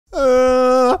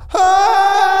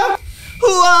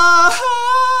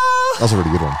That's a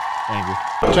really good one. Thank you.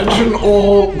 Attention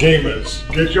all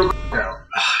gamers. Get your out.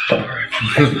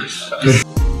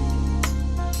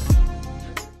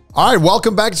 All right,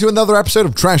 welcome back to another episode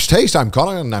of Trash Taste. I'm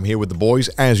Connor, and I'm here with the boys,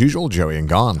 as usual, Joey and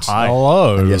Garnt. Hi.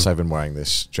 Hello. And yes, I've been wearing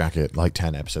this jacket like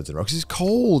 10 episodes in a row because it's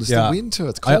cold. It's the winter.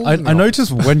 It's cold. I notice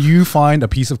when you find a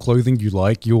piece of clothing you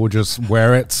like, you'll just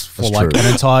wear it for That's like true.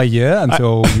 an entire year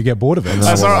until you get bored of it.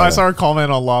 I saw a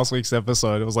comment on last week's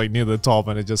episode. It was like near the top,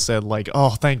 and it just said like,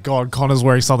 "Oh, thank God, Connor's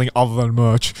wearing something other than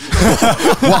merch."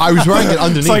 Well, I was wearing it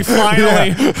underneath. It's like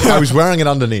finally. I was wearing it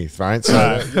underneath, right?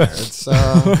 So it's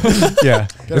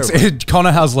Yeah,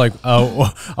 Connor has like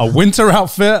a winter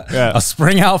outfit, a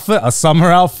spring outfit, a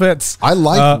summer outfit. I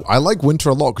like winter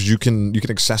a lot because you can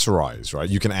accessorize, right?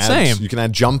 You can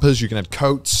add jumpers, you can add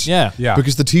coats. Yeah.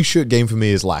 Because the t-shirt game for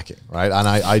me is lacking, right? And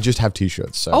I just have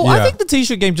t-shirts. So. Oh, I think the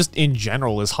t-shirt game just in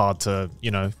general is hard to,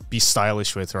 be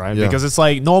stylish with, right? Yeah. Because it's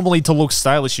like normally to look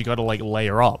stylish, you got to like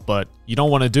layer up, but you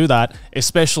don't want to do that,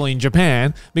 especially in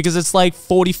Japan, because it's like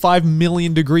 45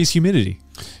 million degrees humidity.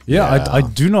 Yeah, I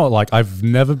do not like. I've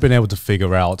never been able to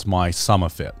figure out my summer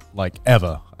fit, like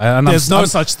ever. And There's no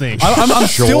such thing. I'm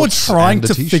still Shorts trying and a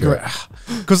to t-shirt. figure it out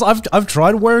because I've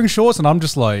tried wearing shorts and I'm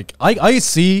just like I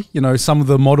see some of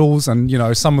the models and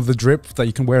some of the drip that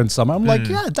you can wear in summer. I'm like,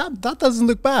 yeah, that doesn't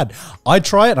look bad. I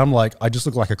try it. I'm like, I just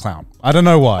look like a clown. I don't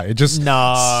know why. It just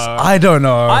I don't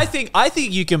know. I think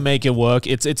you can make it work.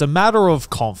 It's a matter of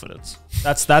confidence.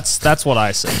 That's what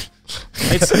I say.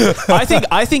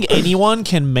 I think anyone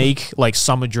can make like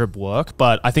summer drip work,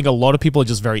 but I think a lot of people are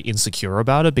just very insecure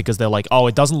about it because they're like, oh,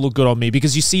 it doesn't look good on me,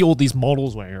 because you see all these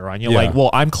models wearing it, right? And you're like, well,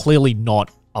 I'm clearly not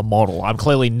a model. I'm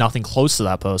clearly nothing close to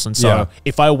that person. So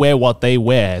if I wear what they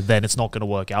wear, then it's not going to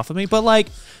work out for me. But like,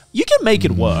 you can make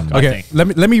it work. Okay, I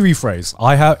think. let me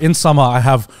rephrase. In summer I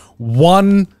have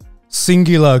one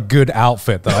singular good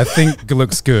outfit that I think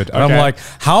looks good. And I'm like,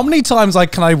 how many times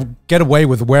can I get away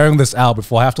with wearing this out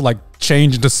before I have to like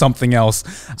change into something else?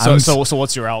 So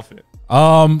what's your outfit?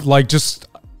 Like just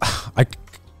like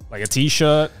a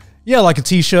t-shirt? Yeah, like a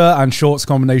t-shirt and shorts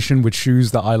combination with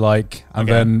shoes that I like. And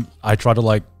then I try to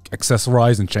like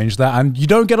accessorize and change that. And you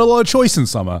don't get a lot of choice in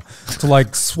summer to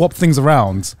like swap things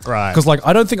around. Right. Because like,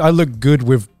 I don't think I look good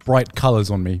with bright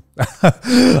colors on me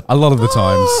a lot of the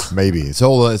times. Maybe it's a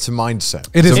mindset.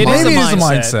 It is a It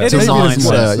mindset. is a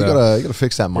mindset. You gotta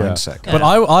fix that mindset. But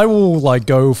I will like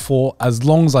go for as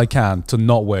long as I can to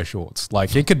not wear shorts.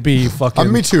 Like it could be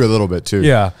fucking. Me too, a little bit too.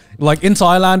 Yeah, like in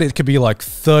Thailand it could be like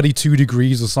 32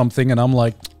 degrees or something, and I'm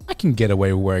like, I can get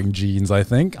away with wearing jeans. I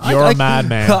think you're a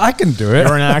madman. I can do it.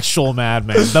 You're an actual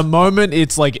madman. The moment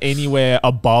it's like anywhere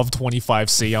above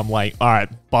 25°C, I'm like, all right,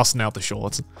 busting out the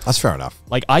shorts. That's fair enough.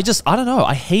 Like I don't know.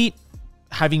 I hate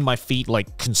having my feet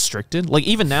like constricted. Like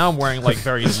even now I'm wearing like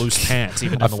very loose pants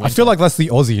even in the winter. I feel like that's the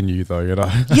Aussie in you though,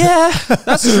 Yeah,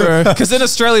 that's true. Because in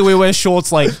Australia we wear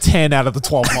shorts like 10 out of the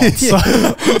 12 months. So.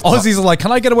 Aussies are like,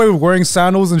 can I get away with wearing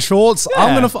sandals and shorts? Yeah.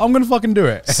 I'm gonna fucking do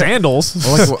it. Sandals?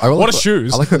 What are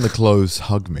shoes? I like when the clothes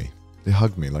hug me. They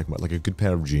hug me like a good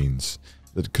pair of jeans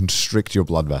that constrict your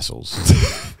blood vessels.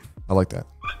 I like that.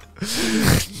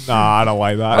 Nah, I don't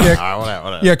like that.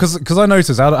 Yeah, yeah, because I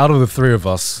noticed out of the three of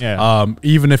us,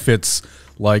 even if it's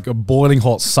like a boiling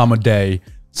hot summer day,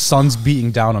 sun's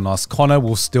beating down on us, Connor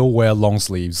will still wear long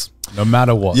sleeves no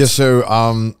matter what. Yeah, so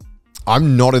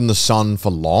I'm not in the sun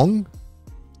for long,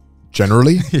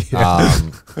 generally,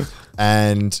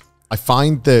 and I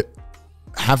find that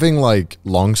having like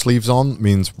long sleeves on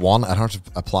means one, I don't have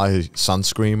to apply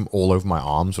sunscreen all over my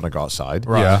arms when I go outside.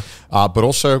 Right. Yeah. But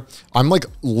also I'm like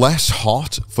less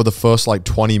hot for the first like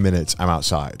 20 minutes I'm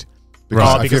outside.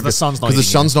 Because the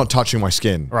sun's not touching my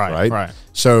skin. Right.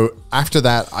 So after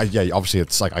that, obviously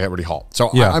it's like I get really hot. So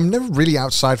I'm never really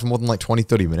outside for more than like 20,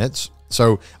 30 minutes.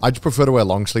 So I just prefer to wear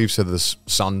long sleeves so the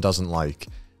sun doesn't like,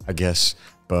 I guess,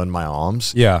 burn my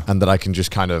arms. Yeah. And that I can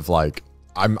just kind of like,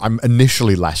 I'm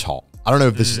initially less hot. I don't know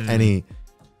if this is any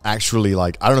actually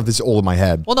like, I don't know if this is all in my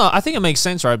head. Well, no, I think it makes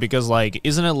sense, right? Because like,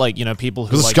 isn't it like, people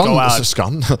who like go out...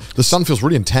 The sun feels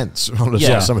really intense on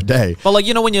a summer day. But like,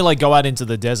 when you like go out into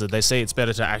the desert, they say it's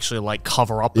better to actually like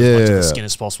cover up as much of the skin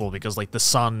as possible because like the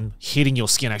sun hitting your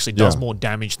skin actually does more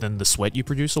damage than the sweat you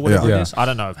produce or whatever it is. I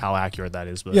don't know how accurate that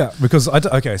is, but yeah, because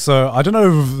so I don't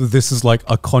know if this is like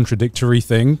a contradictory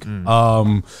thing,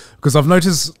 because I've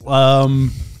noticed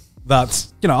that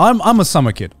I'm a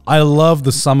summer kid. I love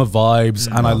the summer vibes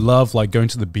and I love like going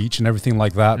to the beach and everything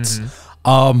like that.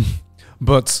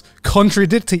 But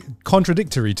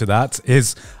contradictory to that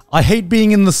is I hate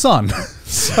being in the sun.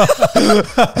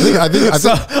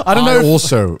 I don't know.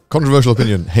 Also, controversial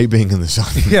opinion: hate being in the sun.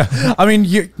 Yeah, I mean,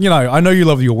 you know, I know you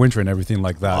love your winter and everything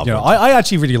like that. You know, I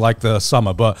actually really like the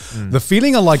summer, but the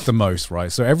feeling I like the most,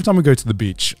 right? So every time we go to the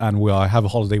beach and I have a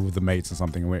holiday with the mates or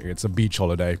something, it's a beach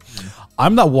holiday.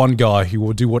 I'm that one guy who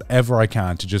will do whatever I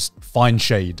can to just find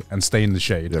shade and stay in the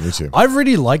shade. Yeah, me too. I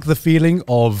really like the feeling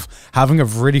of having a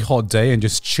really hot day and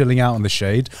just chilling out in the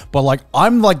shade. But like,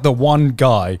 I'm like the one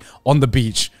guy on the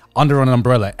beach under an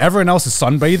umbrella. Everyone else is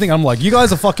sunbathing. I'm like, you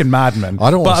guys are fucking madmen. I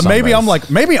don't want But maybe sunbathe. I'm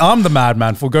like, maybe I'm the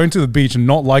madman for going to the beach and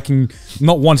not wanting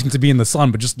to be in the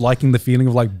sun, but just liking the feeling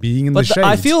of like being in the shade.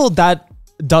 I feel that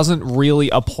doesn't really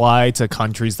apply to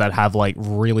countries that have like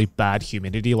really bad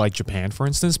humidity, like Japan, for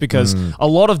instance, because a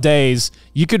lot of days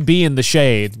you could be in the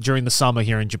shade during the summer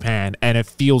here in Japan and it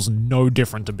feels no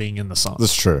different to being in the sun.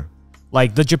 That's true.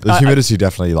 Like the humidity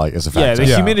definitely like is a factor. Yeah,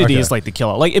 the humidity is like the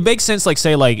killer. Like it makes sense, like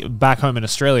say like back home in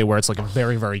Australia where it's like a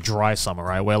very, very dry summer,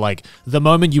 right? Where like the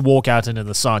moment you walk out into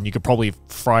the sun, you could probably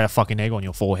fry a fucking egg on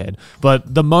your forehead.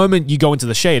 But the moment you go into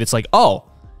the shade, it's like, oh,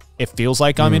 it feels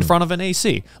like I'm in front of an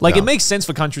AC. Like it makes sense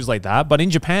for countries like that. But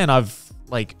in Japan,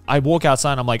 I walk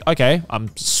outside and I'm like, okay, I'm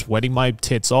sweating my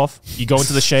tits off. You go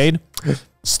into the shade,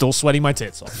 still sweating my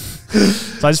tits off.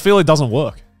 So I just feel it doesn't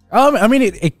work. I mean,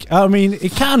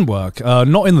 it can work.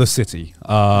 Not in the city.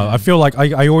 I feel like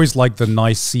I always like the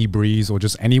nice sea breeze, or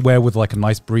just anywhere with like a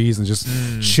nice breeze and just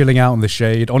chilling out in the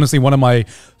shade. Honestly, one of my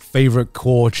favorite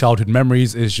core childhood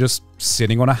memories is just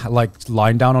sitting on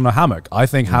lying down on a hammock. I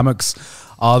think hammocks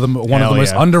are one of the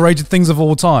most underrated things of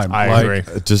all time. I agree.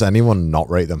 Does anyone not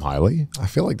rate them highly? I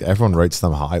feel like everyone rates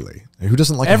them highly. Who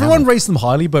doesn't like? Everyone rates them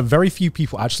highly, but very few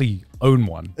people actually own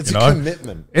one. It's a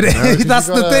commitment. That's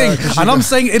the thing, and I'm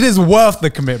saying it is worth the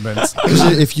commitment.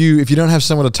 if you don't have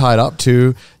someone to tie it up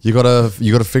to, you gotta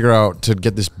figure out to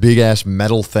get this big ass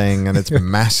metal thing, and it's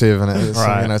massive, and it's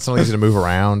it's not easy to move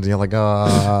around. And you're like,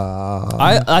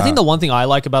 I think the one thing I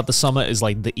like about the summer is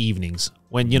like the evenings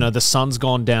when the sun's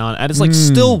gone down and it's like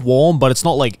still warm, but it's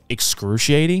not like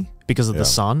excruciating because of the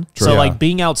sun. True. So like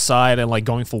being outside and like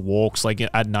going for walks like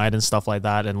at night and stuff like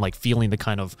that, and like feeling the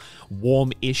kind of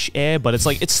warm-ish air, but it's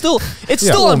like it's still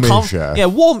uncomfortable. Yeah,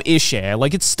 warm-ish air.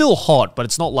 Like it's still hot, but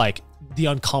it's not like the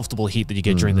uncomfortable heat that you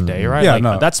get during the day, right? Yeah,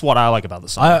 like, that's what I like about the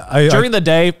summer. During the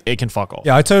day, it can fuck off.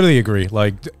 Yeah, I totally agree.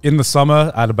 Like in the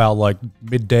summer at about like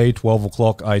midday, 12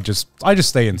 o'clock, I just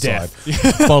stay inside.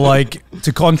 But like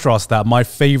to contrast that, my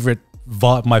favorite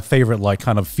like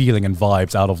kind of feeling and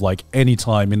vibes out of like any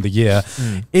time in the year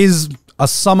is a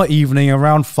summer evening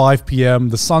around 5 p.m.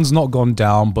 The sun's not gone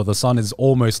down, but the sun is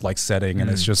almost like setting, and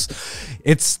that's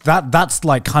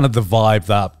like kind of the vibe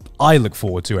that I look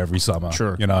forward to every summer.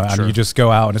 Sure. And you just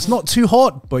go out and it's not too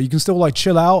hot, but you can still like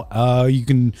chill out. You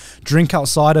can drink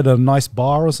outside at a nice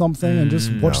bar or something and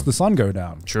just watch the sun go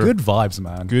down. Sure. Good vibes,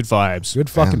 man. Good vibes. Good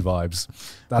fucking vibes.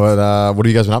 But what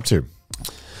have you guys been up to?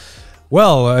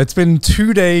 Well, it's been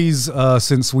 2 days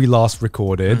since we last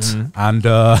recorded, and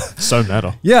So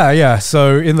meta. yeah.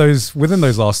 So within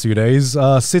those last 2 days,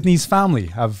 Sydney's family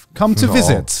have come to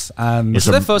visit, and Is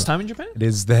it their first time in Japan? it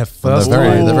is their first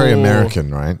They're very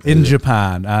American, right? in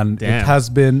Japan, and Damn. it has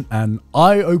been an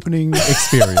eye-opening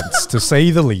experience, to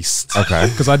say the least. Okay.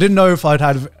 Because I didn't know if I'd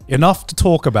had enough to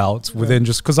talk about within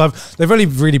just because they've only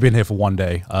really been here for 1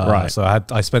 day, Right. So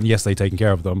I spent yesterday taking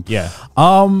care of them. Yeah.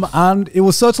 And it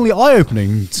was certainly eye-opening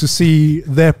to see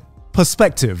their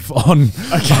perspective on Where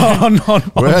are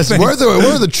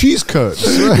the cheese curds?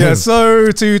 yeah,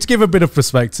 so to give a bit of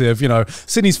perspective,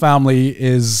 Sydney's family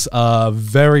is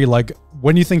very like,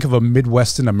 when you think of a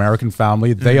Midwestern American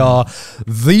family, they are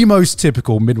the most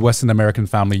typical Midwestern American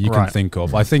family you can think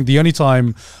of. I think the only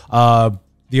time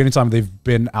they've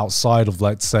been outside of,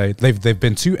 let's say, they've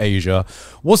been to Asia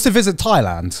was to visit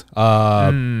Thailand.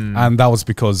 And that was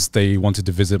because they wanted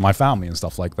to visit my family and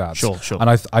stuff like that. Sure. And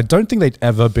I don't think they'd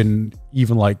ever been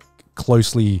even like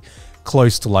close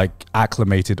to like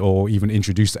acclimated or even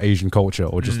introduced to Asian culture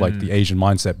or just like the Asian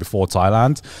mindset before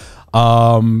Thailand.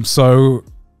 So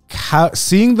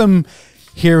seeing them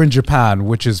here in Japan,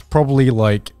 which is probably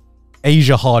like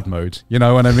Asia hard mode, you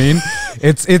know what I mean?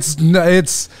 It's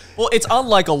Well, it's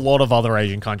unlike a lot of other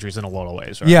Asian countries in a lot of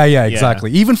ways, right? Yeah,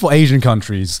 exactly. Even for Asian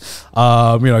countries,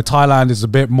 Thailand is a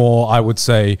bit more, I would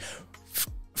say,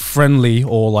 friendly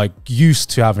or like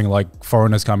used to having like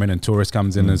foreigners come in and tourists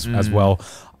comes in as well.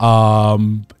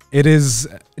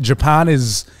 Japan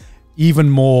is even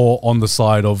more on the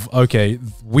side of, okay,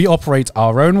 we operate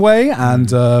our own way and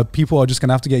people are just going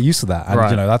to have to get used to that.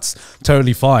 And, that's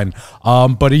totally fine.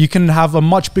 But you can have a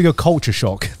much bigger culture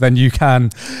shock than you can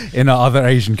in other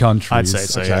Asian countries. I'd say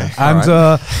so, yeah.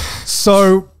 And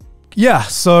so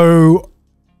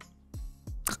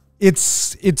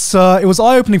it was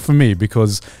eye-opening for me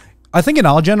because I think in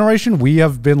our generation we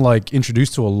have been like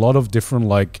introduced to a lot of different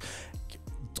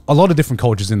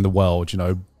cultures in the world, you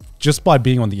know, just by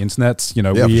being on the internet, you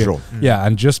know, for sure. Yeah,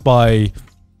 and just by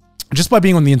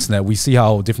being on the internet, we see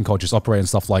how different cultures operate and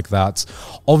stuff like that.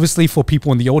 Obviously, for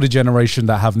people in the older generation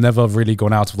that have never really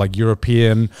gone out of like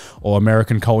European or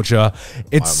American culture,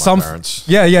 it's my parents.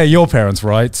 Yeah, your parents,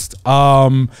 right?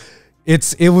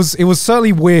 It was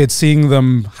certainly weird seeing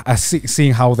them,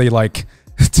 seeing how they like.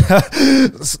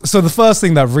 So the first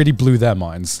thing that really blew their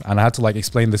minds, and I had to like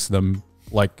explain this to them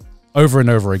like over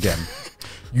and over again.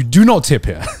 You do not tip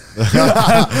here. Wait,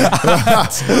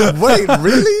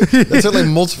 really? That's like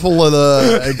multiple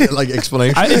like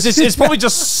explanations. It's probably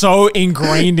just so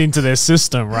ingrained into their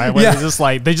system, right? Where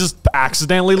they just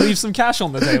accidentally leave some cash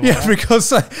on the table. Yeah,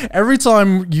 because every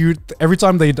time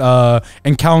they'd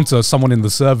encounter someone in the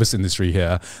service industry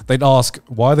here, they'd ask,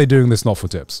 "Why are they doing this not for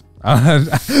tips?" Why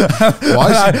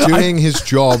is he doing his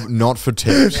job not for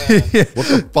tips? Yeah. What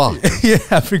the fuck?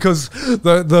 Yeah, because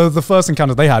the first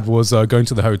encounter they had was going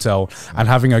to the hotel and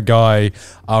having a guy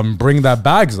bring their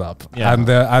bags up. Yeah.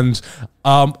 And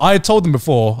I had told them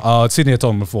before, Sydney had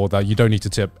told them before that you don't need to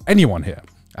tip anyone here.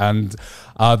 And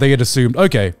they had assumed,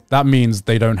 okay, that means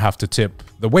they don't have to tip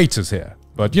the waiters here.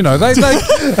 But, you know, that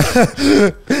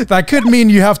could mean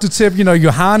you have to tip, you know,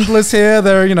 your handlers here.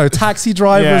 They're, you know, taxi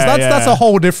drivers. That's a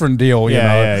whole different deal, you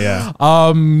know.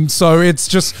 So it's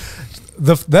just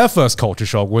their first culture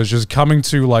shock was just coming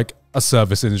to like a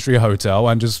service industry, a hotel,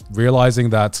 and just realizing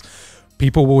that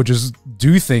people will just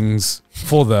do things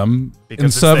for them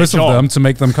in service of them to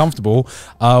make them comfortable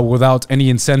without any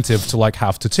incentive to like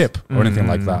have to tip or anything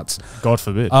like that. God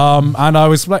forbid. And I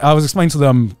was explaining to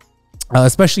them,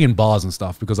 especially in bars and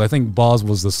stuff, because I think bars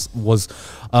was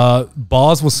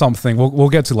something. We'll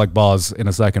get to like bars in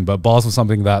a second, but bars was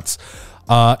something that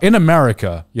in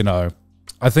America, you know,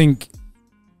 I think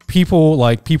people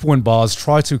in bars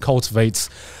try to cultivate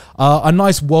a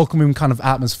nice welcoming kind of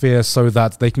atmosphere so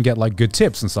that they can get like good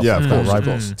tips and stuff like that,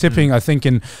 right? Tipping, I think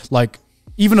in like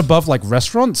even above like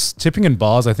restaurants, tipping in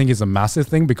bars, I think is a massive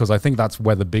thing because I think that's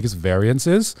where the biggest variance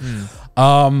is.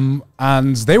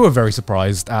 And they were very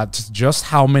surprised at just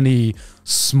how many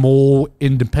small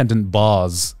independent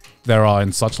bars there are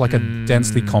in such like a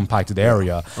densely compacted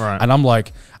area. Right. And I'm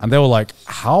like, and they were like,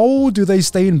 how do they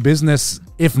stay in business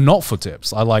if not for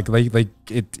tips? I like,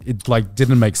 it like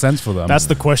didn't make sense for them. That's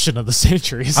the question of the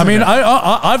century. I mean,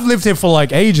 I've lived here for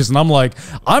like ages and I'm like,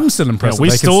 I'm still impressed. Yeah,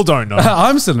 we still don't know.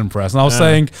 I'm still impressed. And I was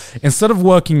saying, instead of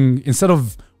working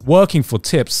for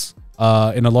tips,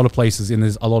 in a lot of places, in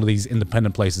a lot of these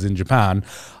independent places in Japan,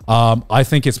 I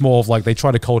think it's more of like they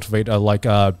try to cultivate a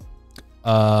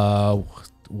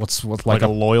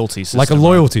loyalty system. Like a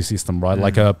loyalty system, right?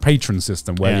 Like a patron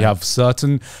system where you have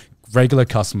certain regular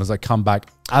customers that come back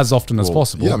as often as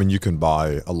possible. Yeah, I mean, you can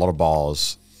buy a lot of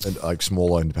bars, like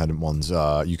smaller independent ones.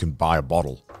 You can buy a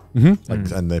bottle.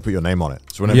 And they put your name on it.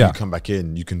 So whenever you come back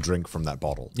in, you can drink from that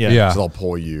bottle. So they'll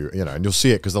pour you, you know, and you'll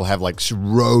see it because they'll have like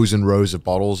rows and rows of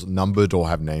bottles numbered or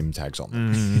have name tags on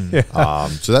them.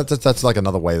 So that's like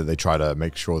another way that they try to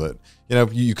make sure that, you know,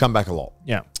 you come back a lot.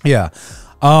 Yeah.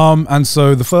 And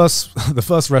so the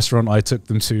first restaurant I took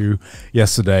them to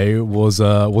yesterday was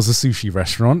a sushi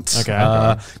restaurant.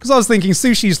 Okay. Because I was thinking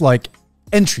sushi's like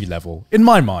entry level in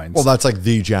my mind. Well, that's like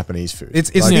the Japanese food.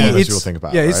 It's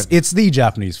the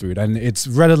Japanese food, and it's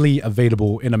readily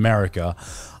available in America.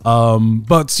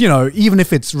 But you know, even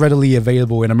if it's readily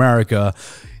available in America,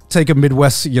 take a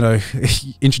Midwest, you know,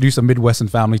 introduce a Midwestern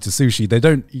family to sushi. They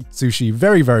don't eat sushi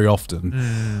very, very often.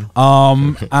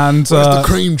 And where's the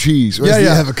cream cheese? Where's the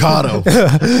avocado?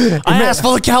 I asked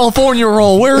for the California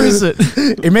roll. Where is it?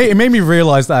 It made me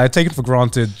realize that I had taken for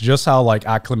granted just how like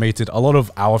acclimated a lot of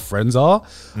our friends are,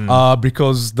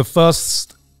 because the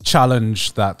first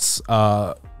challenge that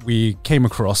we came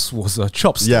across was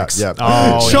chopsticks.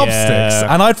 Chopsticks,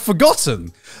 and I'd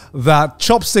forgotten that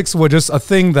chopsticks were just a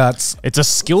thing that's... It's a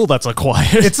skill that's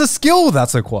acquired. It's a skill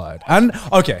that's acquired. And,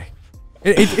 okay,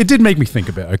 it did make me think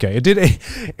a bit, okay?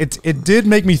 It did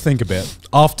make me think a bit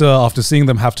after seeing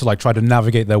them have to, like, try to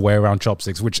navigate their way around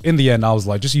chopsticks, which in the end, I was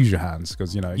like, just use your hands,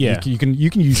 because, you know, you can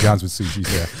use your hands with sushi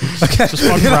here. Okay. Just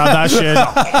fucking grab that shit.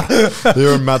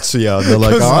 They're in Matsuya. They're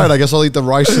like, all right, I guess I'll eat the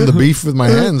rice and the beef with my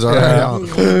hands. All right.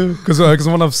 Because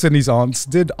one of Sydney's aunts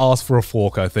did ask for a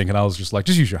fork, I think, and I was just like,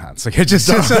 just use your hands. Okay, just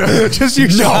use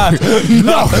your hands.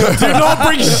 No, do not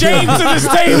bring shame to this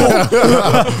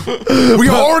table. We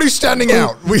are already standing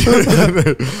out.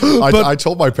 I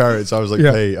told my parents, I was like,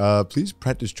 hey, please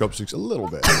practice chopsticks a little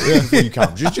bit before you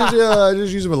come. Just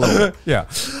use them a little bit. Yeah.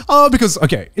 Because,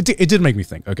 okay, it did make me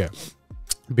think. Okay.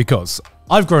 because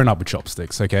I've grown up with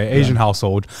chopsticks, okay? Asian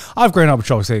household. I've grown up with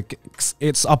chopsticks.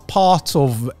 It's a part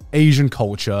of Asian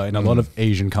culture in a lot of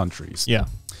Asian countries. Yeah.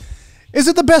 Is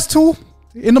it the best tool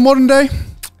in the modern day?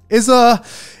 Is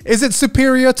it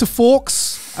superior to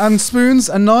forks and spoons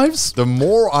and knives? The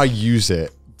more I use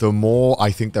it, the more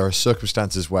I think there are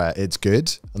circumstances where it's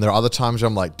good, and there are other times where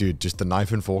I'm like, dude, just the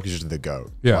knife and fork is just the go.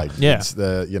 Yeah. Like, Yeah. it's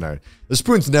the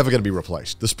spoon's never going to be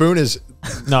replaced. The spoon is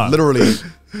No. literally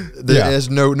there's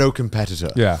no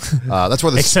competitor. Yeah. That's why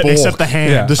the Except the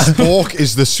hand. Yeah. the spork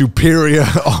is the superior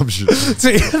option.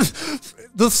 See,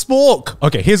 the spork.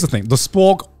 Okay, here's the thing: the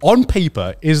spork on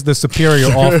paper is the superior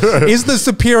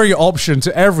option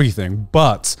to everything.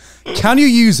 But can you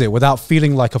use it without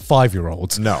feeling like a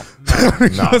 5-year-old? No,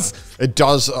 it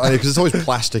does because it's always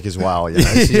plastic as well. You know?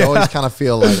 So you always kind of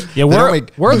feel like Yeah,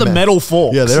 we're the metal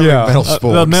forks. Yeah, they don't make metal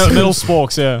sporks. The metal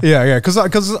sporks, yeah. Yeah, because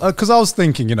I was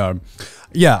thinking,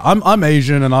 yeah, I'm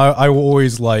Asian, and I will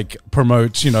always like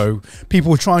promote,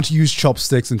 people trying to use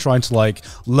chopsticks and trying to like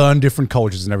learn different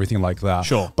cultures and everything like that.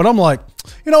 Sure. But I'm like,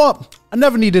 you know what? I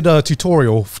never needed a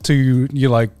tutorial to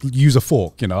use a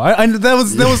fork. There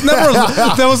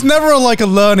was never like a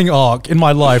learning arc in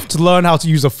my life to learn how to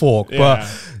use a fork. Yeah. But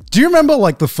do you remember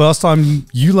like the first time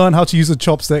you learned how to use a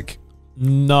chopstick?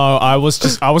 No, I was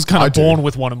kind of born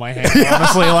with one in my hand.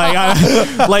 Honestly,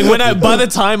 by the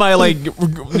time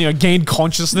I gained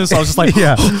consciousness, I was just like,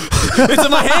 Yeah. it's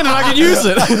in my hand and I can use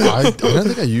it. I don't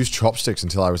think I used chopsticks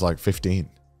until I was like 15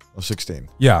 or 16.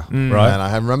 Yeah, right. And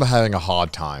I remember having a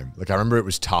hard time. Like I remember it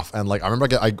was tough, and like I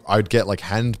remember I'd get like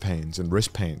hand pains and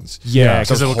wrist pains. Yeah,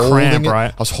 So because I it was would holding cramp, it-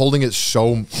 right? I was holding it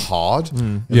so hard,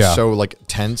 and Yeah. so like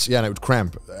tense. Yeah, and it would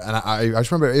cramp. And I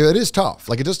just remember it is tough.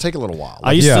 Like it does take a little while. I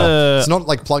Like, used Yeah. to. it's not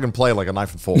like plug and play like a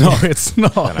knife and fork. No, it's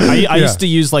not. I used to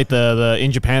use like the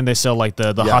in Japan they sell like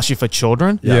the hashi for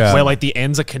children, Yeah. where like the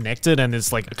ends are connected and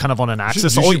it's like kind of on an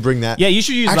axis. You should bring that. Yeah, you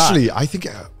should use that. Actually, I think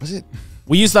was it.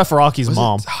 We used that for Aki's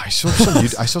mom. I saw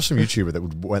some YouTuber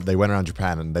that they went around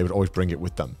Japan and they would always bring it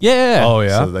with them. Yeah. Oh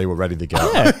yeah. So they were ready to go.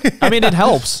 Yeah. I mean, it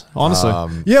helps, honestly.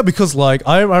 Yeah, because like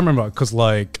I remember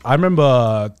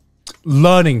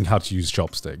learning how to use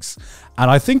chopsticks, and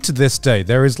I think to this day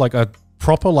there is like a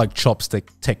proper like chopstick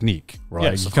technique, right?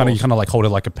 Yes, you of kind course. of like hold it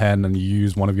like a pen and you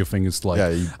use one of your fingers to like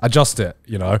Yeah, adjust it.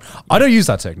 I don't use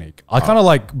that technique. I kind of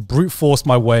like brute force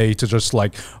my way to just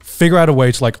like figure out a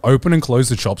way to like open and close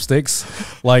the chopsticks.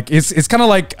 Like it's kind of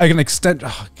like an extent.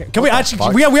 Can we actually?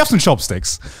 fuck? We have some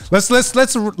chopsticks. Let's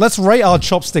rate our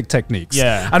chopstick techniques.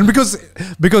 Yeah. and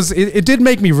because it did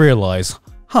make me realize,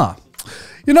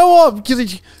 you know what?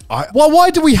 Why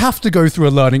do we have to go through a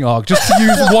learning arc just to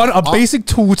use a basic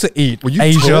tool to eat? Were you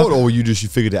Asia. taught or you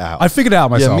figured it out? I figured it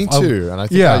out myself. Yeah, me too. And I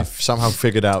think I somehow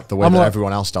figured out the way that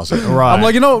everyone else does it. Right. I'm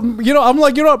like,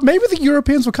 maybe the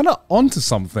Europeans were kind of onto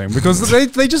something because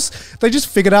they just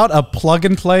figured out a plug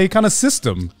and play kind of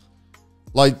system.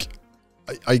 Like,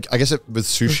 I guess with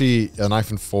sushi, a knife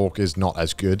and fork is not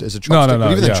as good as a chopstick. No,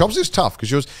 But even yeah. the chopstick's tough because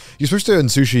you're supposed to in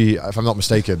sushi, if I'm not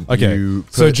mistaken. Okay, You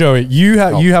so put- Joey, you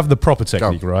have the proper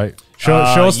technique, right? Show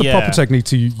us the yeah. proper technique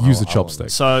to use the chopstick.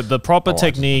 So the proper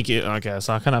technique, okay,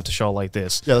 so I kind of have to show it like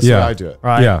this. yeah, that's the way I do it.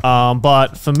 Right. Yeah.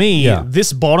 But for me, Yeah.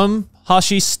 this bottom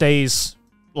hashi stays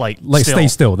like stay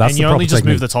still. That's and the you only proper just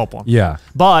move technique. the top one. Yeah.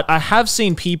 But I have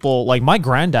seen people like my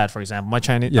granddad, for example, my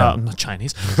Chinese, Yeah. not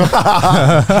Chinese,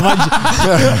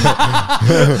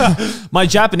 my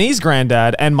Japanese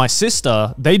granddad and my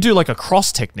sister, they do like a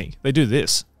cross technique. They do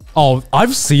this, Oh,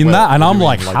 I've seen that, and what do I'm you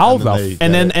like, mean? Like, how and the? then they-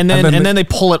 and then And then they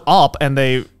pull it up and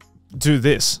they do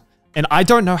this. And I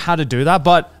don't know how to do that,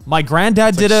 but my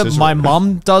granddad did it. scissoring. My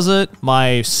mum does it.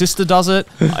 My sister does it,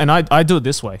 and I do it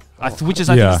this way, which is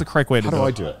I think Yeah. is the correct way to How do do I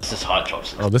it. do it? This is hard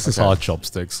chopsticks. Oh, this is hard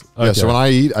chopsticks. Yeah, so Okay. when I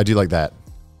eat, I do like that.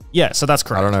 Yeah, so that's I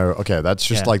correct. don't know. Okay, that's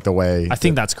just Yeah. like the way. I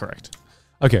think that's correct.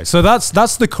 Okay, so that's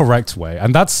the correct way,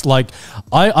 and that's like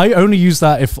I only use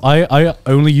that if I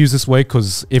only use this way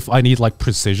because if I need like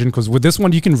precision, because with this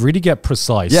one you can really get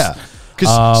precise. Yeah.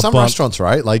 Because some but- restaurants,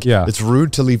 right? Like, Yeah. it's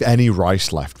rude to leave any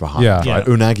rice left behind. Yeah. Right?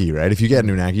 Yeah. Unagi, right? If you get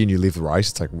an unagi and you leave the rice,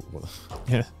 it's like, well,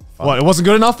 Yeah. What? It wasn't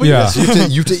good enough for Yeah. you? so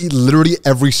you have to eat literally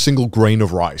every single grain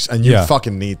of rice, and you Yeah.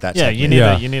 fucking need that. Yeah, you need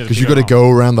Yeah. to. You need to. because you got to go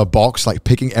around the box like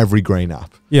picking every grain up.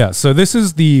 Yeah, so this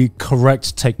is the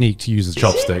correct technique to use the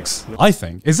chopsticks. I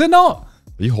think. Is it not?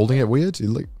 Are you holding it weird? You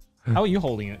like, How are you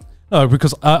holding it? No,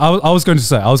 because I was going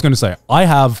to say I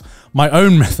have my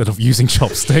own method of using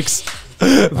chopsticks.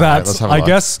 let's have a look.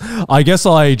 I guess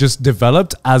I just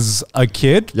developed as a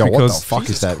kid. Yo, because what the fuck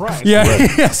is that? Yeah,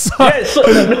 yes.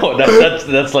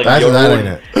 That's like your That own.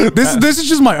 ain't it. This is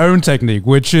just my own technique,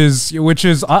 which is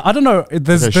I don't know.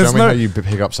 There's Okay, show me no. how you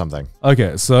pick up something.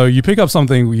 Okay, so you pick up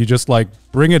something, you just like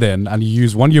bring it in, and you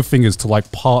use one of your fingers to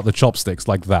like part the chopsticks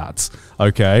like that.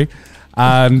 Okay,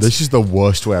 and This is the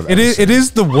worst way I've ever seen. it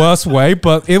is the worst way,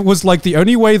 but it was like the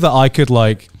only way that I could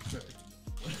like.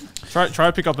 Try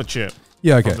to pick up the chip.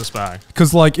 Yeah, okay. From this bag.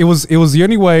 Because like it was the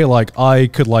only way like I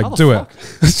could like do it.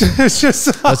 It's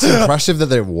just That's impressive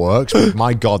that it works, but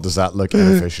my god, does that look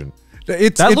inefficient?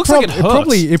 That looks like it hurts.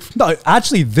 Probably no,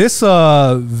 actually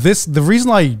the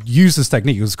reason I use this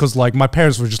technique is because like my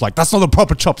parents were just like, that's not the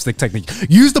proper chopstick technique.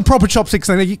 Use the proper chopstick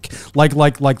technique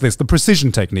like this, the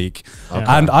precision technique. Okay.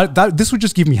 And this would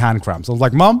just give me hand cramps. I was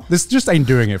like, Mom, this just ain't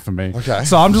doing it for me. Okay.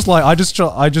 So I'm just like I just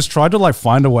tried to like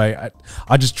find a way.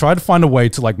 I just tried to find a way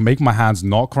to like make my hands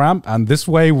not cramp, and this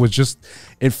way was just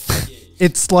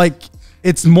it's like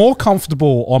it's more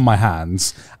comfortable on my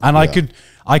hands, and I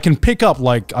can pick up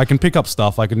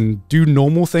stuff. I can do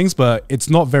normal things, but it's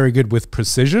not very good with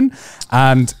precision,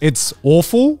 and it's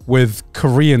awful with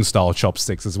Korean style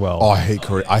chopsticks as well. Oh, I hate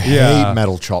Korea. I hate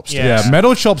metal chopsticks. Yeah,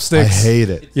 metal chopsticks. I hate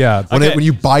it. Yeah. When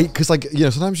you bite, because like, you know,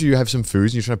 sometimes you have some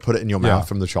foods and you're trying to put it in your mouth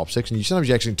from the chopsticks, and sometimes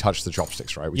you actually touch the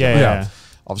chopsticks, right? Which Yeah.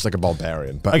 obviously like a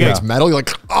barbarian. But Okay. when it's metal, you're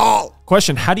like, oh.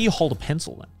 Question: how do you hold a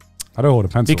pencil then? I don't hold a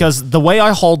pencil. Because the way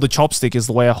I hold the chopstick is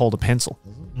the way I hold a pencil.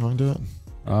 You want to do it?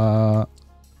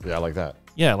 Yeah, like that.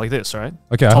 Yeah, like this, right?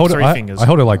 Okay, Top I hold three it. fingers. I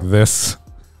hold it like this.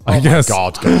 I guess.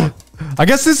 God, come on. I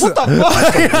guess this. What the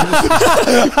fuck?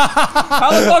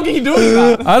 How the fuck are you doing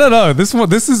that? I don't know. This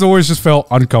has always just felt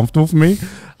uncomfortable for me.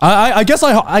 I guess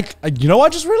I you know what I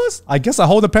just realized? I guess I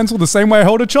hold a pencil the same way I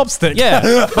hold a chopstick.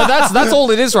 Yeah, but that's all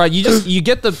it is, right? You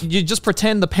just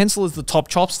pretend the pencil is the top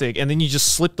chopstick, and then you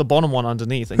just slip the bottom one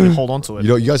underneath, and you hold onto it. You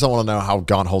know, you guys don't want to know how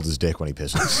Garnt holds his dick when he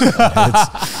pisses.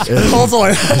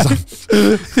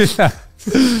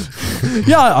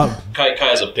 Kai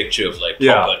has a picture of like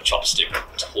proper chopstick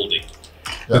holding.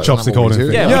 The chopstick holding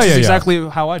thing. Yeah, which is exactly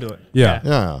how I do it.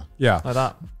 Yeah. Yeah. Like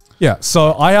that. Yeah,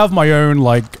 so I have my own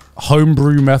like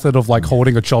homebrew method of like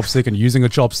holding a chopstick and using a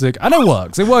chopstick, and it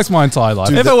works. It works my entire life.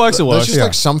 Dude, If it works, it works. There's just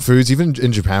like some foods, even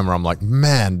in Japan, where I'm like,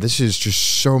 man, this is just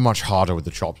so much harder with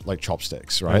the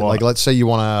chopsticks, right? Like, let's say you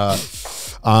want to,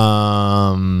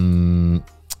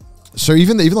 so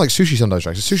even like sushi sometimes,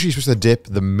 right? So sushi is supposed to dip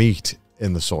the meat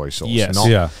in the soy sauce. Yes.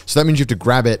 So that means you have to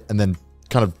grab it and then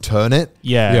kind of turn it.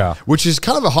 Yeah. Which is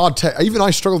kind of a hard even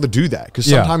I struggle to do that because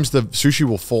sometimes the sushi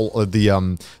will fall,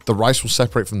 the rice will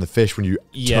separate from the fish when you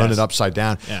turn it upside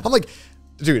down. I'm like,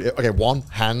 dude, okay,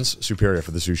 hands superior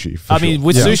for the sushi. I mean,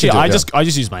 with sushi, I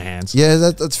just use my hands. Yeah,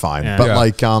 that's fine. But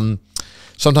like,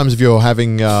 sometimes if you're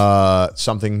having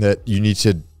something that you need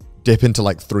to dip into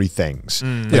like 3 things.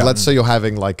 Like let's say you're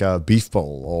having like a beef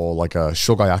bowl or like a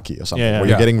shogayaki or something where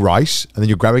you're getting rice and then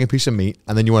you're grabbing a piece of meat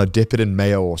and then you want to dip it in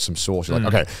mayo or some sauce. You're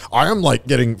like, okay, I am like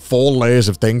getting 4 layers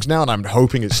of things now and I'm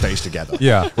hoping it stays together.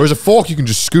 Whereas a fork, you can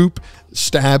just scoop,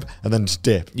 stab, and then just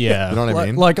dip. Yeah. You know what I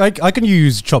mean? Like I can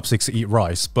use chopsticks to eat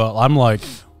rice, but I'm like,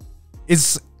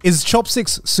 is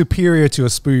chopsticks superior to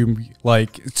a spoon?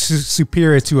 Like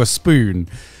superior to a spoon?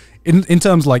 In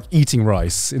terms of like eating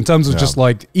rice, in terms of just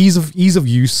like ease of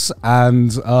use and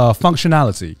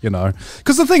functionality, you know,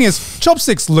 because the thing is,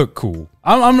 chopsticks look cool.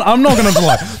 I'm not gonna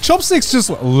lie, chopsticks just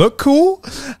look cool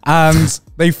and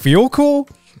they feel cool.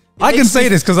 I can say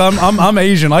this because I'm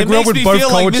Asian. I grew up with both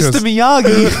cultures. Like Mr.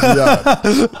 Miyagi.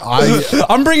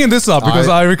 I'm bringing this up because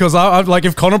I like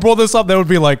if Connor brought this up, there would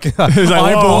be like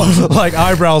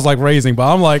eyebrows like raising.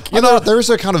 But I'm like, you know, there is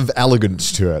a kind of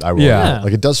elegance to it. I will. Yeah.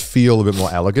 Like it does feel a bit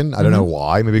more elegant. I don't know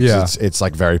why. Maybe because it's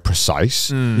like very precise.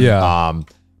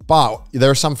 But there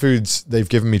are some foods they've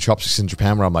given me chopsticks in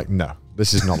Japan where I'm like, no,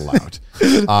 this is not allowed.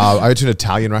 I went to an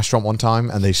Italian restaurant one time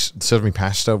and they served me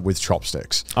pasta with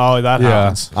chopsticks. Oh, that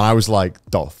happens. And I was like,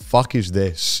 the fuck is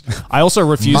this? I also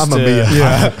refuse Mamma to. mia.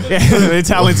 The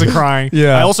Italians are crying.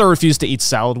 Yeah. I also refuse to eat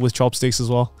salad with chopsticks as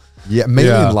well. Yeah,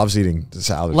 Malian loves eating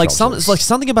salad. Like it's like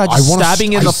something about just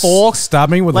stabbing in the fork.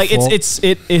 Stabbing with like a fork.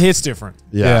 it hits different.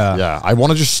 Yeah. I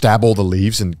want to just stab all the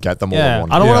leaves and get them all in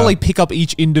one. I don't want to like pick up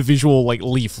each individual like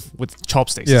leaf with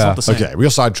chopsticks. It's not the same. Okay, we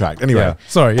are sidetracked. Anyway,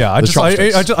 sorry. I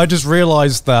just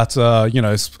realized that you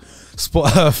know,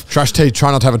 Trash Tate,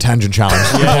 try not to have a tangent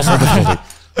challenge.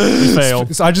 We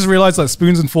failed. So I just realized that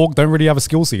spoons and fork don't really have a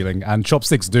skill ceiling, and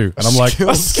chopsticks do. And I'm like,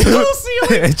 A skill ceiling?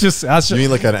 It just You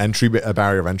mean like a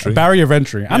barrier of entry? a barrier of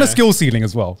entry and a skill ceiling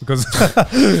as well. Because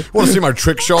Want to see my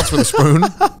trick shots with a spoon?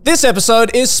 This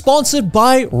episode is sponsored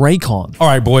by Raycon. all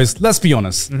right, boys, let's be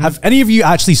honest. Have any of you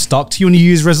actually stuck to your New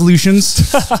Year's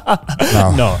resolutions?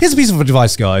 No. Here's a piece of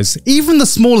advice, guys. Even the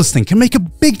smallest thing can make a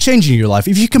big change in your life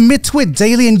if you commit to it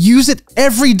daily and use it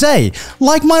every day,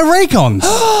 like my Raycons.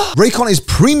 Raycon is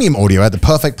premium audio at the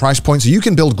perfect price point so you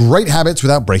can build great habits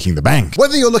without breaking the bank.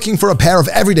 Whether you're looking for a pair of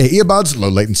everyday earbuds, low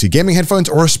latency gaming headphones,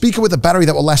 or a speaker with a battery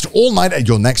that will last all night at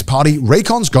your next party,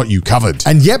 Raycon's got you covered.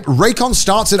 And yep, Raycon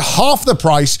starts at half the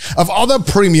price of other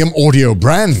premium audio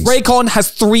brands. Raycon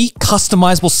has 3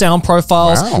 customizable sound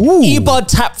profiles, earbud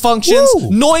tap functions,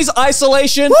 noise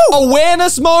isolation,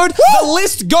 awareness mode. The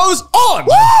list goes on.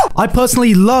 I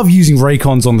personally love using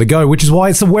Raycons on the go, which is why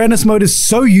its awareness mode is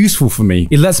so useful for me.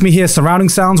 It lets me hear surrounding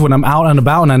sounds when I'm out and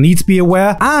about and I need to be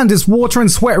aware, and it's water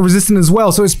and sweat resistant as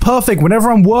well, so it's perfect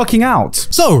whenever I'm working out.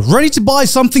 So, ready to buy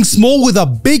something small with a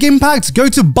big impact? Go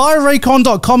to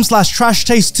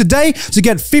buyraycon.com/trashtaste today to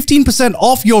get 15%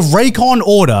 off your Raycon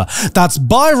order. That's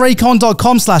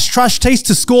buyraycon.com/trashtaste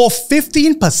to score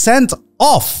 15%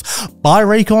 off.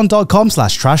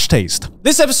 Buyraycon.com/trashtaste.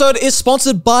 This episode is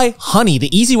sponsored by Honey,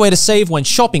 the easy way to save when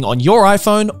shopping on your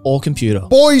iPhone or computer.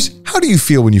 Boys, how do you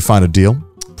feel when you find a deal?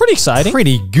 Pretty exciting.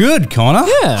 Pretty good, Connor.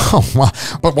 Yeah. Oh, well,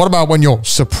 but what about when you're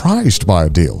surprised by a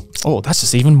deal? Oh, that's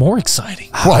just even more exciting.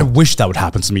 I wish that would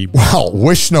happen to me. Well,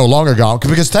 wish no longer, Garnt,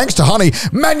 because thanks to Honey,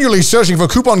 manually searching for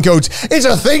coupon codes is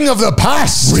a thing of the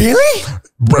past. Really?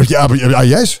 Yeah,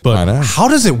 yes. I know. How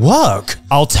does it work?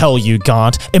 I'll tell you,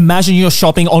 Garnt. Imagine you're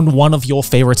shopping on one of your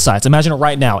favorite sites. Imagine it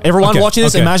right now. Everyone watching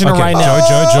this, imagine it right now.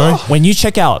 Joe. When you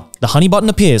check out, the Honey button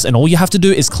appears, and all you have to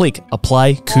do is click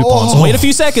Apply Coupons. Wait a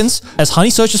few seconds as Honey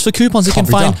searches for coupons it can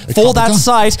find for that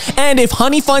site. And if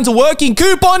Honey finds a working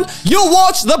coupon, you'll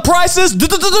watch the prices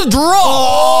drop.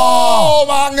 Oh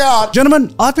my God.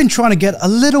 Gentlemen, I've been trying to get a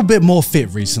little bit more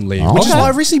fit recently, which is why I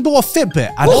recently bought a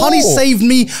Fitbit, and Honey saved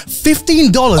me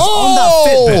 $15 on that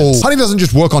Fitbit. Honey doesn't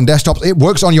just work on desktops, it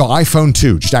works on your iPhone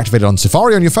too. Just activate it on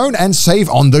Safari on your phone and save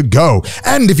on the go.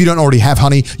 And if you don't already have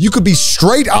Honey, you could be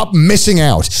straight up missing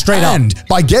out. And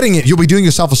by getting it, you'll be doing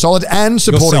yourself a solid and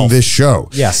supporting this show.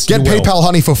 Yes, Get PayPal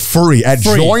Honey for free at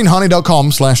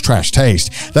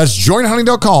joinhoney.com/trashtaste. That's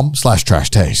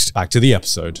joinhoney.com/trashtaste. Back to the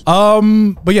episode.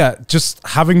 But yeah, just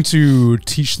having to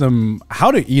teach them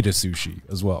how to eat a sushi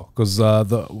as well, because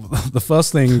the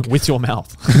first thing With your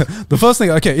mouth. the first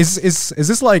thing, okay, is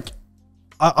this like,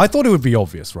 I thought it would be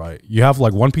obvious, right? You have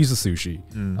like one piece of sushi.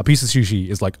 A piece of sushi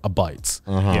is like a bite.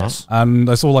 Yes. And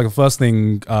I saw like the first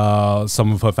thing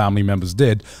some of her family members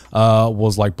did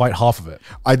was like bite half of it.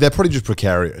 They're probably just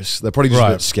precarious. They're probably just a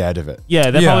bit scared of it.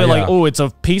 Yeah, they're probably like, oh, it's a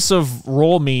piece of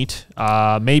raw meat.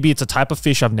 Maybe it's a type of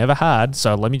fish I've never had.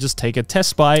 So let me just take a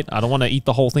test bite. I don't want to eat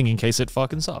the whole thing in case it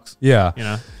fucking sucks. Yeah. You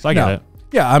know, so I get it.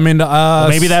 Yeah, I mean, Or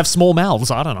maybe they have small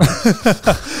mouths. I don't know.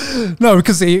 no,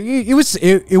 because it was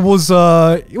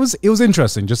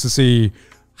interesting just to see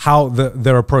how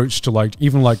their approach to like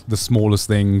even like the smallest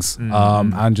things,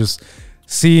 and just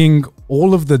seeing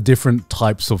all of the different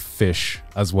types of fish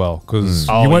as well. Because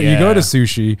you go to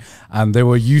sushi and they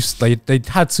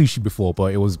had sushi before,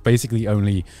 but it was basically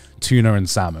only tuna and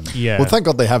salmon. Yeah. Well, thank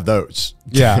God they have those.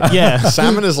 Yeah. Yeah.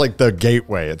 Salmon is like the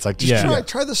gateway. It's like, just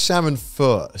try the salmon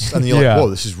first. And you're like,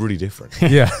 whoa, this is really different.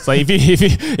 Yeah. It's like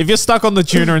if you're stuck on the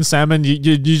tuna and salmon, you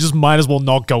just might as well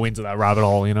not go into that rabbit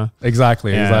hole, you know?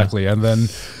 Exactly. And then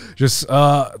just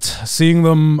seeing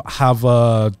them have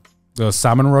the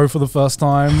salmon roe for the first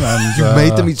time, and You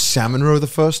made them eat salmon roe the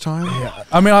first time? Yeah.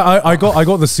 I mean, I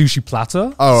got the sushi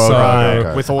platter. Oh, so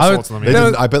okay. With all sorts of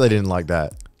them. I bet they didn't like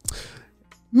that.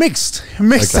 Mixed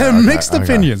opinions.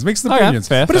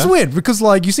 Fair, but it's weird because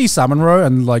like you see salmon roe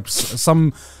and like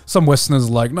some Westerners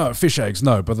are like, no, fish eggs,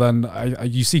 no. But then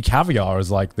you see caviar as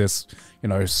like this, you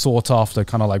know, sought after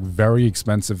kind of like very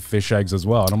expensive fish eggs as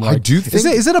well. And I'm like, I do think,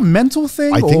 is it a mental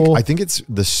thing? I think it's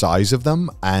the size of them,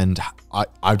 and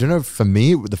I don't know. For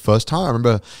me, the first time I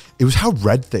remember, it was how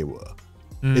red they were.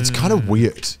 It's kind of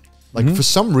weird. Like for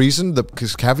some reason,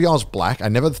 because caviar's black, I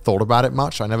never thought about it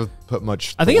much. I never put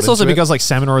much. I think it's also because like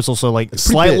salmon roe is also like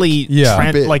slightly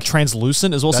like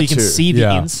translucent as well, so you can see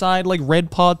the inside like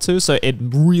red part too. So it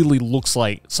really looks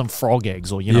like some frog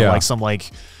eggs, or you know, like some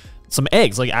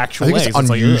eggs, like actual eggs. It's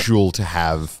unusual to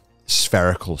have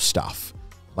spherical stuff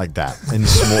like that in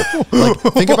small. Like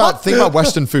think about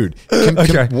Western food.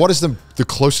 What is the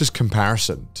closest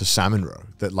comparison to salmon roe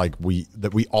that we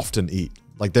often eat?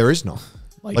 Like there is none.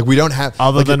 Like we don't have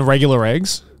other than regular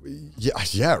eggs.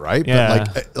 Yeah, right. Yeah.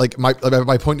 But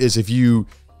my point is, if you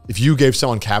if you gave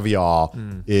someone caviar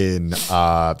in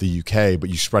the UK, but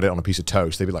you spread it on a piece of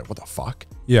toast, they'd be like, what the fuck?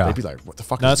 Yeah. They'd be like, what the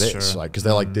fuck That's is this? true. Like, because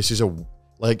they're like, this is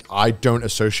I don't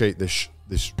associate this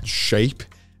shape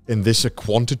in this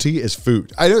quantity as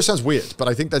food. I know it sounds weird, but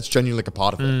I think that's genuinely like a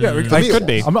part of it. Yeah, it could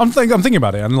be. I'm thinking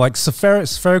about it, and like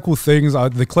spherical things.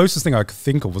 The closest thing I could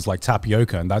think of was like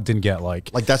tapioca, and that didn't get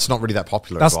like That's not really that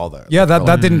popular as well, though. Yeah,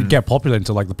 that didn't get popular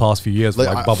until like the past few years with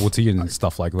Like, like bubble tea and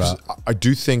stuff like that. I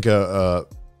do think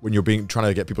when you're trying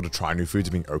to get people to try new foods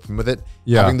and being open with it,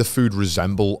 Yeah. having the food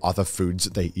resemble other foods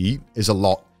that they eat is a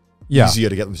lot Yeah. easier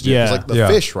to get them to do. Yeah. It's like the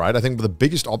fish, right? I think the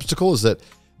biggest obstacle is that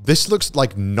this looks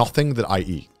like nothing that I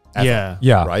eat. Ever, Yeah.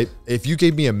 Yeah. Right? If you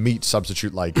gave me a meat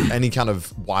substitute like any kind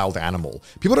of wild animal,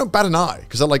 people don't bat an eye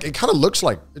because they're like, it kind of looks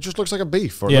like, it just looks like a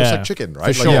beef or it looks Yeah. like chicken,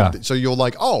 right? For Like, sure. So you're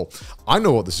like, oh, I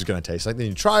know what this is going to taste like. Then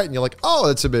you try it and you're like, oh,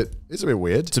 it's a bit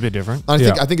weird. It's a bit different. And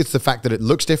Yeah. I think it's the fact that it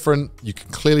looks different. You can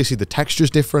clearly see the texture's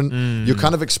different. You're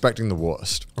kind of expecting the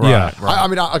worst. Yeah. I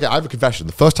mean, okay, I have a confession.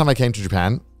 The first time I came to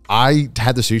Japan, I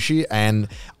had the sushi and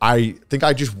I think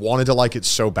I just wanted to like it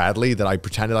so badly that I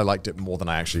pretended I liked it more than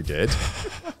I actually did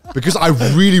because I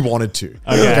really wanted to.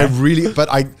 Okay. But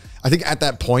I think at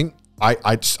that point,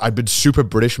 I'd been super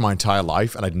British my entire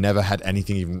life and I'd never had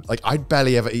anything even, like I'd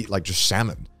barely ever eat like just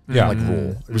salmon. Yeah. Like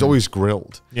raw. It was always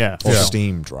grilled. Yeah. Or Yeah.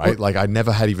 steamed, right? Like I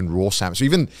never had even raw salmon. So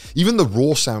even the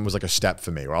raw salmon was like a step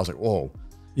for me where I was like, whoa.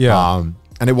 Yeah.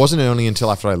 And it wasn't only until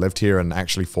after I lived here and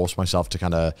actually forced myself to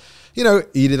kind of,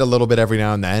 eat it a little bit every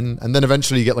now and then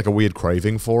eventually you get like a weird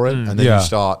craving for it. And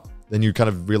then you kind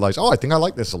of realize, oh, I think I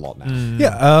like this a lot now.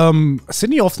 Yeah,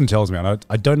 Sydney often tells me, and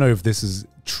I don't know if this is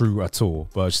true at all,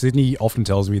 but Sydney often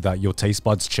tells me that your taste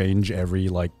buds change every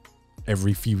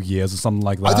few years or something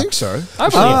like that. I think so. I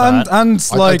believe that. And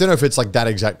I like, don't know if it's like that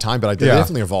exact time, but they Yeah.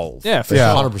 definitely evolve. Yeah, for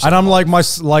yeah, sure. 100%. and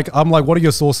I'm like what are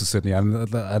your sources, Sydney?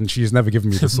 And she's never given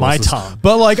me the sources. My tongue.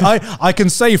 But like I can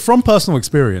say from personal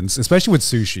experience, especially with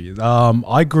sushi,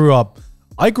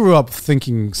 I grew up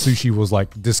thinking sushi was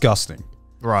like disgusting.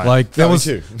 Right. Like Yeah, me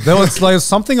too. there was like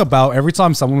something about every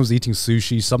time someone was eating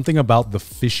sushi, something about the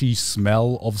fishy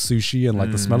smell of sushi and like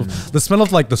the smell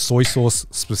of like the soy sauce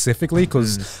specifically,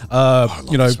 because the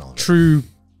smell of it. true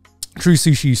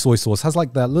sushi soy sauce has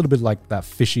like that little bit like that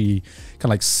fishy kind of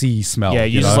like sea smell. Yeah, it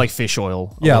you uses know? like fish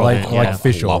oil. a Yeah, little like bit, like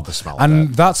fish I oil. love the smell of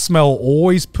and that smell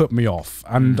always put me off.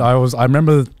 And I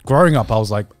remember growing up, I was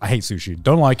like, I hate sushi.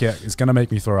 Don't like it. It's gonna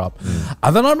make me throw up.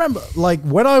 And then I remember like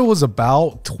when I was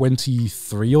about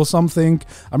 23 or something,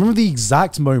 I remember the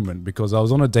exact moment because I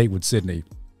was on a date with Sydney.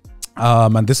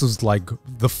 And this was like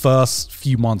the first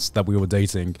few months that we were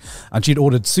dating, and she'd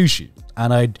ordered sushi,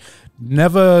 and I'd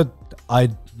never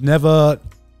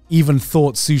even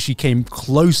thought sushi came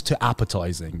close to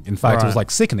appetizing. In fact, it was Right.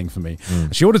 like sickening for me.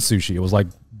 She ordered sushi. It was like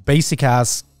basic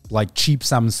ass, like cheap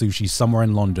salmon sushi somewhere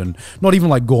in London. Not even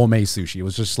like gourmet sushi. It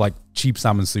was just like cheap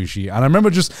salmon sushi. And I remember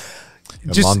just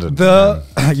London,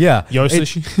 yeah. Yo It-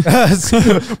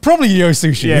 sushi? Probably Yo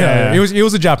Sushi. Yeah. Yeah. It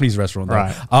was a Japanese restaurant. Though.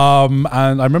 Right.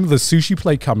 And I remember the sushi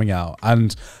plate coming out,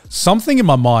 and something in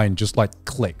my mind just like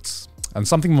clicked, and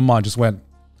something in my mind just went,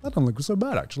 that don't look so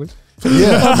bad actually.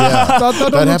 Yeah, That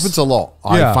that looks- happens a lot.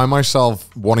 Yeah. I find myself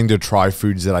wanting to try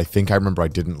foods that I think I remember I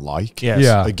didn't like. Yes.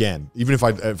 Yeah. Again, even if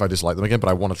I dislike them again, but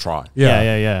I want to try.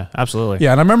 Yeah. Absolutely.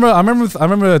 Yeah, and I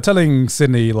remember telling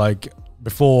Sydney like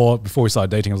before we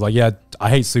started dating, I was like, yeah, I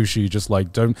hate sushi. Just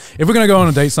like don't. If we're gonna go on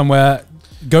a date somewhere,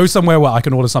 go somewhere where I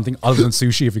can order something other than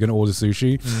sushi. If you're gonna order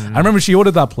sushi, I remember she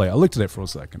ordered that plate. I looked at it for a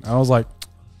second, and I was like,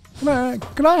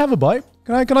 can I have a bite?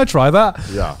 Can I try that?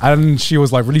 Yeah. And she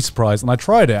was like really surprised, and I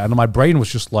tried it, and my brain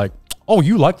was just like, oh,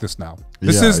 you like this now.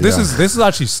 This Yeah, is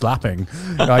actually slapping.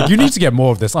 Like, you need to get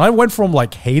more of this. And I went from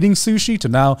like hating sushi to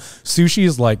now sushi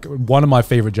is like one of my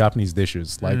favorite Japanese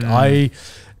dishes. Like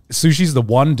sushi is the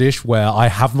one dish where I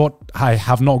have not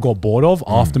got bored of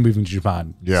after moving to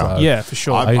Japan. Yeah. So, Yeah, for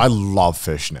sure. I love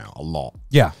fish now a lot.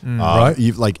 yeah. Right.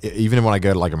 Like even when I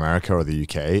go to like America or the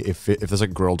UK, if there's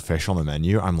like grilled fish on the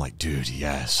menu, I'm like, dude,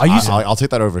 yes. I'll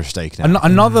take that over a steak now.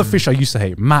 Another fish I used to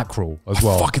hate, mackerel as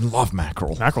well. I fucking love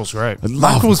mackerel. Mackerel's great.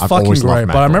 Mackerel's I've fucking always loved great,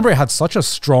 but I mackerel. remember it had such a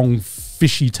strong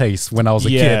fishy taste when I was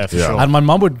a Yeah, kid. for sure. And my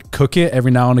mum would cook it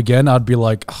every now and again. I'd be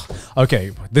like, "Ugh,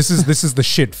 okay, this is the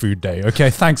shit food day.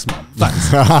 Okay, thanks, mum. Thanks.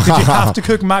 Did you have to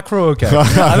cook mackerel? Okay.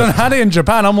 I then had it in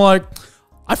Japan. I'm like,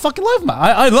 I fucking love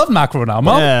I love mackerel now,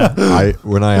 mum. Yeah.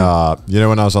 When I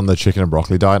was on the chicken and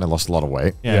broccoli diet, I lost a lot of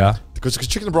weight. Yeah. Because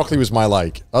chicken and broccoli was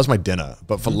that was my dinner.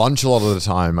 But for lunch, a lot of the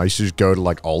time, I used to just go to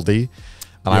like Aldi,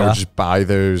 and I would just buy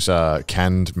those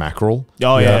canned mackerel.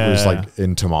 Oh, yeah. It was like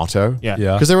in tomato. Yeah.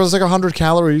 Yeah. Because there was like 100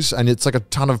 calories, and it's like a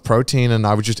ton of protein, and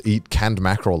I would just eat canned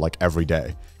mackerel like every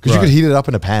day. Because you could heat it up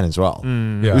in a pan as well.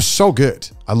 Yeah. It was so good.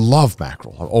 I love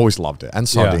mackerel. I've always loved it. And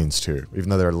sardines too, even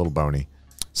though they're a little bony.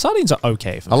 Sardines are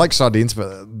okay for me. I like sardines,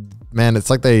 but man, it's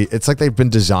like they've been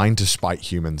designed to spite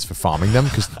humans for farming them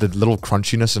because the little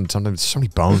crunchiness and sometimes so many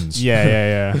bones.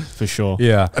 Yeah, for sure.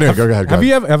 Yeah. Anyway, go ahead. Have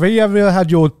you ever had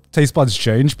your taste buds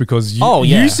change? Because you,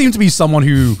 yeah. you seem to be someone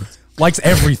who likes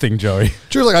everything, Joey.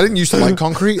 True, like I didn't used to like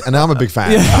concrete, and now I'm a big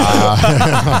fan.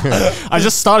 I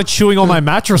just started chewing on my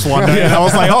mattress one day, and I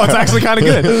was like, "Oh, it's actually kind of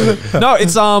good." No,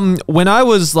 it's when I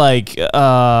was like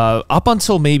up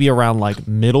until maybe around like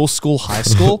middle school, high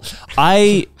school,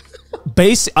 I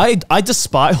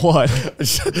despise what?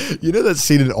 You know that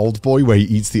scene in Old Boy where he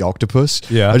eats the octopus?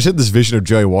 Yeah. I just had this vision of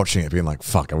Joey watching it, being like,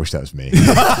 "Fuck, I wish that was me."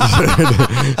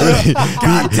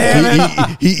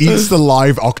 he eats the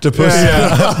live octopus.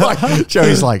 Like,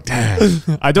 Joey's like, "Damn."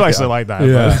 I do actually like that.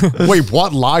 Yeah. Wait,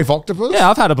 what? Live octopus? Yeah,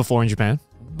 I've had it before in Japan.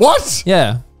 What?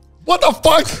 Yeah. What the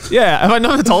fuck? Yeah, have I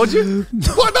never told you?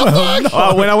 What the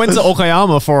fuck? When I went to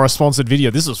Okayama for a sponsored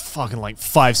video, this was fucking like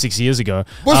 5-6 years ago.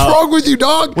 What's wrong with you,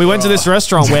 dog? We went to this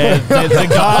restaurant where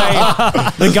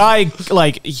the guy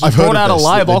like he I've heard brought of out a this.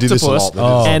 live They do this a lot. octopus They do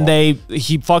this a and lot.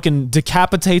 he fucking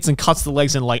decapitates and cuts the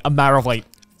legs in like a matter of like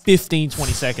 15-20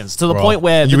 seconds to the point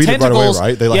where You the eat it right away, tentacles,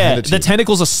 right? They, like, hand it to the you.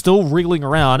 tentacles are still wriggling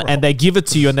around and they give it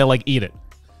to you and they like eat it.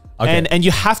 Okay. And you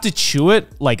have to chew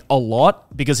it like a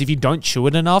lot because if you don't chew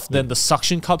it enough, then the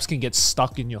suction cups can get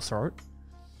stuck in your throat.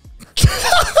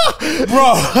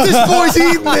 Bro, this boy's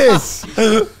eating this.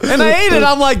 And I ate it.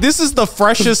 I'm like, this is the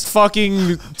freshest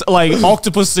fucking like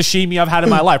octopus sashimi I've had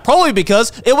in my life. Probably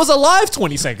because it was alive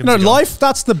 20 seconds No, ago. life,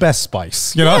 that's the best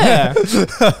spice, you know? Yeah.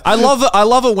 I love it. I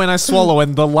love it when I swallow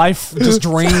and the life just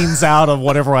drains out of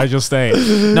whatever I just ate.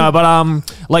 No, but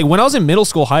like when I was in middle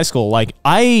school, high school, like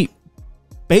I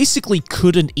basically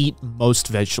couldn't eat most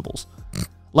vegetables.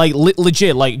 Like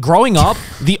legit, like growing up,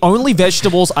 the only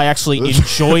vegetables I actually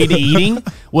enjoyed eating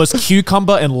was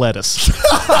cucumber and lettuce.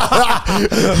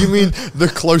 You mean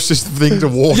the closest thing to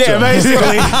water? Yeah,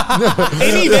 basically.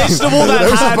 Any vegetable that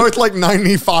Those had are both like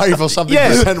 95 or something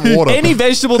percent water. any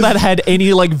vegetable that had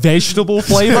any like vegetable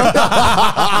flavor,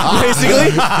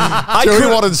 basically, I Joey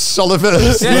couldn't. wanted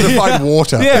solidified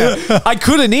water. Yeah, I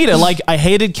couldn't eat it. Like I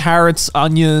hated carrots,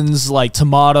 onions, like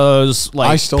tomatoes,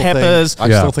 like peppers. I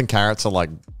still think carrots are like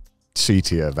C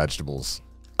tier vegetables.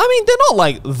 I mean, they're not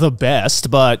like the best,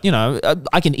 but you know,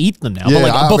 I can eat them now. Yeah, but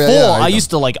like before, I I eat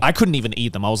used to like I couldn't even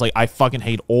eat them. I was like, I fucking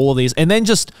hate all of these. And then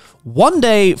just one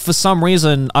day, for some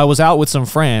reason, I was out with some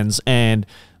friends and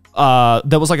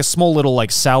there was like a small little like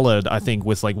salad, I think,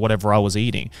 with like whatever I was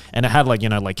eating, and it had like, you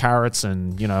know, like carrots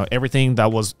and, you know, everything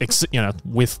that was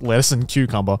with lettuce and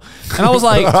cucumber, and I was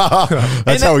like,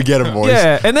 That's how we get them, boys.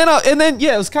 yeah, and then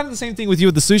yeah, it was kind of the same thing with you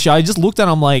with the sushi. I just looked at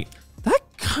it, I'm like, that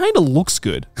kind of looks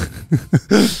good,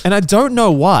 and I don't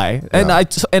know why, and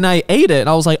I ate it, and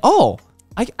I was like, oh,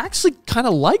 I actually kind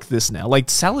of like this now. Like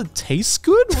salad tastes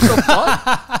good. What the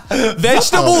fuck?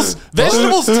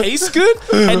 Vegetables taste good,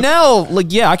 and now like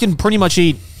yeah, I can pretty much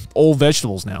eat all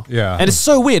vegetables now. Yeah. And it's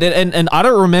so weird. And I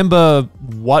don't remember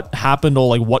what happened or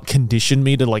like what conditioned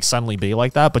me to like suddenly be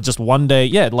like that. But just one day,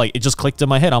 yeah, like it just clicked in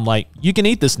my head. I'm like, you can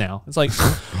eat this now. It's like,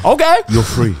 okay. You're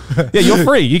free. Yeah, you're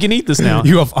free. You can eat this now.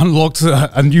 You have unlocked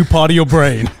a new part of your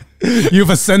brain. You've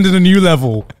ascended a new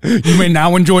level. You may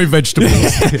now enjoy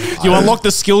vegetables. You unlock the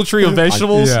skill tree of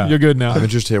vegetables. yeah. You're good now. I'm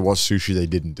interested to hear what sushi they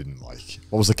didn't like.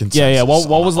 What was the consensus? Yeah. What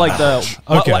was like the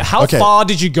Okay. how far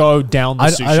did you go down the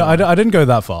sushi? I didn't go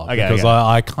that far because okay.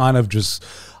 I kind of just.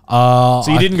 So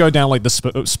you didn't go down like the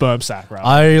sperm sack, right?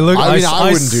 I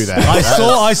wouldn't do that.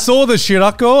 I saw the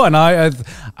shirako and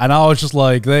I was just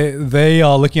like they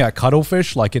are looking at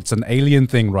cuttlefish like it's an alien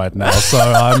thing right now. So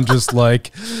I'm just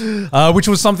like, which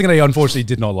was something they unfortunately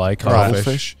did not like.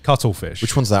 Cuttlefish.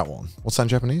 Which one's that one? What's that in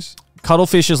Japanese?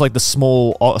 Cuttlefish is like the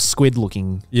small squid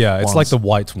looking. Yeah, it's ones. like the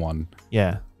white one.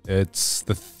 Yeah. It's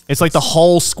like the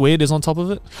whole squid is on top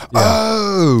of it. Yeah.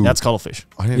 Oh, That's cuttlefish.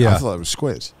 I thought that was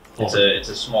squid. It's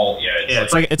a small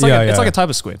It's like a type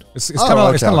of squid. It's kind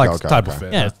of like type of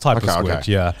fish. Yeah, type of squid.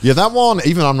 Yeah. Yeah, that one.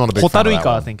 Even I'm not a big fan of that Hotaruika,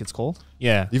 one. I think it's called.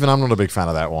 Yeah. Even I'm not a big fan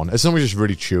of that one. It's normally just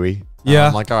really chewy. Yeah.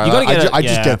 I'm like, all right, You gotta get I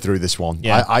just get through this one.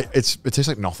 Yeah. It tastes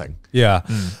like nothing. Yeah.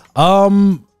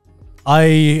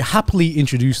 I happily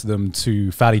introduced them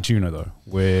to fatty tuna though,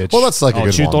 which Well, that's like a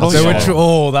good chutoro, one.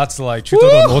 yeah. that's like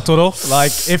chutoro and otoro.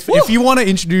 Like if you want to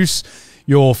introduce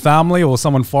your family or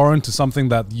someone foreign to something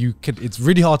that you can, it's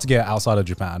really hard to get outside of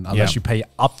Japan unless you pay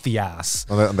up the ass.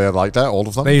 They like that, all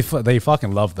of them? They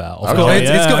fucking love that. Of Okay.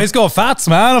 course, it's got fats,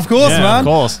 man. Of course, Yeah, man. of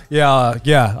course. Yeah.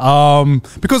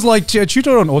 Because like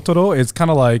chutoro and otoro is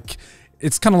kind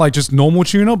of like just normal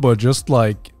tuna, but just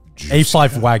like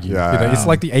A5 Wagyu. Yeah, You know, yeah. it's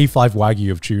like the A5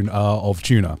 Wagyu of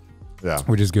tuna. Yeah.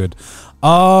 Which is good.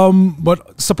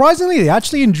 But surprisingly, they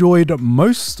actually enjoyed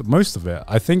most of it.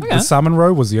 I think the salmon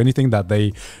roe was the only thing that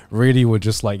they really were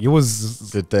just like, it was...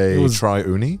 Did they try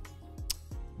uni?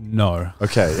 No.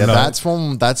 Okay, yeah, No.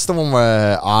 that's the one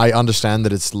where I understand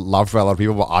that it's loved by a lot of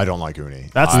people, but I don't like uni.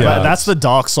 That's the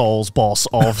Dark Souls boss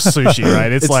of sushi,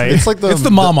 right? It's like it's the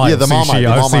Marmite. Yeah, the Marmite. Sushi. The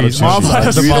I've Marmite of seen- sushi. Marmite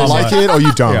of You either sushi. like it or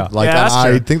you don't. Yeah. Like, Yeah, and that's I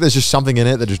true. think there's just something in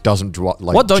it that just doesn't like.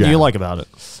 what don't you jam. like about it?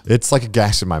 It's like a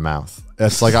gas in my mouth.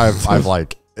 It's like I've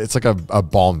like it's like a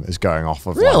bomb is going off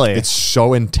of. Really? Like, it's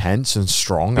so intense and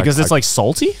strong Because it's like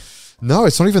salty. no,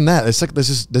 it's not even that. It's like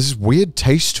there's this weird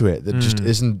taste to it that just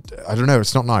isn't. I don't know.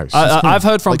 It's not nice. I've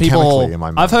heard from Like, people. chemically in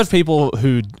my mouth. I've heard people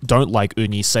who don't like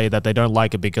uni say that they don't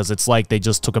like it because it's like they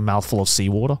just took a mouthful of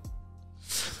seawater.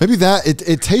 Maybe that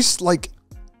it tastes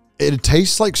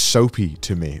like soapy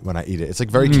to me when I eat it. It's like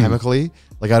very chemically.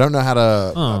 Like I don't know how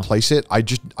to place it. I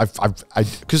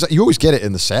because you always get it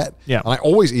in the set. Yeah. And I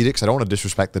always eat it because I don't want to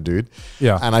disrespect the dude.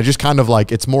 Yeah. And I just kind of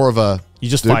like it's more of a You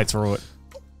just dude, fight through it.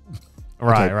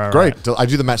 Right, okay, right, great. right. I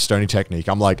do the Matt Stoney technique.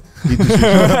 I'm like, eat the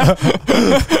sushi.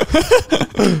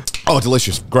 Oh,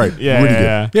 delicious. Great. Yeah, really good.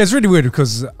 yeah. Yeah, it's really weird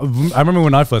because I remember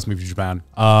when I first moved to Japan,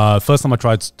 first time I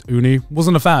tried uni,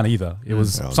 wasn't a fan either. It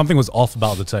was something was off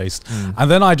about the taste. And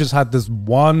then I just had this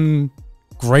one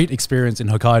great experience in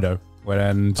Hokkaido.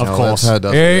 When Of course. That's how it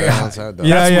does. Yeah, That's how it does.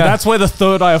 yeah, That's where the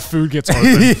third eye of food gets open.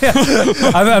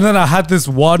 yeah. And then I had this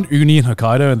one uni in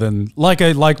Hokkaido, and then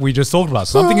like we just talked about,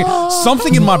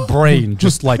 something in my brain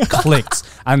just like clicked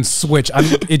and switched, and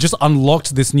it just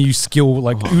unlocked this new skill,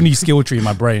 like uni skill tree in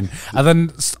my brain. And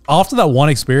then after that one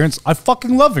experience, I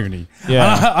fucking love uni.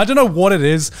 Yeah. And I don't know what it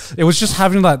is. It was just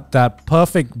having that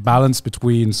perfect balance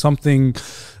between something.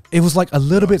 It was like a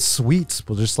little bit sweet,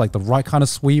 but just like the right kind of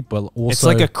sweet, but also It's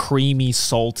like a creamy,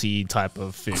 salty type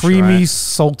of fish. creamy, right?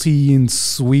 salty, and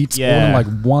sweet, all in Yeah. like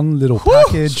one little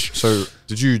package. So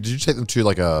did you take them to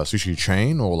like a sushi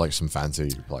chain or like some fancy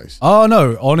place? Oh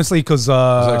no, honestly, because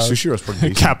Like sushi was pretty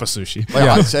decent. Kappa sushi. Like,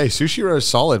 I'd say sushi roll is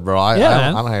solid, bro. I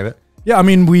man. don't hate it. yeah, I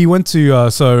mean, we went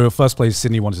to so first place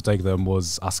Sydney wanted to take them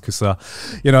was Asakusa,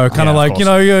 you know, kind Yeah, of of like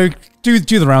course.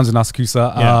 do the rounds in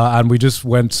Asakusa, Yeah. and we just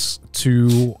went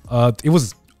to it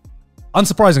was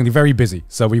unsurprisingly very busy,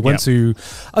 so we went to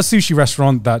a sushi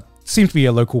restaurant that seemed to be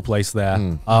a local place there.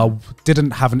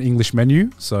 Didn't have an English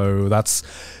menu, so that's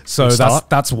start.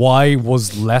 that's why it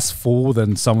was less full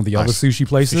than some of the other sushi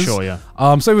places. sure, yeah.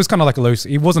 So it was kind of like a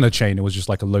it wasn't a chain, it was just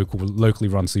like a locally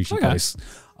run sushi place.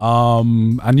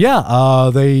 And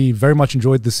yeah, they very much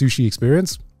enjoyed the sushi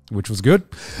experience, which was good.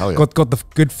 Hell yeah. Got the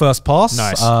good first pass.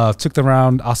 Nice. Took them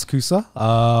around Asakusa,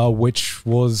 which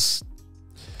was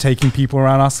taking people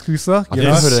around Asakusa. I've You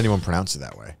never know? heard anyone pronounce it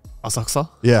that way. Asakusa?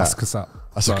 Yeah. Asakusa.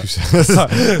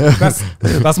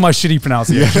 Asakusa. That's my shitty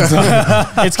pronunciation.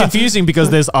 It's confusing because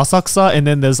there's Asakusa and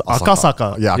then there's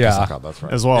Akasaka Yeah, Yeah. Akasaka, that's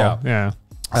right. as well. Yeah.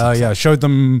 Yeah.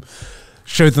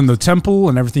 Showed them the temple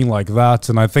and everything like that,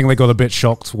 and I think they got a bit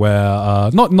shocked where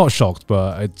not shocked,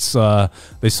 but it's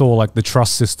they saw like the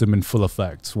trust system in full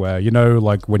effect, where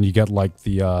like when you get like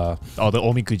the Oh, the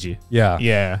omikuji. yeah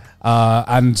Yeah.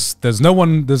 and there's no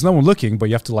one looking, but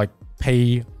you have to like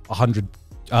pay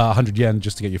 100 yen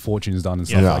just to get your fortunes done and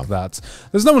stuff Yeah. like that.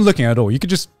 There's no one looking at all. You could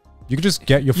just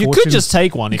get your You fortunes. could just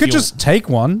take one. You if could just take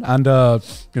one, and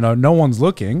no one's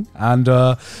looking, and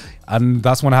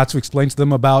that's when I had to explain to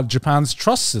them about Japan's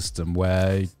trust system,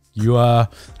 where you are.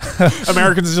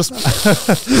 Americans are just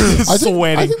I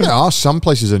sweating. think there are some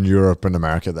places in Europe and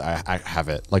America that I have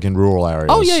it, like in rural areas.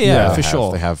 Oh, yeah, for They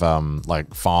sure. They have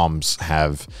like farms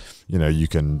have, you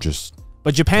can just.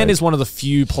 But Japan is one of the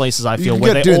few places I feel can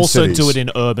where get they do it in also cities. do it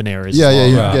in urban areas. Yeah, as well.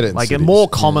 you can get it in Like cities. more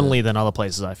commonly than other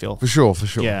places, I feel. For sure.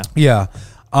 Yeah. Yeah.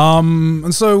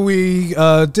 And so we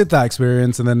did that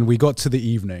experience, and then we got to the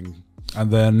evening,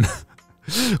 and then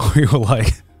we were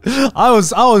like, I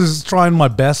was trying my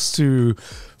best to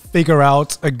figure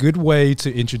out a good way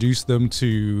to introduce them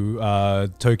to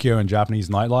Tokyo and Japanese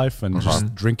nightlife and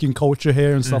just drinking culture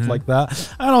here and stuff like that.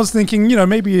 And I was thinking,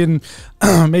 maybe in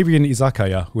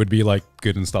izakaya would be like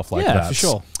good and stuff like Yeah, that. for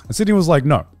sure. And Sydney was like,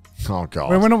 no. Oh god.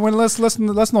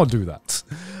 Let's not do that.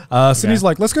 Sydney's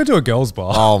like, let's go to a girls'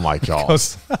 bar. Oh my god.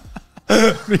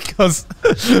 because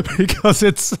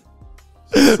it's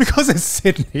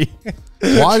Sydney.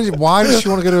 Why does she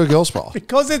want to go to a girls' bar?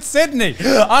 Because it's Sydney.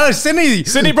 I know Sydney.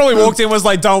 Sydney probably walked in and was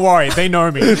like, don't worry, they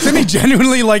know me. Sydney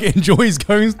genuinely like enjoys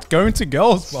going to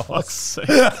girls' bars.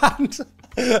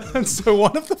 And so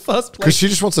one of the first Because places, she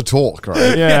just wants to talk,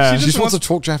 right? Yeah. She just wants to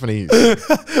talk Japanese.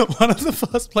 one of the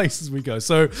first places we go.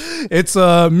 So it's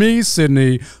me,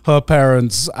 Sydney, her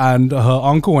parents, and her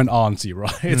uncle and auntie,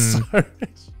 right? So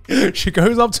she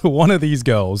goes up to one of these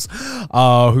girls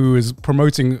who is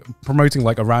promoting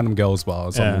like a random girls bar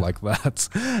or something like that,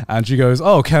 and she goes,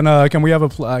 "Oh, can we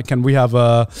have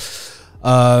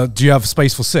do you have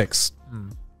space for 6?"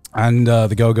 And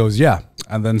the girl goes, "Yeah."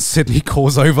 And then Sydney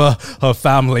calls over her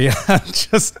family, and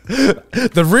just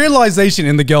the realization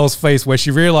in the girl's face where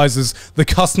she realizes the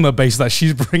customer base that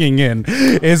she's bringing in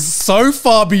is so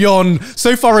far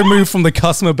removed from the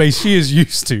customer base she is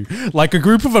used to. Like a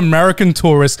group of American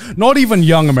tourists, not even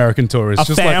young American tourists,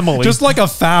 just like a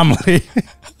family.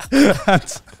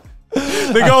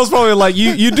 The girl's probably like,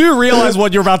 you do realize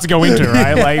what you're about to go into,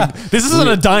 right? Like, this isn't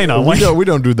a diner. We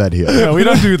don't do that here. No, we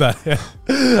don't do that. Yeah.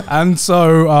 And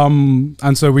so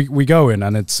we go in,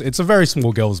 and it's a very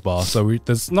small girls bar. So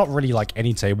there's not really like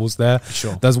any tables there.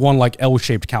 Sure. There's one like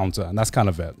L-shaped counter, and that's kind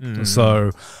of it.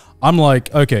 So I'm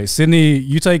like, okay, Sydney,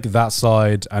 you take that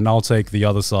side, and I'll take the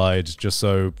other side, just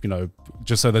so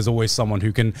there's always someone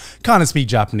who can kind of speak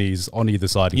Japanese on either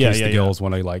side in case the girls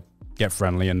want to like get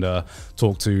friendly and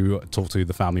talk to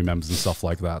the family members and stuff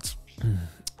like that.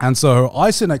 And so I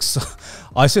sit next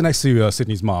to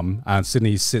Sydney's mum, and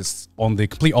Sydney sits on the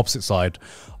complete opposite side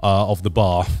of the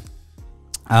bar.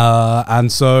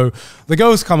 And so the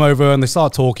girls come over and they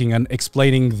start talking and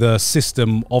explaining the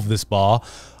system of this bar,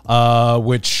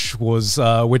 which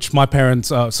my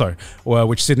parents,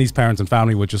 which Sydney's parents and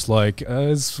family were just like,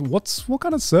 what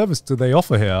kind of service do they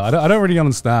offer here? I don't really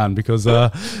understand, because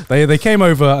they came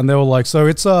over and they were like, so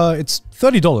it's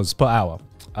 $30 per hour.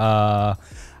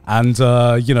 And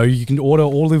you can order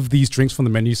all of these drinks from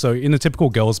the menu. So in a typical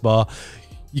girls bar,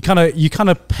 you kind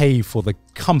of pay for the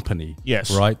company.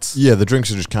 Yes. Right? Yeah, the drinks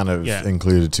are just kind of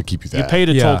included to keep you there. You pay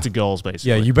to talk to girls,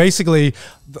 basically. Yeah, you basically...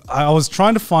 I was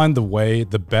trying to find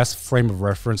the best frame of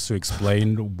reference to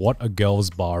explain what a girls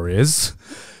bar is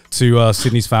to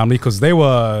Sydney's family, because they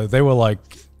were like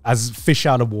as fish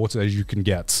out of water as you can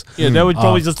get. Yeah, they were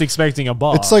probably just expecting a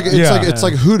bar. It's like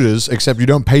Hooters, except you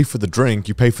don't pay for the drink,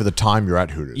 you pay for the time you're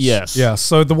at Hooters. Yes. Yeah,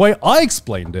 so the way I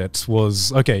explained it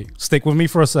was, okay, stick with me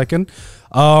for a second.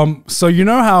 So you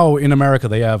know how in America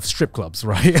they have strip clubs,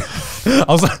 right? I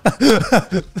was like...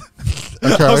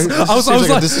 Okay,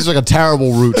 this is like a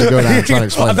terrible route to go down and try and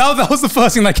explain. That was the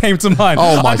first thing that came to mind.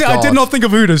 Oh my God. I did not think of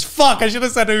Hooters. Fuck, I should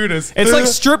have said Hooters. It's like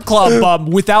strip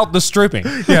club without the stripping.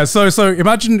 Yeah, so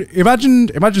imagine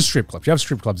strip clubs. You have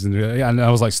strip clubs in there, and I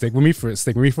was like, stick with me for a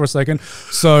second.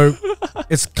 So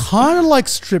it's kind of like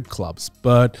strip clubs,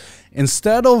 but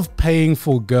instead of paying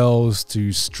for girls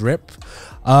to strip,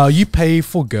 you pay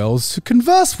for girls to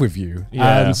converse with you.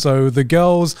 Yeah. And so the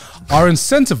girls are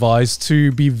incentivized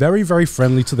to be very, very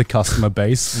friendly to the customer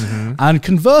base and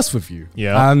converse with you.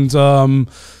 Yeah. And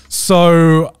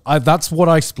so that's what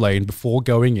I explained before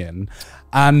going in.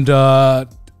 And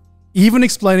even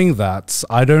explaining that,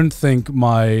 I don't think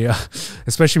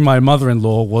especially my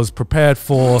mother-in-law was prepared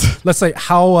for, let's say,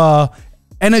 how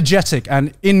energetic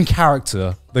and in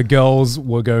character the girls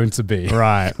were going to be.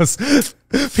 Right.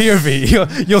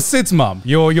 POV, you're Sid's mum.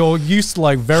 You're used to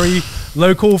like very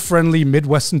local, friendly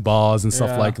Midwestern bars and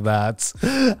stuff like that.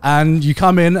 And you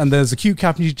come in and there's a cute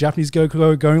Japanese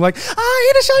girl going like, Was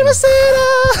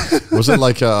it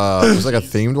like a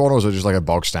themed one, or was it just like a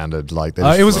bog standard? Like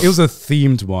it was a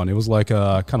themed one. It was like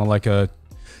a kind of like a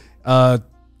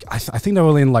I think they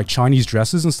were in like Chinese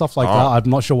dresses and stuff like that. I'm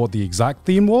not sure what the exact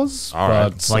theme was.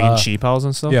 But, like in cheapos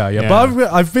and stuff? Yeah.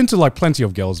 But I've been to like plenty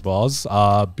of girls' bars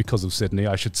because of Sydney,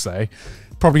 I should say.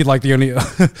 Probably like the only,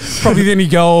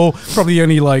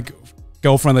 like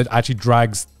girlfriend that actually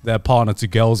drags their partner to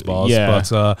girls' bars. Yeah.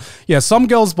 But some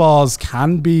girls' bars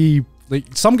can be,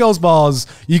 some girls' bars,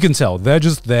 you can tell, they're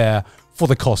just there for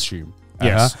the costume.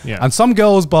 Yes. Yeah. And some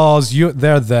girls' bars,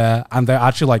 they're there and they're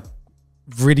actually like,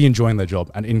 really enjoying their job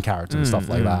and in character and stuff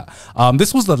like that.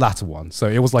 This was the latter one. So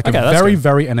it was like a very,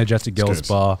 very energetic girls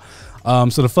bar.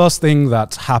 So the first thing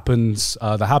that happens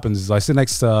is I sit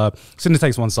next to, Sydney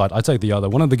takes one side, I take the other.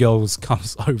 One of the girls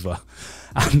comes over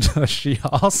and she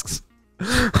asks,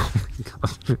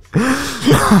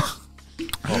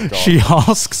 she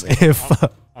asks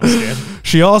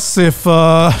if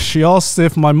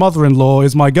my mother-in-law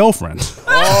is my girlfriend.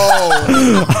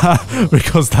 Oh.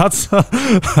 Because that's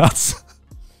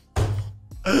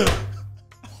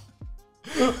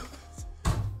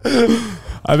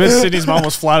I bet Sydney's mom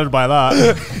was flattered by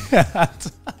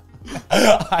that.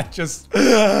 I just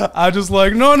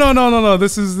like, no.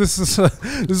 This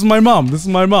is my mom. This is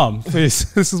my mom.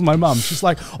 Please, this is my mom. She's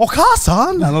like, oh,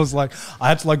 Carson. And I was like, I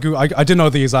had to like, I didn't know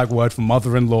the exact word for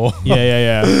mother-in-law.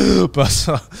 Yeah. But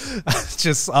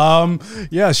just,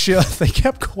 they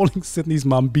kept calling Sydney's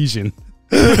mum Bijin.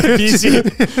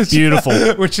 Beautiful.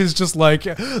 Which is just like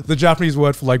the Japanese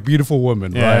word for like beautiful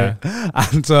woman, Yeah. right?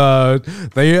 And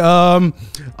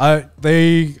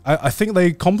I think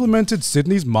they complimented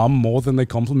Sydney's mum more than they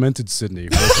complimented Sydney.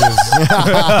 Which is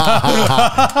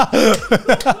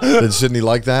Did Sydney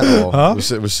like that, or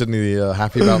was Sydney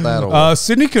happy about that? Or?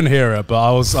 Sydney couldn't hear it, but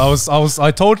I was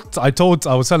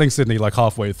telling Sydney like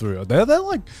halfway through. They're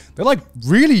like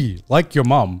really like your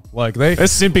mum. Like they're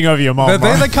simping over your mom.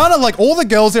 They're kind of like all the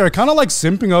girls here are kind of like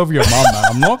simping over your mum,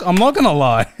 man. I'm not gonna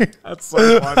lie. That's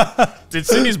so funny. Did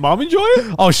Sydney's mom enjoy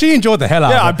it? Oh, she enjoyed the hell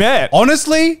out of it. Yeah, I bet.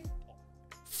 Honestly,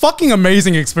 fucking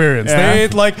amazing experience. Yeah. They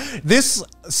like this.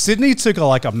 Sydney took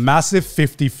a massive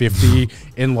 50-50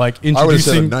 in like introducing. I would have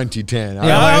said a 90-10.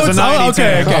 Yeah, it was a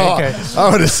 90-10. Okay. I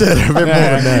would have said a bit more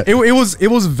than that. It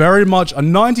was very much a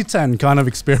 90-10 kind of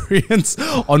experience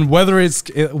on whether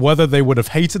they would have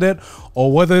hated it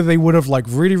or whether they would have like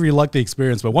really liked the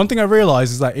experience. But one thing I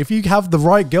realized is that if you have the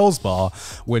right girls bar,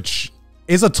 which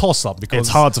is a toss-up because It's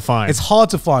hard to find. It's hard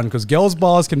to find because girls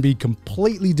bars can be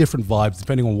completely different vibes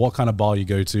depending on what kind of bar you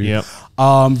go to. Yep.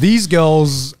 These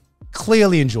girls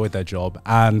clearly enjoyed their job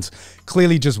and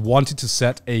clearly just wanted to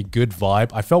set a good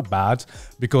vibe. I felt bad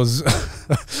because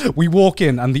we walk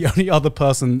in and the only other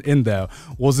person in there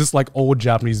was this like old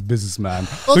Japanese businessman.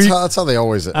 That's how they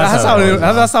always are.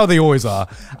 That's how they always are.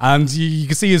 And you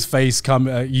can see his face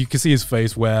you can see his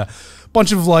face where a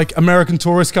bunch of like American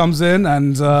tourists comes in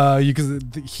and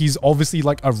he's obviously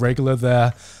like a regular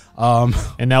there.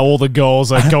 And now all the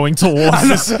girls are going towards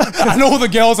this. And all the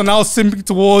girls are now simping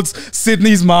towards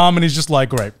Sydney's mom, and he's just like,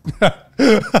 great.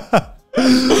 But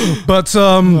that's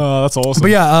awesome. But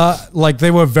yeah, like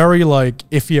they were very like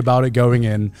iffy about it going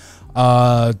in,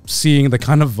 seeing the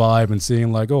kind of vibe and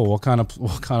seeing like, oh, what kind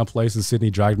of places Sydney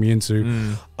dragged me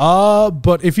into.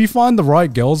 But if you find the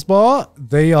right girls bar,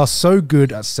 they are so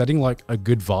good at setting like a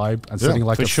good vibe and setting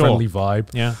like a friendly vibe.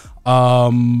 Yeah.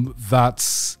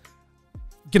 That's.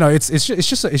 You know, it's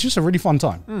just a really fun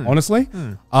time, honestly.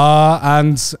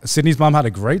 And Sydney's mum had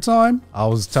a great time. I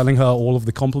was telling her all of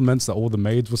the compliments that all the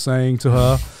maids were saying to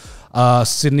her.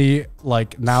 Sydney,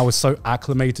 like, now is so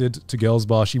acclimated to girls'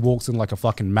 bar. She walks in like a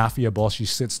fucking mafia boss. She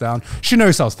sits down. She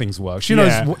knows how things work. She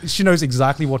knows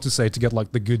exactly what to say to get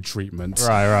like the good treatment.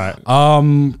 Right.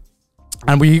 And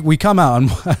we come out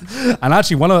and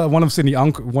actually one of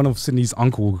Sydney's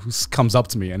uncles comes up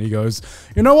to me and he goes,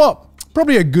 you know what?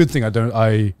 Probably a good thing I don't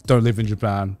live in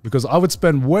Japan because I would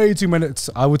spend way too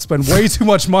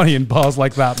much money in bars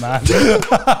like that, man. And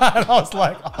I was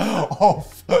like,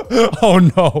 oh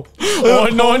no.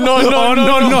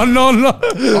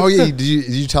 Oh yeah, did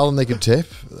you tell them they could tip?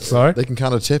 Sorry? They can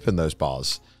kind of tip in those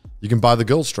bars. You can buy the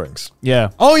girls drinks.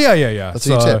 Yeah. Oh yeah. That's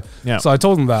how you tip. Yeah. So I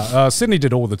told them that. Sydney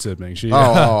did all the tipping. She she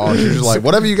was just like,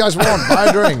 whatever you guys want, buy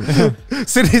a drink.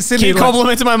 Sydney Keep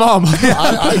complimenting my mom.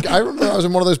 I remember I was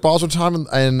in one of those bars one time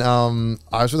and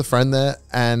I was with a friend there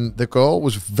and the girl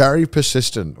was very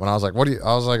persistent when I was like, what do you,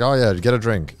 I was like, oh yeah, get a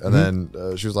drink. And then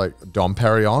she was like, Dom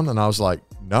Perignon. And I was like,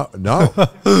 no.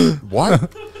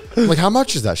 What? I'm like, how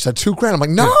much is that? She said $2,000. I'm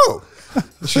like, no. And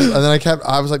then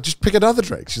I was like, just pick another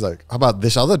drink. She's like, how about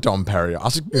this other Dom Perignon? I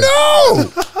was like,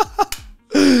 no!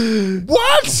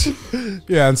 What?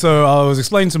 Yeah, and so I was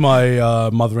explaining to my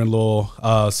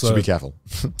mother-in-law. So be careful.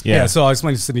 Yeah, so I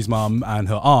explained to Sydney's mom and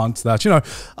her aunt that, you know,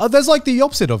 there's like the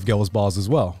opposite of girls' bars as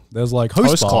well. There's like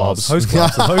host clubs and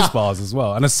host bars as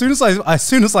well. And as soon as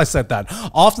I said that,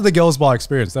 after the girls' bar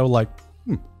experience, they were like,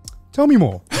 tell me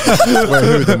more. Wait,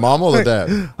 who, the mom or the dad?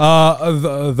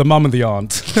 The mum and the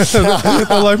aunt.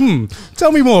 They're like,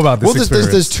 tell me more about this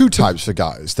experience. There's two types for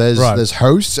guys. There's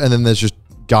hosts and then there's just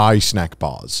guy snack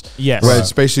bars. Yes. Where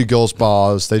it's basically girls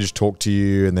bars. They just talk to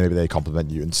you and then maybe they compliment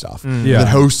you and stuff. Yeah. And then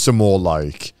hosts are more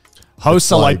like...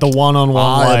 Hosts are like the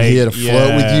one-on-one. I'm here to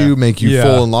flirt with you, make you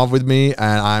fall in love with me,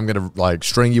 and I'm gonna like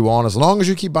string you on as long as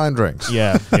you keep buying drinks.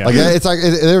 Yeah. Like it's like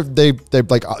they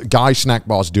like guy snack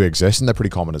bars do exist and they're pretty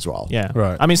common as well. Yeah,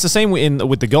 right. I mean, it's the same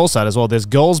with the girls side as well. There's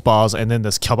girls bars and then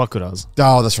there's kyabakuras.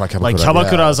 Oh, that's right. Kyabakura, Like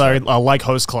kyabakuras are like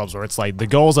host clubs where it's like the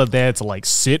girls are there to like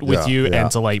sit with you and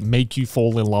to like make you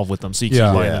fall in love with them, so you keep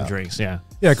buying them drinks. Yeah,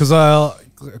 because I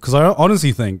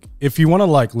honestly think if you want to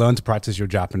like learn to practice your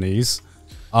Japanese.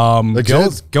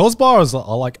 Girls bars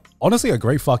are like honestly a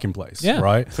great fucking place. Yeah,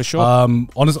 right, for sure.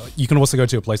 Honestly, you can also go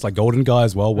to a place like Golden Guy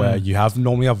as well, where you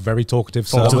normally have very talkative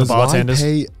servers. To the bartenders.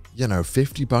 You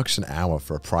 $50 an hour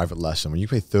for a private lesson when you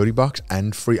pay $30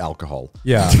 and free alcohol.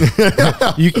 Yeah.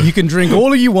 you can drink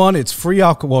all you want. It's free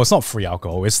alcohol. Well, it's not free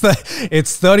alcohol. It's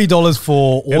 $30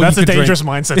 for all that's you a can dangerous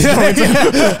drink. mindset.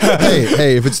 To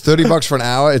hey, if it's $30 for an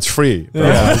hour, it's free. Bro.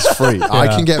 Yeah. It's free. I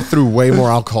can get through way more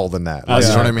alcohol than that. You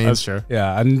know what I mean? That's true.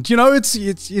 Yeah, and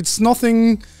it's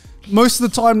nothing. Most of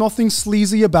the time, nothing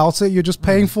sleazy about it. You're just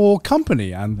paying for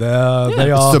company, and they are.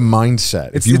 It's the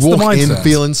mindset. If you walk in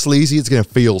feeling sleazy, it's going to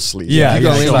feel sleazy. Yeah, you go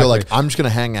in and exactly. you're like, I'm just going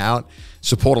to hang out,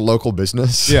 support a local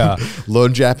business,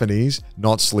 learn Japanese,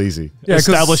 not sleazy. Yeah,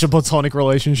 establish a platonic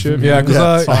relationship. Yeah,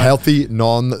 because a healthy,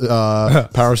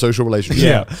 parasocial relationship.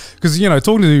 Yeah, because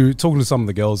talking to some of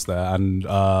the girls there, and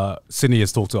Sydney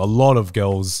has talked to a lot of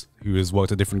girls who has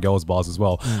worked at different girls' bars as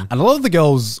well, and a lot of the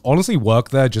girls honestly work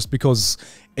there just because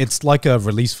it's like a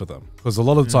release for them. Because a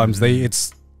lot of the times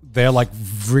they're like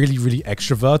really, really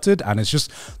extroverted, and it's just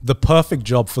the perfect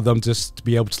job for them just to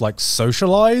be able to like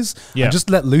socialize and just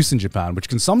let loose in Japan, which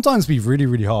can sometimes be really,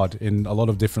 really hard in a lot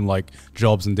of different like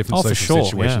jobs and different social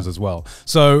situations as well.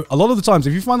 So a lot of the times,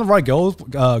 if you find the right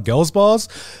girls bars,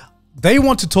 they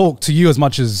want to talk to you as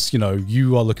much as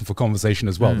you are looking for conversation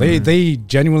as well. They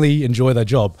genuinely enjoy their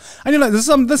job, and there's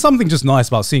something just nice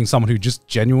about seeing someone who just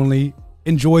genuinely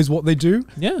enjoys what they do,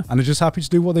 and are just happy to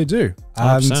do what they do.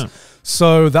 100%. And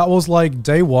so that was like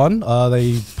day one.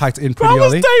 They packed in pretty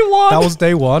early. That was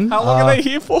day one. How long are they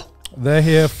here for? They're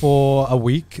here for a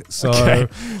week. So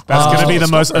that's going to be the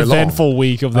most eventful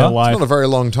week of their life. It's not a very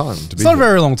long time. It's not a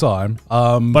very long time.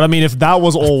 But I mean, if that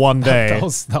was all one day,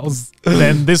 that was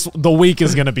then the week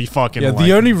is going to to be fucking. Yeah,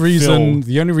 the only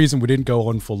reason we didn't go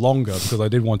on for longer because I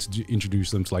did want to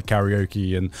introduce them to like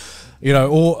karaoke and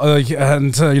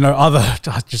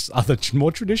other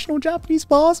more traditional Japanese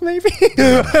bars maybe.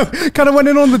 Kind of went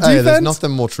in on the defense. There's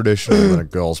nothing more traditional than a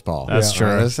girls' bar. That's true.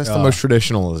 That's the most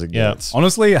traditional as it gets.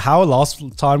 Honestly, how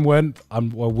last time went, I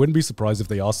wouldn't be surprised if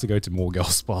they asked to go to more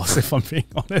girls' bars. If I'm being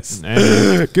honest,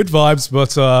 good vibes.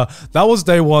 But that was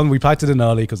day one. We packed it in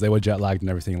early because they were jet lagged and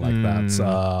everything like that.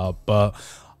 But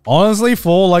honestly,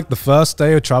 for like the first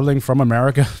day of traveling from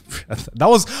America,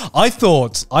 I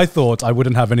thought I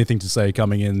wouldn't have anything to say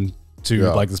coming in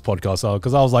to like this podcast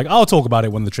because I was like, I'll talk about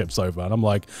it when the trip's over, and I'm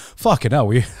like, fucking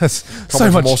hell,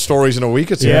 so much more stories in a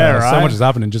week or two. Yeah, right. So much has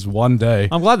happened in just one day.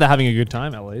 I'm glad they're having a good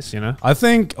time at least. I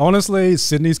think honestly,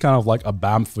 Sydney's kind of like a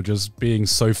BAMF for just being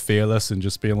so fearless and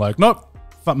just being like, nope.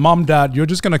 Mum, Dad, you're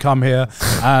just going to come here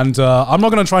and I'm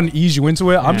not going to try and ease you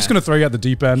into it. I'm just going to throw you at the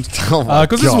deep end because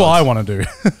this is what I want to do.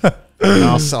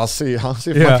 I'll see if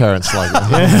my parents like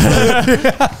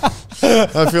it.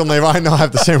 I feel they might not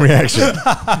have the same reaction.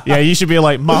 Yeah, you should be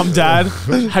like, Mum, Dad,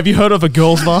 have you heard of a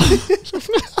girls' bar?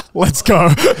 Let's go.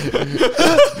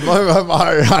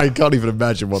 I can't even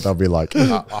imagine what they'll be like.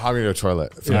 I'm going to a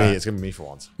toilet. For me, it's going to be me for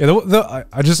once. Yeah,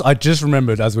 I just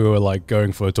remembered as we were like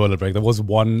going for a toilet break, there was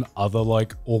one other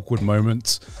like awkward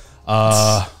moment. Go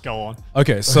on.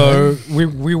 Okay, so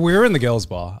we were in the girls'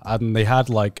 bar and they had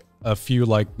like a few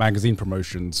like magazine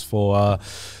promotions for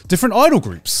different idol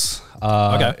groups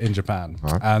in Japan.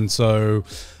 Right. And so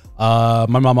my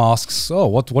mum asks, "Oh,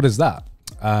 what is that?"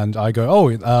 And I go,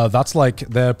 "Oh, that's like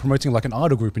they're promoting like an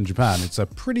idol group in Japan. It's a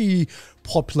pretty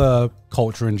popular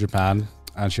culture in Japan."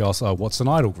 And she asks, "Oh, what's an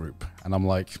idol group?" And I'm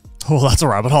like, "Oh, that's a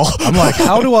rabbit hole." I'm like,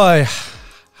 how do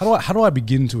I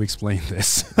begin to explain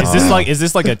this? Is this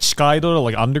like a Chikai-idol,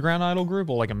 like underground idol group,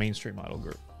 or like a mainstream idol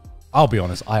group? I'll be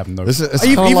honest, I have no.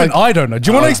 Even I don't know.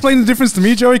 Do you want to explain the difference to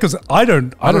me, Joey? Because I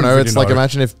don't know. Really it's like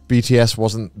imagine if BTS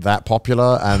wasn't that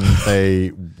popular and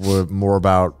they were more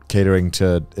about catering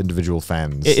to individual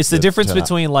fans. It's the difference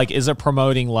between like, is it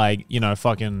promoting like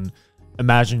fucking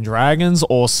Imagine Dragons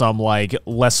or some like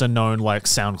lesser known like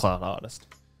SoundCloud artist?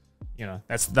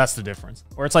 That's the difference.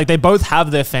 Or it's like they both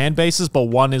have their fan bases, but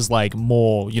one is like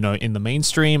more, in the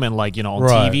mainstream and like, on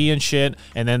TV and shit.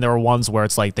 And then there are ones where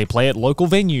it's like they play at local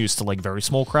venues to like very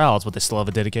small crowds, but they still have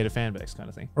a dedicated fan base kind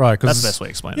of thing. Right. That's the best way to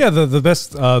explain it. Yeah,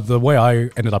 the way I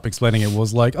ended up explaining it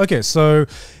was like, okay, so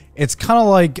it's kind of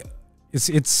like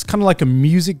it's kind of like a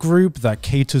music group that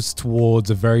caters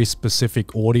towards a very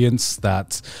specific audience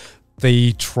that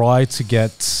they try to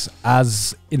get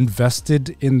as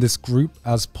invested in this group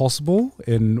as possible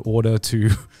in order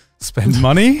to spend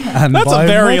money and that's buy a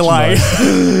very like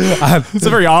it's a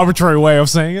very arbitrary way of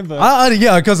saying it. But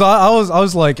because I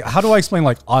was like, how do I explain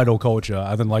like idol culture?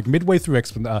 And then like midway through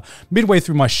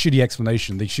my shitty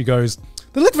explanation, she goes,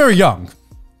 "They look very young."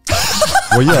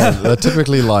 Well, yeah, they're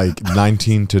typically like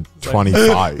 19 to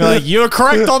 25. You're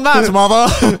correct on that, mother.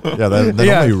 Yeah, they're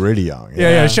normally really young.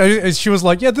 Yeah. She was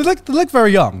like, yeah, they look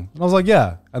very young. And I was like,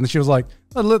 yeah. And then she was like,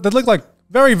 they look like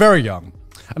very, very young.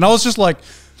 And I was just like,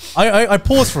 I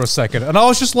paused for a second, and I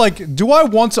was just like, do I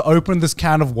want to open this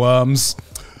can of worms?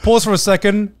 Pause for a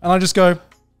second, and I just go,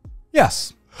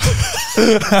 yes.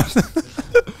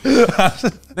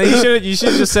 No, you should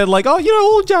have just said like, oh,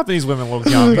 all Japanese women look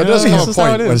young. There does come a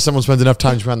point when someone spends enough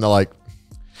time around, they're like,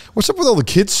 what's up with all the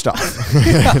kids stuff?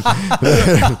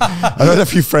 I've had a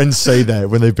few friends say that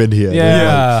when they've been here.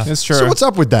 Yeah, like, that's true. So what's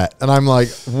up with that? And I'm like,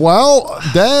 well,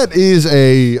 that is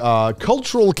a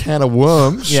cultural can of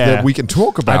worms that we can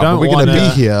talk about. But we're going to be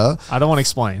here. I don't want to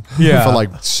explain. For like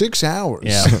 6 hours.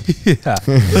 Yeah.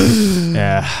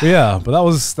 Yeah, but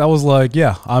that was like,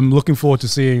 I'm looking forward to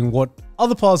seeing what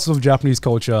other parts of Japanese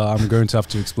culture I'm going to have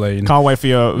to explain. Can't wait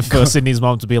for Sydney's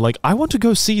mom to be like, I want to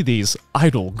go see these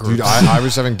idol groups. Dude, I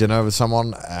was having dinner with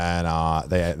someone, and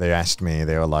they asked me,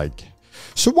 they were like,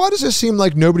 so why does it seem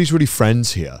like nobody's really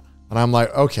friends here? And I'm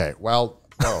like, okay, well,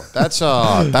 that's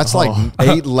like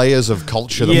 8 layers of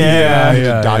culture that we have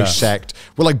to dissect.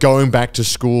 We're like going back to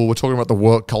school. We're talking about the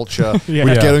work culture.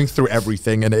 We're getting through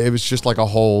everything, and it was just like a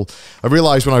whole. I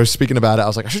realized when I was speaking about it, I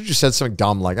was like, I should have just said something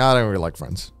dumb like, I don't really like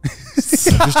friends.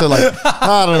 Just to like,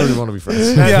 I don't really want to be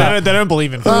friends. They don't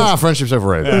believe in friends. Friendship's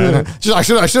overrated. I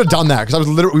should have done that because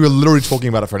we were literally talking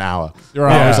about it for an hour.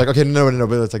 Right. I was like, okay, no,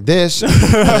 but it's like this.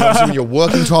 When you're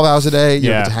working 12 hours a day,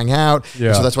 you have to hang out.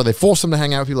 Yeah. So that's why they force them to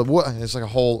hang out with people. Like, what? It's like a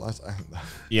whole.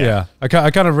 I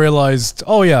kind of realized,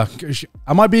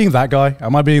 am I being that guy?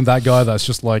 Am I being that guy that's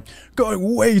just like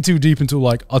going way too deep into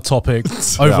like a topic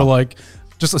over like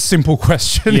just a simple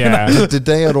question? Yeah. You know? Did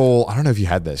they at all? I don't know if you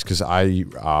had this because I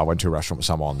went to a restaurant with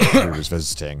someone who was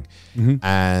visiting,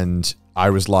 and I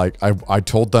was like, I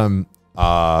told them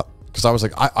because I was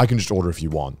like, I can just order if you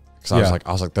want. Because I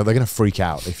was like, they're gonna freak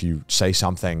out if you say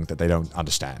something that they don't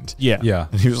understand. Yeah.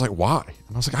 And he was like, why?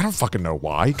 And I was like, I don't fucking know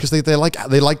why. Because they like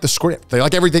the script. They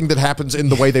like everything that happens in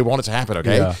the way they want it to happen.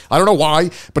 Okay. Yeah. I don't know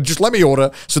why, but just let me order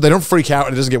so they don't freak out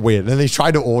and it doesn't get weird. And then they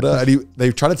tried to order and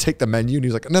they tried to take the menu and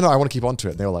he was like, no, I want to keep on to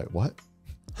it. And they were like, what?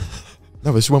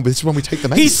 No, this is when we take the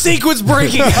menu. He's sequence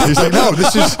breaking. He's like, no,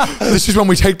 this is when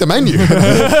we take the menu.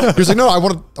 He was like, no, I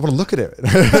want to look at it.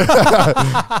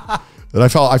 And I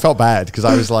felt bad because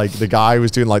I was like, the guy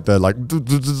was doing like the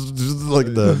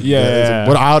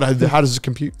how does this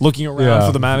compute? Looking around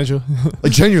for the manager.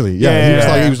 Like genuinely,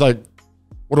 he was like,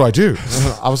 what do I do?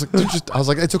 I was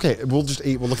like, it's okay. We'll just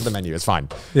eat. We'll look at the menu. It's fine.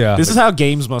 Yeah. This is how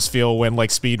games must feel when like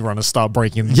speedrunners start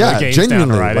breaking the games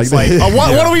genuinely, down, right? like, It's like,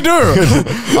 what do we do?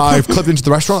 I've clipped into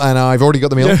the restaurant and I've already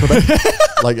got the meal.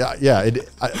 Like,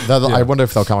 I wonder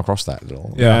if they'll come across that at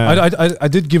all. Yeah. I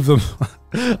did give them,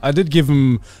 a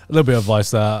little bit of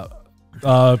advice that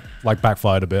like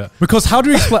backfired a bit, because how do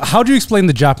you explain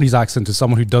the Japanese accent to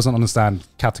someone who doesn't understand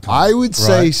katakana? I would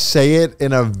say it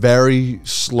in a very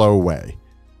slow way.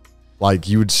 Like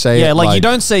you would say it like you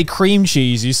don't say cream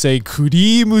cheese, you say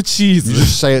cream cheese. You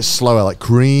just say it slower, like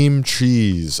cream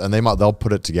cheese, and they'll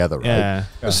put it together, right? Yeah.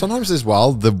 But sometimes as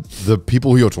well, the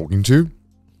people who you're talking to,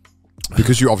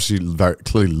 because you obviously very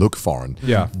clearly look foreign,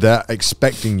 they're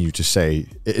expecting you to say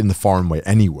it in the foreign way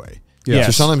anyway. Yeah.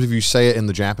 So sometimes if you say it in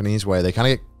the Japanese way, they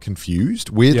kind of get confused.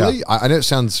 Weirdly, I know it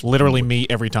sounds literally me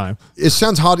every time. It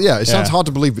sounds hard. Yeah, it sounds hard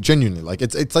to believe, but genuinely, like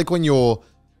it's like when you're.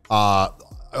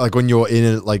 Like when you're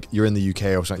in you're in the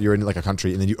UK or something, you're in like a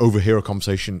country and then you overhear a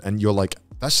conversation and you're like,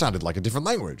 that sounded like a different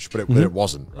language, but it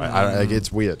wasn't. Right?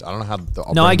 It's weird. I don't know how.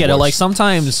 No, I get it. Like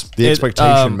sometimes the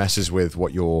expectation messes with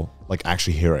what you're like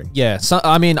actually hearing. Yeah, so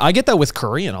I mean, I get that with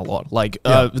Korean a lot. Like,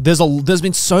 there's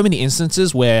been so many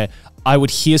instances where I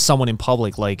would hear someone in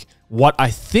public like what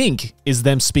I think is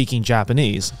them speaking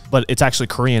Japanese, but it's actually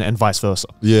Korean and vice versa.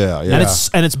 Yeah.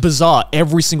 And it's bizarre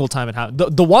every single time it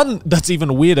happens. The one that's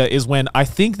even weirder is when I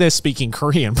think they're speaking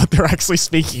Korean, but they're actually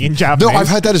speaking in Japanese. No, I've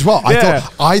had that as well.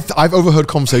 I've overheard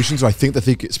conversations where I think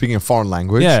they're speaking a foreign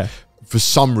language. Yeah. For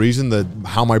some reason,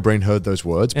 how my brain heard those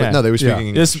words, but no, they were speaking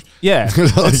English.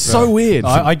 It's so weird.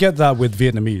 I get that with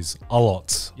Vietnamese a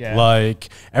lot. Yeah. Like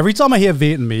every time I hear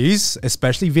Vietnamese,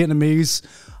 especially Vietnamese,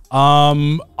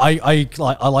 I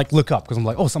like look up because I'm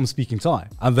like, oh, someone's speaking Thai,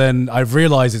 and then I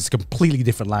realize it's a completely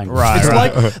different language. It's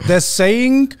like they're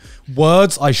saying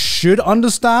words I should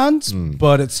understand,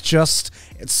 but it's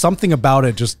something about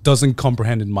it just doesn't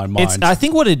comprehend in my mind. I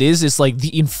think what it is like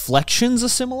the inflections are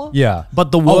similar. Yeah,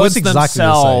 but the words exactly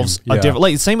themselves the are different.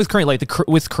 Like same with Korean. Like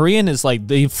with Korean is like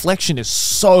the inflection is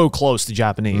so close to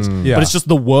Japanese, but it's just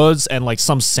the words and like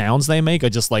some sounds they make are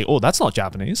just like, oh, that's not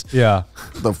Japanese. Yeah,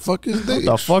 the fuck is this?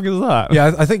 What the fuck is that?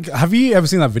 Yeah, I think. Have you ever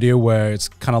seen that video where it's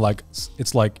kind of like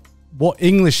it's like what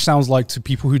English sounds like to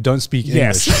people who don't speak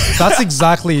English? That's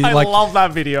exactly I love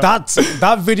that video.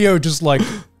 That video just like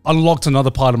unlocked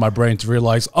another part of my brain to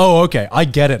realize, oh, okay, I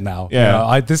get it now.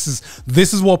 Yeah. You know,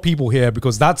 this is what people hear,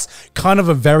 because that's kind of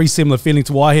a very similar feeling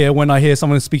to what I hear when I hear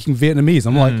someone speaking Vietnamese.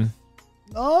 I'm like,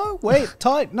 no, wait,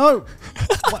 tight, no.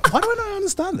 Why do I not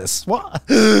understand this? What?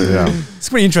 Yeah. It's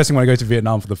pretty interesting when I go to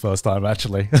Vietnam for the first time,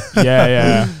 actually.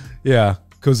 Yeah. Yeah.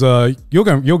 Because you're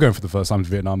going for the first time to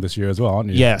Vietnam this year as well, aren't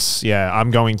you? Yes, yeah.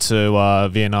 I'm going to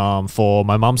Vietnam for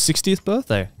my mum's 60th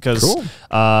birthday. Because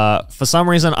for some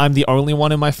reason, I'm the only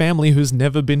one in my family who's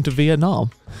never been to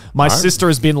Vietnam. My sister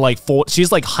has been like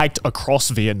she's like hiked across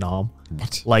Vietnam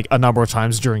like a number of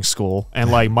times during school.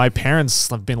 And like my parents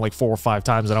have been like 4 or 5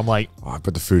 times. And I'm like,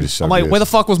 but the food is so I'm like, good. where the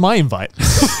fuck was my invite?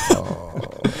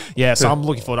 Yeah, so I'm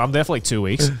looking forward. I'm there for like 2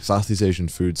 weeks. Southeast Asian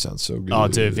food sounds so good. Oh,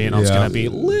 dude, Vietnam's going to be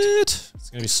lit. It's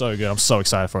going to be so good. I'm so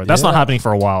excited for it. That's not happening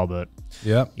for a while, but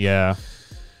yeah.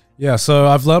 Yeah, so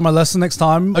I've learned my lesson next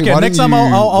time. Okay, next time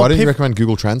I'll why didn't you recommend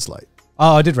Google Translate?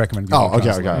 Oh, I did recommend Google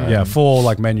Translate. Okay. Yeah, for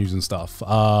like menus and stuff.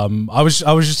 I was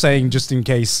just saying, just in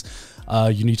case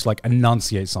you need to like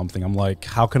enunciate something. I'm like,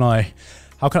 how can I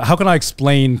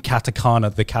explain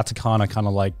katakana, the katakana kind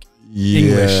of like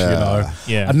English, you know?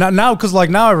 Yeah. And now, because like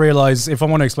now I realize if I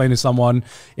want to explain to someone,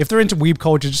 if they're into weeb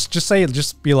culture,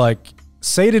 just be like,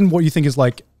 say it in what you think is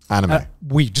like anime.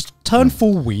 Weeb. Just turn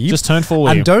full weeb. Just turn full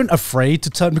weeb. And don't afraid to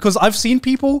turn, because I've seen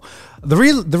people, the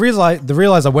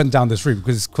realize I went down this route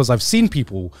because I've seen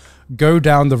people go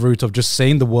down the route of just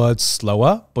saying the words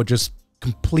slower, but just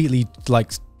completely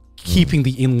like keeping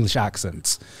the English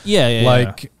accents.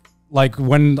 Like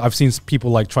when I've seen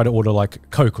people like try to order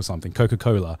like Coke or something,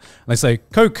 Coca-Cola, and they say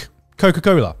Coke,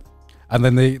 Coca-Cola, and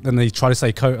then they try to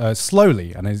say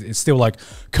slowly, and it's still like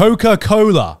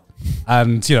Coca-Cola,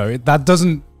 and you know that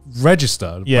doesn't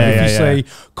register. But if you say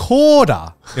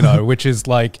Corda, you know, which is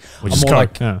like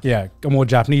a more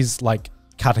Japanese like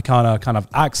katakana kind of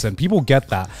accent, people get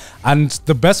that. And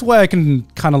the best way I can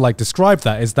kind of like describe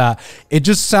that is that it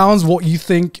just sounds what you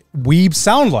think weebs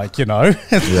sound like, you know?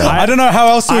 I don't know how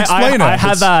else to explain it. I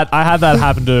had that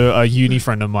happen to a uni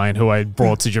friend of mine who I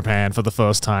brought to Japan for the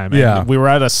first time. And we were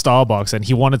at a Starbucks and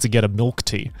he wanted to get a milk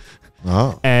tea.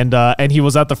 Oh. And he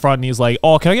was at the front and he's like,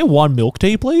 oh, can I get 1 milk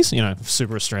tea, please? You know,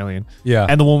 super Australian. Yeah.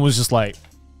 And the woman was just like,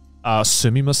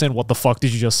 sumimasen, what the fuck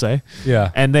did you just say? Yeah.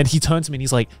 And then he turns to me and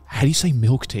he's like, how do you say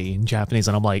milk tea in Japanese?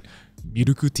 And I'm like,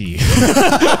 miruku tea.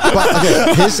 But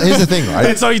okay, here's the thing, right?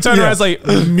 And so he turned around and was like,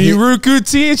 miruku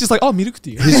tea? It's just like, oh, miruku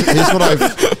tea.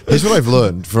 Here's what I've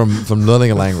learned from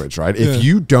learning a language, right? If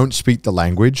you don't speak the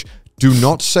language, do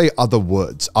not say other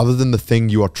words other than the thing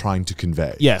you are trying to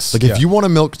convey. Yes. Like if you want a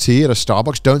milk tea at a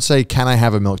Starbucks, don't say, can I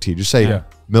have a milk tea? Just say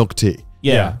milk tea.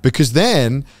 Yeah. Because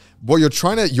then what you're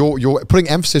trying to, you're putting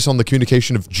emphasis on the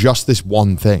communication of just this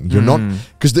one thing. You're not,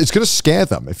 because it's going to scare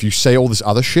them if you say all this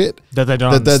other shit. That they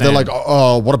don't understand. They're like,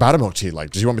 oh, what about a milk tea?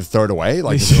 Like, does he want me to throw it away?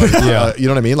 Like, you know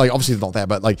what I mean? Like, obviously it's not there,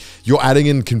 but like you're adding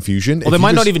in confusion. Well, they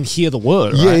might not even hear the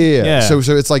word, right? Yeah. So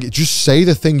it's like, just say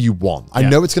the thing you want. I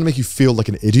know it's going to make you feel like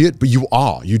an idiot, but you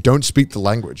are. You don't speak the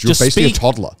language. You're basically a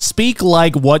toddler. Speak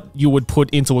like what you would put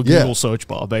into a Google search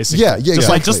bar, basically.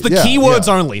 Just the keywords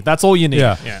only. That's all you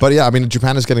need. But I mean,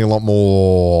 Japan is getting a lot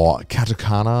more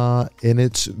katakana in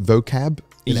its vocab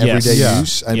in everyday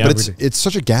use, but it's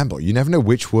such a gamble. You never know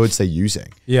which words they're using.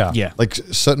 Like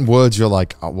certain words, you're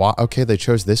like, oh, okay, they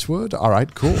chose this word. All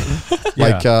right, cool.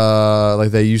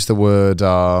 Like they use the word.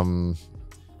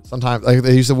 Sometimes like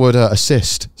they use the word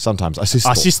assist. Sometimes assist.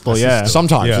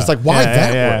 Sometimes it's like, why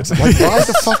that word? Like, why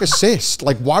the fuck assist?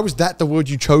 Like, why was that the word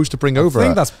you chose to bring over? I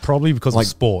think that's probably because of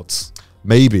sports.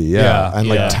 Maybe, and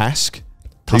like task.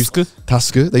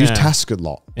 Task. They use task a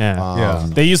lot.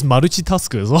 They use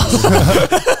maruchi-task as well,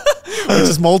 which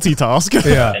is multitask.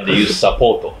 And they use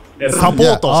supporto.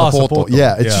 Supporto.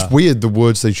 Yeah, it's just weird the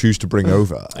words they choose to bring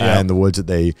over and the words that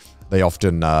they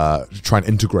often try and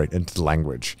integrate into the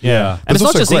language. And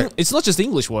it's not just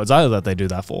English words either that they do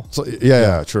that for. So,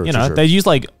 true. You know, they use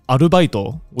like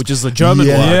arubaito, which is the German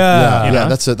word.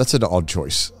 That's an odd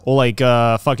choice. Or like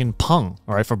fucking pang,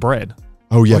 right, for bread.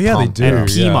 Oh yeah, they do. And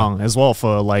pimang as well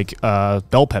for like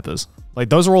bell peppers. Like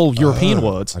those are all European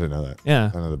words. I didn't know that.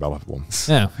 Yeah, I know the bell pepper one.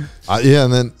 Yeah,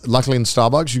 and then luckily in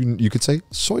Starbucks you could say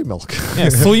soy milk. Yeah,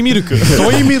 soy milk.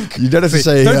 Soy milk. You don't have to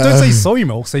say. Don't say soy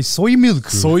milk. Say soy milk.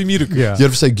 Soy milk. Yeah. You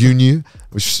have to say gyunyu,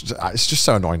 which it's just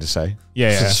so annoying to say.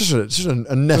 It's just an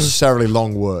unnecessarily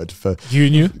long word for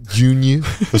gyunyu. Gyunyu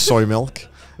for soy milk.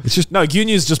 It's just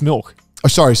gyunyu is just milk. Oh,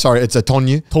 sorry. It's a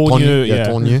tonyu. Tonyu.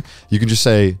 Tonyu. You can just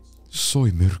say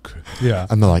soy milk. Yeah.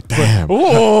 And they're like, damn.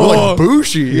 We're like,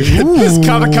 bougie. This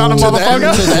katakana To them,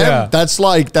 motherfucker. to them, Yeah. that's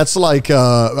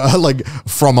like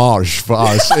fromage for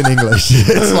us in English.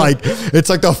 It's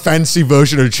like the fancy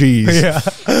version of cheese. Yeah.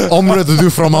 Omelette du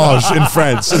fromage in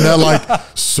France, and they're like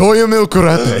soy milk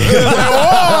latte.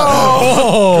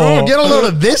 Oh, get a load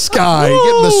of this guy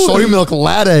getting the soy milk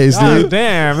lattes, God dude.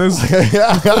 damn. This,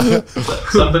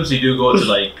 Sometimes you do go to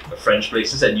like French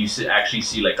places and you actually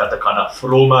see like katakana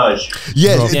fromage.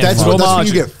 Yeah, that's when fromage.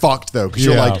 you get fucked though, because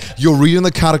Yeah. you're reading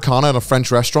the katakana in a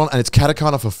French restaurant, and it's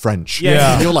katakana for French.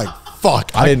 Yeah. And you're like,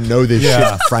 fuck, I didn't know this shit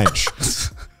in French.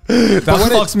 That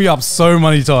fucks me up so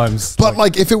many times. But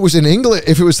like, if it was in English,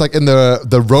 if it was like in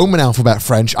the Roman alphabet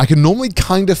French, I can normally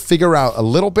kind of figure out a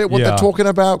little bit what Yeah. they're talking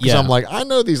about, because Yeah. I'm like, I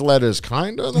know these letters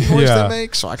kind of the noise Yeah. they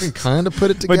make, so I can kind of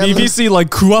put it together. but if you see like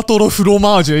quattro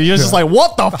fromage, you're just like,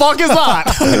 what the fuck is that?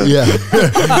 Yeah.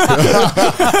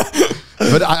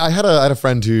 But I had a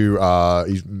friend who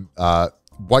he's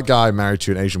white guy married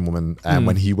to an Asian woman, and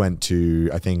when he went to,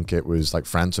 I think it was like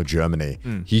France or Germany,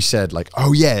 he said like,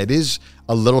 oh yeah, it is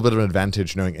a little bit of an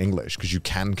advantage knowing English, because you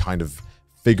can kind of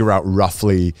figure out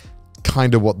roughly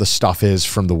kind of what the stuff is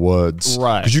from the words,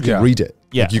 Right. because you can Yeah. read it.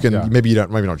 Yeah. Like you can, Yeah. maybe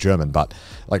not German, but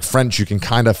like French, you can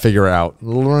kind of figure out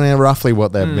roughly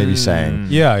what they're maybe saying.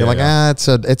 Yeah, You're yeah,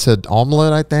 like, it's an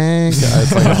omelet, I think.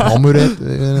 It's like an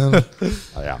omelet.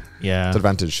 Oh, yeah. Yeah. It's an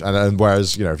advantage. And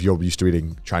whereas, you know, if you're used to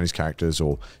reading Chinese characters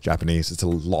or Japanese, it's a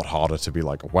lot harder to be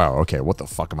like, wow, okay, what the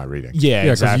fuck am I reading? Yeah,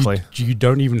 'cause exactly. You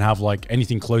don't even have like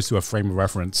anything close to a frame of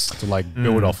reference to like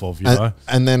build off of, you know?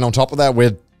 And then on top of that,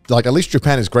 we're like, at least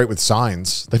Japan is great with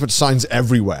signs. They put signs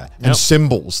everywhere and Yep.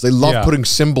 symbols. They love Yeah. putting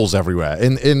symbols everywhere.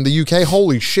 In the UK,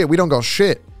 holy shit, we don't got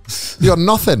shit. You got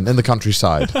nothing in the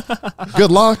countryside. Good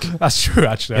luck. That's true,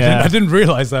 actually. Yeah. I didn't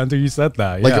realize that until you said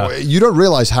that. Like, Yeah. you don't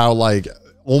realize how like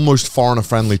almost foreigner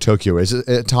friendly Tokyo is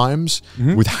at times,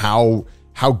 with how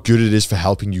good it is for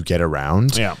helping you get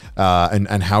around. Yeah.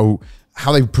 And how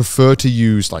they prefer to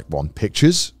use like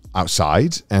pictures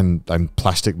outside and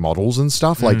plastic models and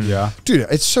stuff. Like, Yeah. dude,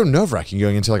 it's so nerve wracking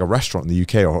going into like a restaurant in the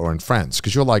UK or in France,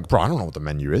 because you're like, bro, I don't know what the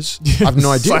menu is. I have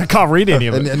no idea. I can't read any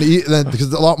of it. And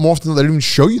because a lot more often they don't even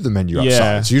show you the menu outside.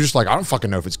 Yeah. So you're just like, I don't fucking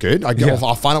know if it's good. Yeah.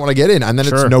 I'll find out when I get in. And then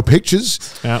it's Sure. no pictures.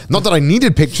 Yeah. Not that I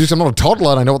needed pictures. I'm not a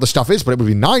toddler and I know what the stuff is, but it would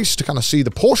be nice to kind of see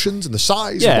the portions and the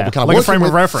size. Yeah, and what we're kind of like a working frame of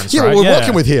with. reference, Yeah, right? what we're Yeah.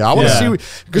 working with here. I want to Yeah. see,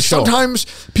 because For sure. sometimes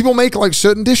people make like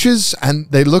certain dishes and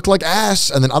they look like ass,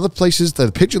 and then other places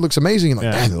the picture looks amazing. And like,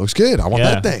 Yeah. damn, it looks good. I want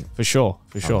Yeah, that thing. for sure,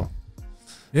 for sure.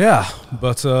 Yeah,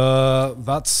 but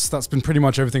that's been pretty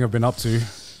much everything I've been up to in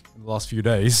the last few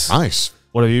days. Nice.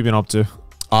 What have you been up to?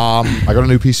 I got a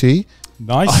new PC.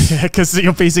 Nice. Yeah, because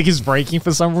your PC keeps breaking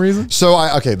for some reason. So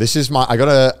this is my,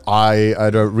 I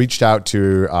had reached out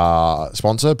to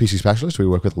sponsor, PC Specialist, who we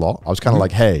work with a lot. I was kind of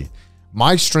like, hey,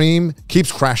 my stream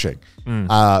keeps crashing.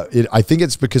 I think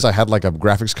it's because I had like a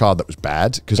graphics card that was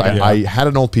bad, because I had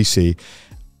an old PC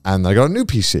and I got a new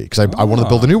PC because I wanted to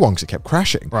build a new one because it kept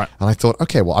crashing. Right. And I thought,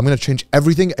 okay, well, I'm going to change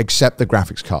everything except the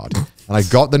graphics card. And I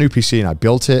got the new PC and I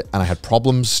built it, and I had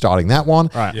problems starting that one.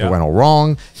 Right. It went all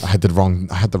wrong. I had the wrong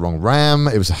RAM.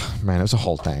 It was a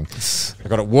whole thing. I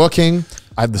got it working.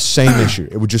 I had the same issue.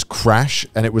 It would just crash,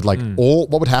 and it would like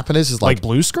what would happen is Like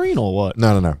blue screen or what?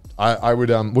 no. I would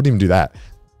wouldn't even do that.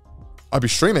 I'd be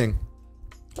streaming,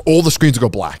 all the screens would go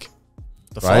black.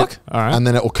 The Right? fuck? All right. And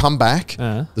then it will come back.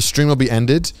 Uh-huh. The stream will be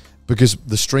ended because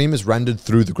the stream is rendered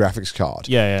through the graphics card.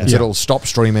 Yeah. And so it'll stop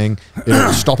streaming.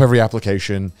 It'll stop every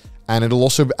application. And it'll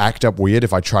also act up weird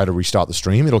if I try to restart the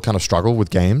stream. It'll kind of struggle with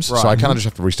games. So I kind of just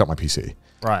have to restart my PC.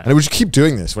 Right. And it would just keep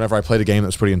doing this whenever I played a game that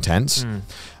was pretty intense. And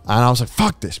I was like,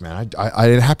 fuck this, man.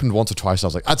 It happened once or twice. I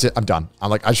was like, that's it. I'm done. I'm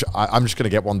like, I'm just going to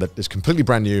get one that is completely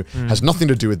brand new, has nothing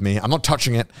to do with me. I'm not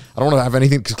touching it. I don't want to have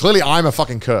anything, because clearly I'm a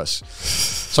fucking curse.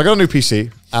 So I got a new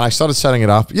PC and I started setting it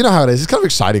up. You know how it is. It's kind of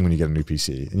exciting when you get a new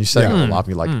PC and you set it all up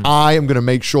and you're like, I am going to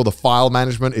make sure the file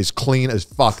management is clean as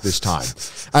fuck this time.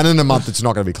 And in a month, it's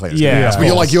not going to be clean. Yeah, But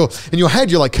you're like, in your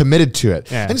head, you're like committed to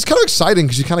it. Yeah. And it's kind of exciting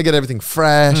because you kind of get everything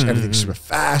fresh, everything's super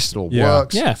fast, it all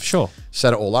works. Yeah, for sure.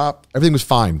 Set it all up. Everything was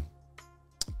fine.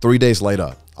 3 days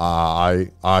later,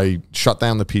 I shut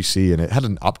down the PC and it had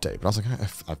an update. But I was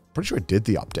like, I'm pretty sure it did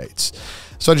the updates.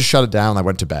 So I just shut it down and I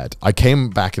went to bed. I came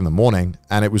back in the morning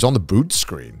and it was on the boot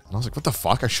screen. And I was like, what the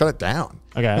fuck? I shut it down.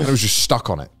 Okay. And it was just stuck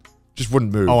on it. Just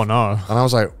wouldn't move. Oh, no. And I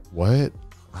was like, what? And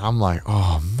I'm like,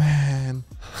 oh, man.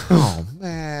 Oh,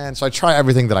 man. So I try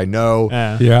everything that I know.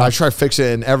 Yeah. I try to fix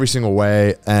it in every single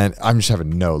way, and I'm just having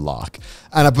no luck.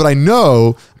 But I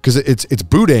know, because it's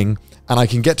booting, and I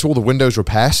can get to all the Windows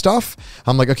repair stuff,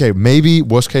 I'm like, okay, maybe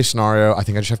worst case scenario, I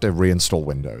think I just have to reinstall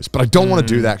Windows. But I don't want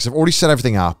to do that because I've already set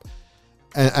everything up.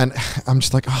 And I'm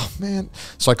just like, oh man.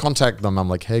 So I contact them. I'm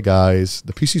like, hey guys,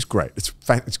 the PC's great. It's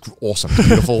awesome. It's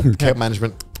beautiful. Account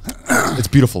management. It's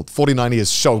beautiful. 4090 is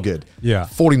so good. Yeah.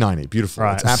 4090, beautiful.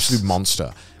 Right. It's absolute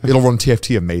monster. It'll run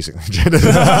TFT amazingly.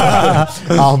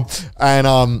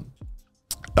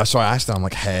 So I asked them, I'm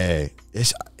like, hey,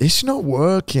 it's not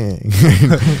working.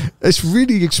 It's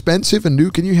really expensive and new.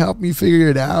 Can you help me figure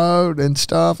it out and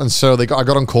stuff? And so I got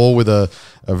on call with a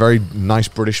very nice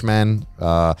British man,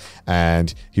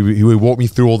 and he would walk me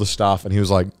through all the stuff, and he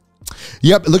was like,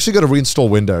 yep, it looks like you got to reinstall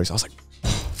Windows. I was like,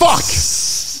 fuck.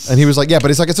 And he was like, yeah, but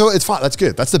it's like, it's fine. That's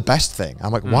good. That's the best thing.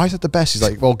 I'm like, why is that the best? He's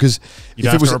like, well, because You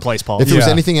don't have to replace Paul. if it was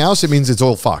anything else, it means it's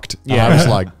all fucked. Yeah. And I was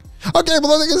like, okay,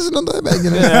 well, I think it's another bad,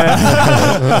 you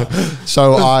know?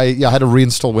 So I had to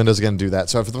reinstall Windows again and do that.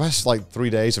 So for the past like 3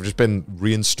 days, I've just been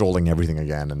reinstalling everything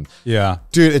again. And Yeah.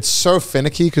 dude, it's so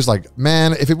finicky because like,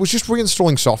 man, if it was just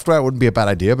reinstalling software, it wouldn't be a bad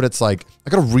idea. But it's like, I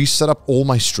got to reset up all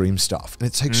my stream stuff. And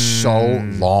it takes so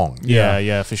long.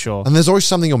 Yeah, for sure. And there's always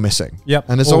something you're missing. Yep,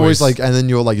 And it's always always. like, and then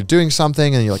you're doing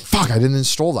something and you're like, fuck, I didn't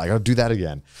install that. I got to do that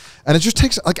again. And it just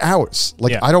takes like hours.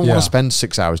 Like, Yeah. I don't want Yeah. to spend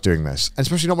 6 hours doing this. And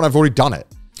especially not when I've already done it.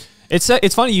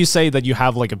 It's funny you say that you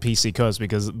have like a PC curse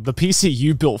because the PC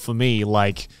you built for me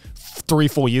like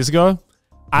 3-4 years ago,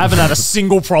 I haven't had a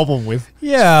single problem with.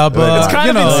 Yeah, but It's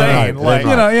kind of insane. Like,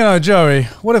 you know, Joey,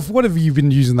 what have you been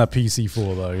using that PC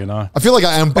for though? You know, I feel like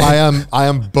I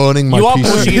am burning my you are PC.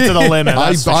 pushing it to the limit.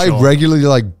 That's for I sure. regularly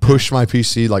like push my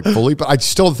PC like fully, but I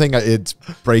still think it's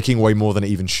breaking way more than it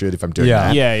even should if I'm doing Yeah.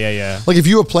 that. Yeah. Like if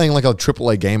you were playing like a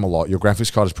AAA game a lot, your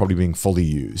graphics card is probably being fully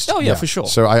used. Oh yeah, for sure.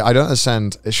 So I don't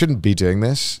understand. It shouldn't be doing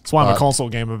this. That's why I'm a console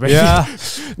gamer, baby. yeah,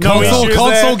 No issues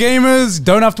console there. gamers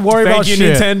don't have to worry Thank about you,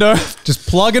 shit. Nintendo. Just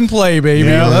plug and play, baby.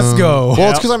 Yeah. Let's go. Well,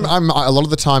 it's because I'm a lot of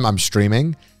the time I'm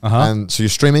streaming, and so you're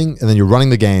streaming, and then you're running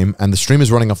the game, and the stream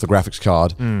is running off the graphics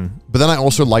card. But then I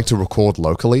also like to record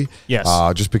locally. Yes.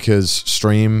 Just because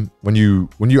stream when you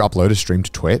upload a stream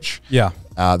to Twitch, Yeah.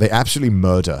 they absolutely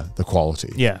murder the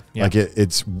quality. Yeah. Like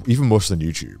it's even worse than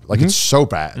YouTube. Like it's so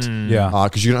bad. Yeah.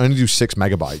 Because you can only do 6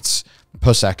 megabytes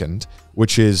per second,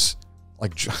 which is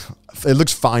like it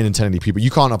looks fine in 1080p, but you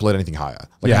can't upload anything higher,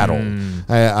 like at all.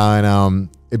 And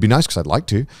it'd be nice because I'd like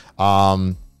to.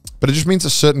 But it just means that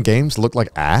certain games look like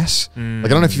ass. Like I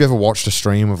don't know if you've ever watched a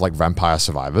stream of like Vampire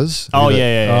Survivors. Oh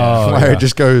yeah. Where it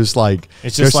just goes like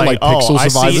It's just goes to, like, oh, pixel I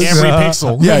survivors. see every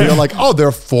pixel. Yeah, you're like, oh, there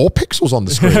are 4 pixels on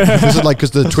the screen. This is like because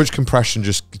the Twitch compression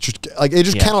just like it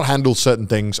just cannot handle certain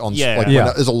things on. Yeah. Like Yeah.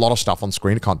 when there's a lot of stuff on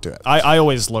screen, it can't do it. I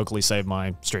always locally save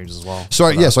my streams as well. So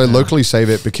I locally save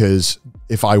it because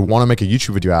if I want to make a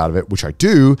YouTube video out of it, which I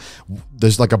do,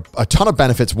 there's like a ton of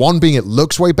benefits. One being it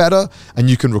looks way better and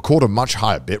you can record a much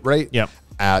higher bit rate. Yep.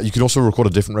 You can also record a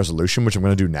different resolution, which I'm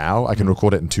going to do now. I can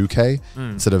record it in 2K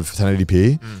instead of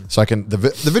 1080p. So I can the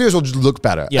videos will just look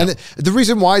better. Yeah. And the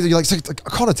reason why you're like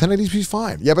Connor, 1080p is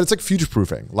fine. Yeah, but it's like future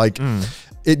proofing. Like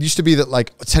it used to be that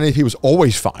like 1080p was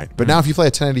always fine, but now if you play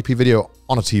a 1080p video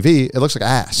on a TV, it looks like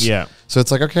ass. Yeah. So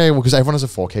it's like, okay, well, because everyone has a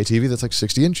 4K TV that's like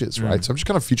 60 inches, right? So I'm just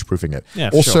kind of future proofing it.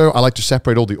 Yeah, for also, sure. I like to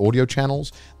separate all the audio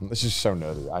channels. This is so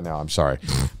nerdy. I know, I'm sorry.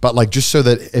 But like just so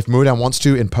that if Mudan wants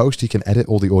to in post, he can edit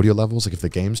all the audio levels. Like if the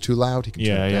game's too loud, he can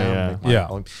turn it down. Make my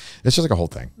volume. It's just like a whole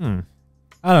thing.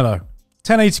 I don't know.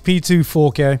 1080p to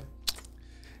 4K.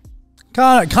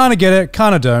 Kind of get it.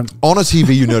 Kind of don't. On a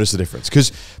TV, you notice the difference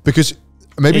because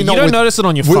maybe Yeah, not you don't with, notice it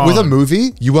on your with a phone.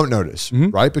 movie. You won't notice,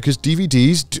 right? Because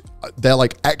DVDs, they're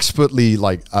like expertly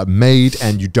like made,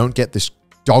 and you don't get this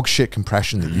dog shit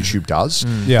compression that YouTube does.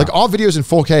 Yeah. Like our videos in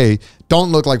 4K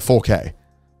don't look like 4K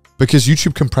because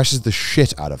YouTube compresses the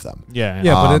shit out of them. Yeah.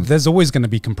 Yeah, but there's always going to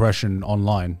be compression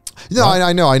online. No,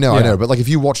 I know. Yeah. But like if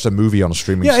you watched a movie on a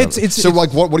streaming Yeah, service, so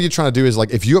like what are you trying to do is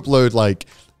like if you upload like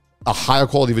a higher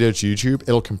quality video to YouTube,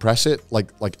 it'll compress it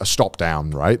like a stop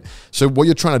down, right? So what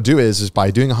you're trying to do is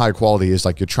by doing a higher quality is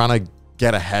like you're trying to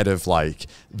get ahead of like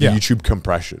the YouTube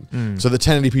compression. So the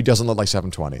 1080p doesn't look like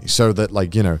 720. So that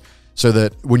like, you know, so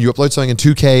that when you upload something in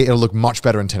 2K, it'll look much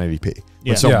better in 1080p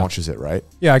when someone watches it, right?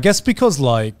 Yeah, I guess because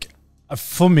like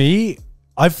for me,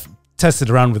 I've tested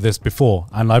around with this before,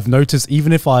 and I've noticed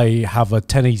even if I have a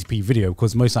 1080p video,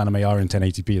 because most anime are in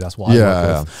 1080p, that's what I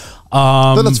work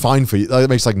with. Then that's fine for you. That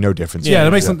makes like no difference. Yeah,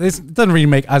 it makes it doesn't really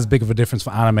make as big of a difference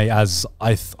for anime as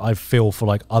I feel for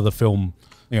like other film,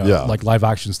 you know, like live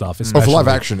action stuff. Oh, for live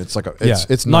especially. action, it's like it's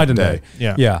It's night and day.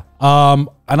 Yeah. Yeah.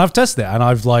 And I've tested it, and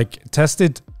I've like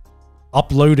tested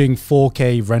uploading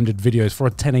 4K rendered videos for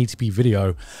a 1080p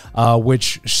video,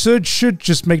 which should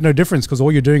just make no difference because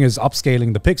all you're doing is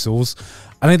upscaling the pixels,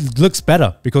 and it looks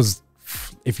better because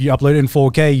if you upload it in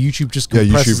 4K, YouTube just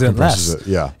compresses it less.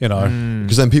 Yeah, you know,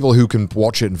 because then people who can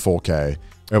watch it in 4K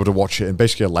are able to watch it in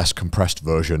basically a less compressed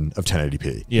version of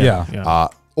 1080p. Yeah.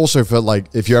 Also, for like,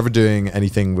 if you're ever doing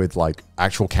anything with like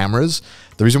actual cameras,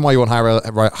 the reason why you want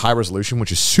high resolution,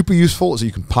 which is super useful, is that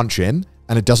you can punch in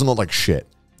and it doesn't look like shit.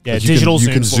 Yeah, like digital you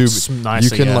can zoom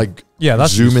nicer, you can like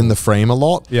that's zoom useful. in the frame a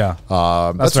lot. Yeah,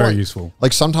 that's very useful.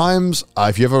 Like sometimes,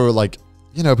 if you ever like,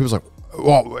 you know, people's like,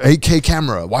 well, 8K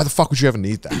camera, why the fuck would you ever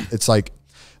need that? It's like,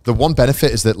 the one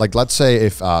benefit is that, like, let's say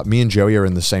if me and Joey are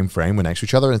in the same frame, we're next to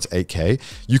each other, and it's 8K,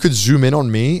 you could zoom in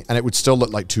on me, and it would still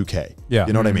look like 2K. Yeah.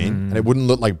 You know what I mean? And it wouldn't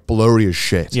look like blurry as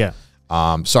shit. Yeah.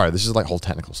 Sorry, this is like whole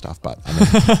technical stuff, but I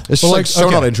mean, it's like so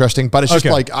not interesting. But it's just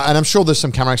like, and I'm sure there's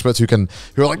some camera experts who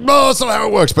are like, no, that's not how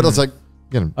it works. But it's like,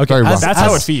 you know, very rough. That's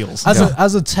how it feels.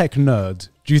 As a tech nerd,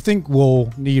 do you think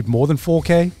we'll need more than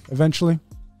 4K eventually?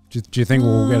 Do you think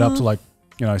we'll get up to like,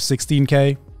 you know,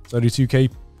 16K,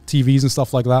 32K TVs and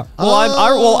stuff like that? Well, I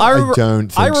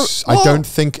don't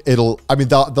think it'll. I mean,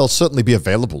 they'll certainly be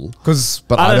available.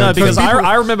 But I don't know, because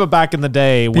I remember back in the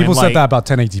day when people said that about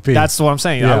 1080p. That's what I'm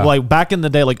saying. Yeah. Like back in the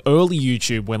day, like early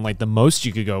YouTube, when like the most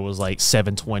you could go was like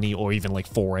 720 or even like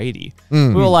 480.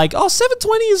 We were like, oh,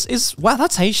 720 is wow,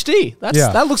 that's HD.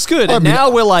 That looks good. And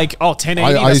now we're like, oh,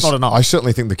 1080, that's not enough. I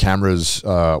certainly think the cameras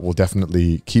will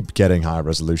definitely keep getting higher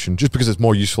resolution just because it's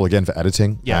more useful again for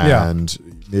editing. And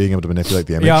being able to manipulate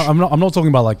the image. Yeah, I'm not talking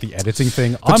about like the editing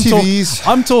thing.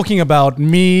 I'm talking about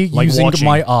me like using watching.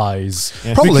 my eyes.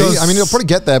 Yeah. Probably. I mean, it'll probably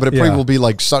get there, but it probably Yeah. will be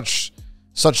like such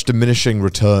diminishing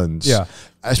returns. Yeah.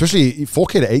 Especially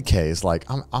 4K to 8K is like,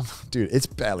 dude, it's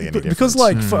barely any difference. Because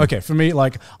like, for me,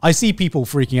 like I see people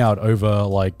freaking out over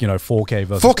like, you know, 4K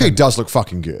versus 4K 10. does look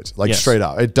fucking good. Like straight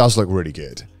up, it does look really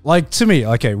good. Like to me,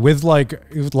 okay, with like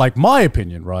my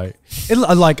opinion, right?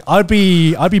 Like I'd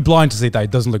be blind to say that it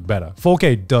doesn't look better.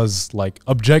 4K does like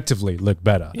objectively look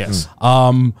better. Yes.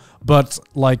 But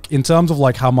like in terms of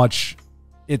like how much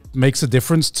it makes a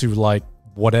difference to like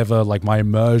whatever, like my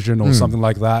immersion or something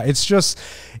like that, it's just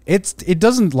it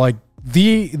doesn't like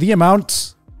the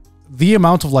amount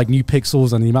of like new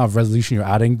pixels and the amount of resolution you're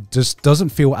adding just doesn't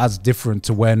feel as different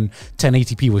to when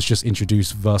 1080p was just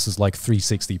introduced versus like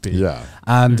 360p. Yeah.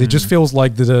 And it just feels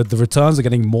like the returns are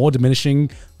getting more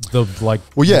diminishing the like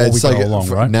Well, yeah, more it's we like go along,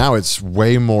 right? now it's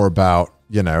way more about,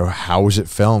 you know, how is it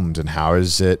filmed and how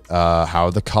is it how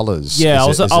are the colors? Yeah,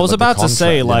 Is I was the about to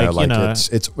say, contrast, like, you know,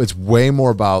 it's way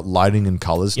more about lighting and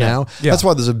colors now. Yeah. That's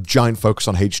why there's a giant focus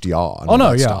on HDR. And Oh all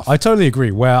no, that yeah, stuff. I totally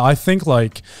agree. Where I think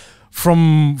like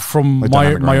from Like my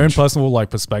dynamic own range. personal like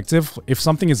perspective, if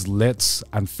something is lit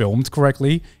and filmed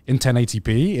correctly in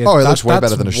 1080p, it looks way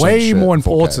better than a way shit more in 4K,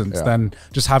 important yeah. than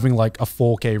just having like a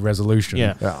 4K resolution.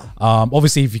 Yeah. Yeah.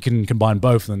 Obviously, if you can combine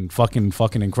both, then fucking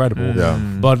incredible. Yeah.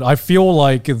 But I feel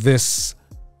like this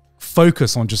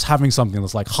focus on just having something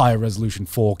that's like higher resolution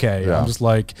 4K, Yeah. I'm just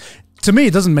like, to me,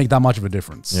 it doesn't make that much of a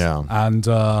difference. Yeah. And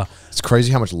It's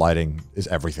crazy how much lighting is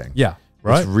everything. yeah,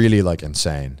 right. It's really like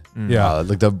insane. Yeah.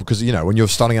 Because you know when you're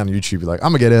starting on YouTube, you're like,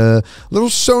 I'm gonna get a little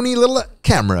Sony little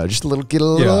camera, just a little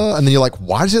Yeah. and then you're like,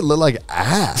 why does it look like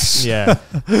ass? Yeah.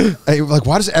 And you're like,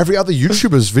 why does every other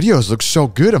YouTuber's videos look so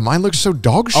good and mine looks so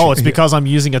dog shit? Oh, it's because I'm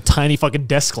using a tiny fucking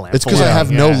desk lamp. It's because for I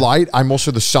lighting, have no light. I'm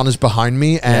also the sun is behind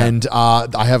me, and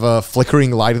I have a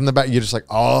flickering light in the back. You're just like,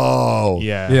 oh,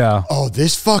 Yeah. oh,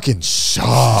 this fucking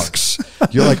sucks.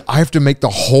 You're like, I have to make the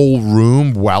whole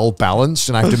room well balanced,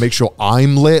 and I have to make sure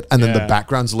I'm lit, and then the Yeah.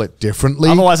 background's lit differently.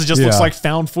 Otherwise, it just looks Yeah. like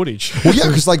found footage. Well, yeah,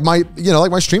 because like my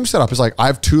stream setup is like I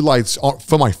have two lights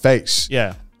for my face,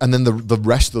 Yeah. and then the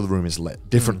rest of the room is lit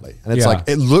differently, and it's Yeah. like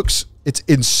it's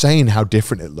insane how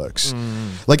different it looks.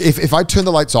 Like if I turn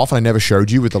the lights off and I never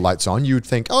showed you with the lights on, you would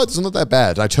think, oh, it doesn't look that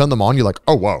bad. And I turn them on, you're like,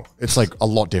 oh whoa, it's like a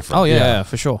lot different. Oh yeah,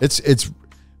 for sure. It's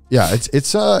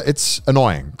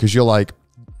annoying because you're like,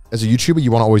 as a YouTuber,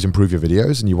 you want to always improve your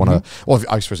videos, and you want to. Well,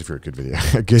 I suppose if you're a good video,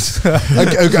 a good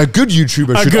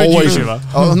YouTuber should good always. YouTuber.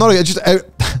 Oh, not just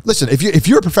listen. If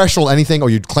you're a professional at anything, or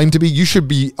you claim to be, you should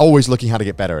be always looking how to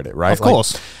get better at it, right? Of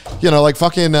course. You know, like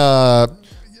fucking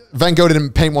Van Gogh didn't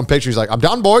paint one picture. He's like, I'm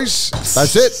done, boys.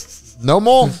 That's it. No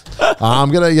more.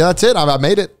 That's it. I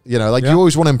made it. You know, like you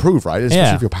always want to improve, right?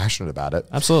 Especially if you're passionate about it.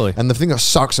 Absolutely. And the thing that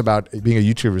sucks about being a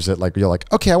YouTuber is that like you're like,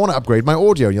 okay, I want to upgrade my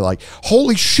audio. And you're like,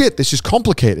 holy shit, this is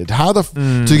complicated. How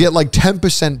to get like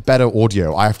 10% better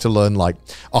audio, I have to learn like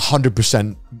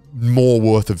 100% more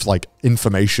worth of like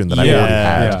information than I already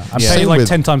had. Yeah. And pay like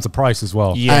 10 times the price as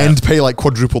well. Yeah. And pay like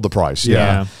quadruple the price.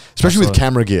 Yeah. Especially with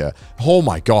camera gear. Oh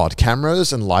my God.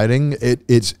 Cameras and lighting,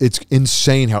 it's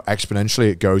insane how exponentially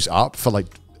it goes up for like,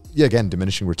 again,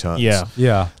 diminishing returns.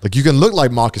 Yeah. Like you can look like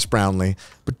Marcus Brownlee,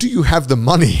 but do you have the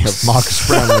money of Marcus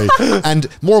Brownlee? And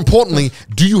more importantly,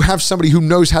 do you have somebody who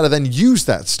knows how to then use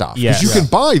that stuff? Because you can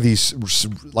buy these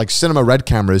like cinema red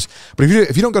cameras, but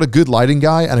if you don't got a good lighting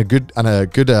guy and a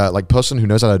good like person who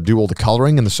knows how to do all the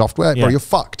coloring and the software, bro, you're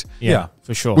fucked. Yeah,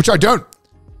 for sure. Which I don't.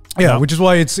 Yeah, which is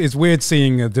why it's weird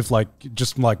seeing just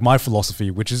like my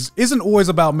philosophy, which isn't always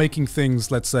about making things,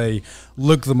 let's say,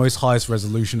 look the most highest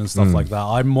resolution and stuff like that.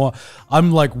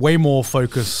 I'm like way more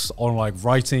focused on like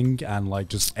writing and like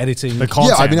just editing The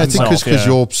content. Yeah, I mean, I think itself, because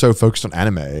you're so focused on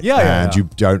anime, and you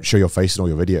don't show your face in all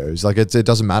your videos, like it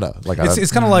doesn't matter. Like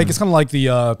it's kind of like the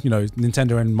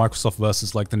Nintendo and Microsoft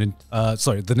versus like the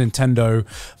Nintendo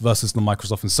versus the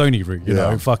Microsoft and Sony route. You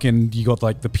know, fucking you got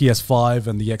like the PS5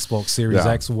 and the Xbox Series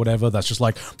X or whatever. That's just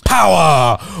like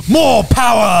more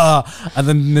power, and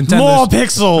then Nintendo more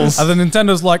pixels, and then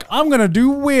Nintendo's like, I'm gonna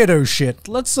do weirdo shit.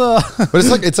 Let's But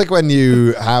it's like when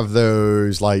you have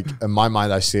those, like, in my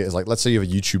mind, I see it as like, let's say you have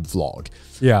a YouTube vlog.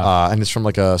 And it's from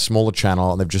like a smaller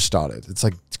channel and they've just started. It's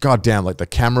like, goddamn, like the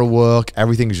camera work,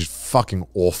 everything is just fucking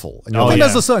awful. And I think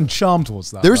there's a certain charm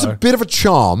towards that. There is a bit of a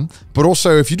charm, but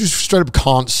also if you just straight up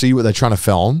can't see what they're trying to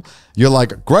film, you're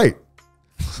like, great.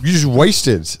 You just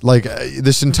wasted like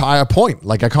this entire point.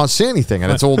 Like I can't see anything,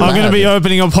 and it's all. I'm going to be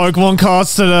opening up Pokemon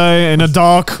cards today in a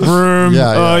dark room.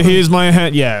 Here's my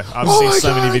hand. Yeah, I've seen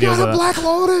so many videos of that. Black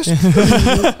Lotus.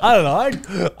 I don't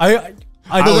know.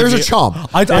 I know there's a charm.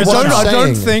 I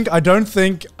don't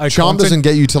think a charm doesn't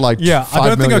get you to like. Yeah, 5 I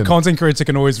don't think million. a content creator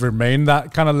can always remain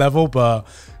that kind of level, but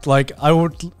like I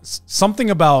would something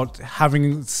about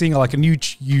seeing like a new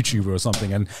YouTuber or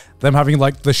something and them having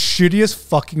like the shittiest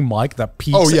fucking mic that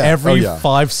peaks every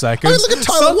 5 seconds. I mean, look at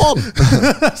Tyler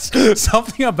One.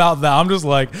 Something about that. I'm just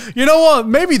like, you know what?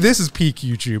 Maybe this is peak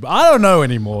YouTube. I don't know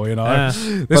anymore. You know,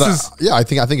 I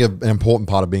think an important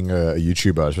part of being a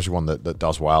YouTuber, especially one that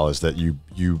does well, is that you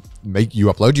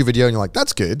upload your video and you're like,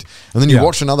 that's good, and then you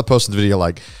watch another person's video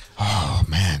like, oh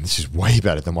man, this is way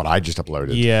better than what I just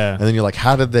uploaded. Yeah. And then you're like,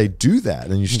 how did they do that?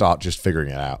 And you start just figuring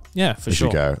it out. Yeah, for sure.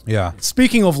 You go. Yeah.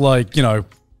 Speaking of like, you know,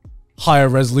 higher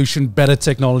resolution, better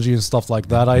technology and stuff like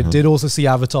that, I did also see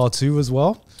Avatar 2 as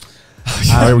well. We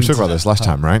talked about this last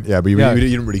time, right? Yeah, but you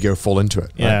didn't really go full into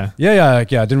it. Right? Yeah. I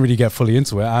didn't really get fully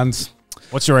into it. And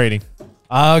what's your rating?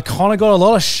 Connor got a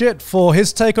lot of shit for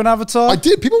his take on Avatar. I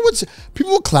did. People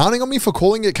were clowning on me for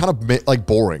calling it kind of like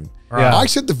boring. Yeah. I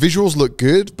said the visuals look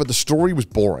good, but the story was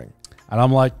boring. And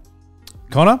I'm like,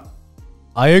 Connor,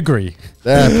 I agree.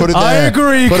 There, put it there. I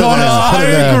agree, Connor. I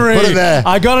agree. Put it there.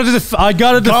 I gotta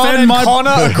defend my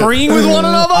Connor agreeing with one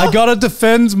another. I gotta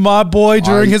defend my boy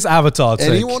during his Avatar take.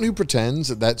 Anyone who pretends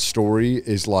that story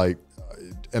is like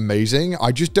amazing,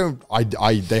 I just don't.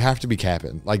 They have to be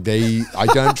capping. Like I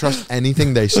don't trust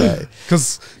anything they say.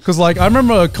 Because like I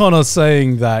remember Connor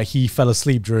saying that he fell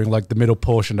asleep during like the middle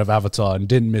portion of Avatar and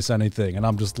didn't miss anything, and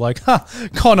I'm just like, ha,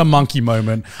 Connor monkey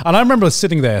moment. And I remember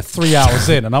sitting there 3 hours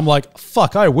in, and I'm like,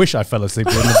 fuck, I wish I fell asleep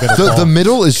during the middle. The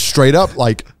middle is straight up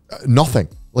like nothing.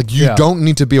 Like you don't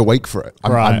need to be awake for it.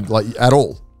 I'm like at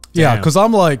all. Yeah, because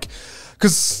I'm like,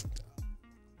 because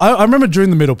I remember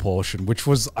during the middle portion, which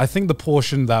was, I think, the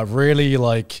portion that really,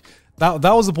 like, that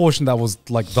was the portion that was,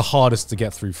 like, the hardest to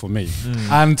get through for me.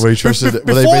 And they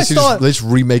just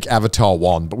remake Avatar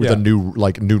 1, but with a new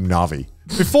Na'vi.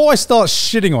 Before I start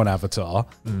shitting on Avatar,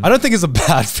 I don't think it's a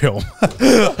bad film.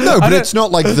 No, but it's not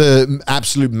like the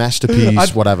absolute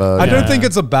masterpiece, whatever. I don't think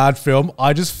it's a bad film.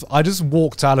 I just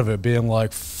walked out of it being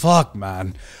like, fuck,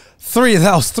 man.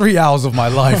 That was 3 hours of my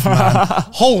life, man.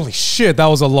 Holy shit, that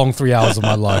was a long 3 hours of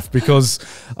my life, because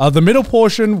the middle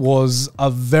portion was a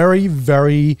very,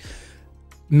 very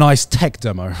nice tech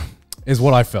demo, is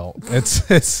what I felt.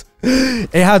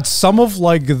 It had some of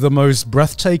like the most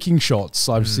breathtaking shots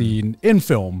I've seen in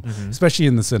film, especially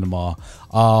in the cinema.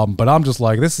 But I'm just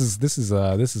like, this is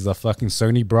a fucking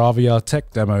Sony Bravia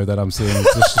tech demo that I'm seeing,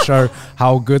 just to show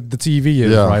how good the TV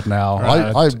is right now.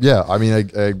 I mean,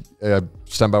 I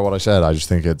stand by what I said. I just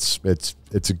think it's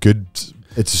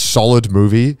a solid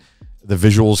movie. The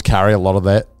visuals carry a lot of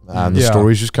that, and the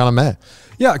story's just kind of meh.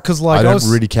 Yeah, because like I don't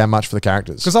really care much for the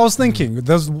characters. Because I was thinking,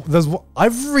 I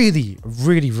really,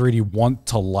 really, really want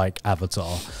to like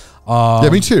Avatar. Yeah,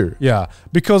 me too. Yeah,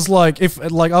 because like if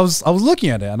like I was looking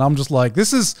at it and I'm just like,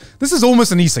 this is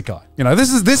almost an isekai. You know,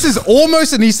 this is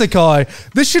almost an isekai.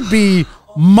 This should be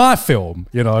my film,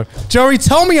 you know. Joey,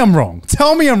 tell me I'm wrong.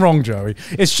 Tell me I'm wrong, Joey.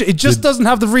 It just doesn't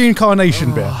have the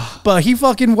reincarnation bit. But he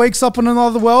fucking wakes up in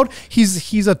another world.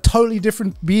 He's a totally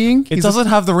different being. It doesn't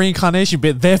have the reincarnation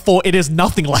bit, therefore it is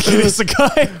nothing like it is a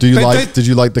guy. Did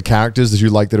you like the characters? Did you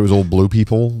like that it was all blue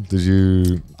people? Did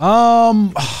you?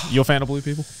 You're a fan of blue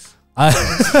people? I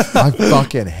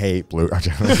fucking hate blue.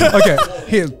 Okay,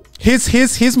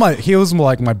 here's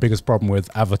my biggest problem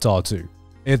with Avatar 2.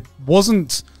 It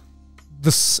wasn't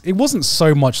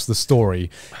so much the story.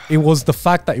 It was the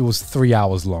fact that it was 3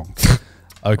 hours long.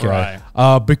 Okay.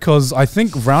 Right. Because I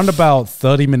think round about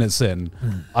 30 minutes in,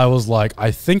 I was like,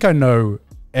 I think I know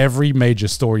every major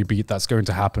story beat that's going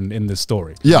to happen in this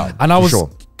story. Yeah. And I was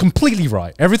completely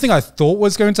right. Everything I thought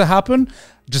was going to happen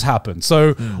just happened.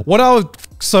 So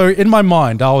so in my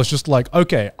mind, I was just like,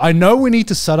 okay, I know we need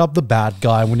to set up the bad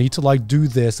guy. We need to like do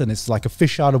this, and it's like a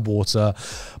fish out of water.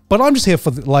 But I'm just here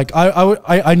for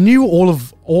I knew all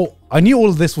of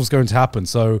this was going to happen.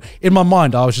 So in my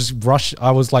mind, I was just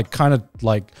I was like kind of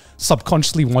like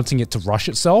subconsciously wanting it to rush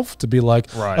itself to be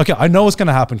like, okay, I know what's going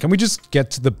to happen. Can we just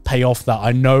get to the payoff that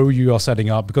I know you are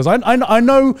setting up? Because I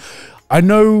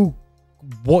know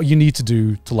what you need to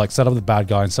do to like set up the bad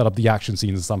guy and set up the action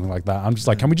scenes and something like that. I'm just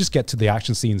like, can we just get to the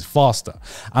action scenes faster?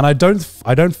 And I don't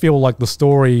feel like the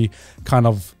story kind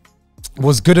of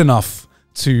was good enough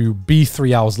to be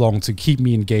 3 hours long to keep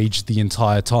me engaged the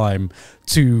entire time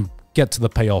to get to the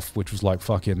payoff, which was like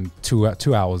fucking two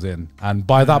hours in. And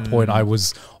by that point, I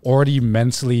was already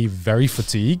mentally very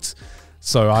fatigued.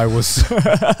 So I was,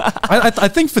 I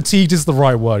think fatigued is the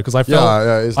right word, because I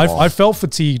felt, I felt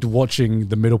fatigued watching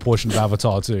the middle portion of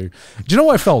Avatar 2. Do you know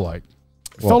what I felt like?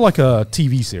 It felt like a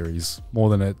TV series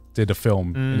more than it did a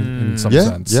film in some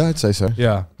sense. Yeah, I'd say so.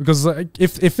 Yeah, because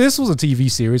if this was a TV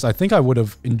series, I think I would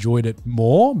have enjoyed it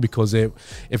more, because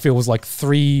if it was like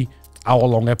 3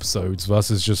 hour-long episodes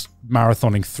versus just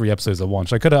marathoning 3 episodes at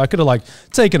once. I could have like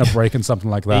taken a break and something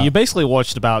like that. Yeah, you basically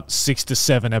watched about 6 to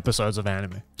 7 episodes of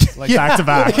anime, like back to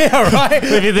back. Yeah, right.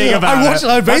 If you think about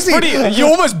it, you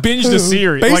almost binged a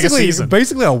series, like a season.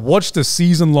 Basically, I watched a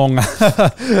season-long.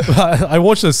 I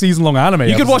watched a season-long anime.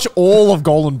 You could watch all of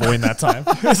Golden Boy in that time.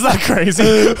 Isn't that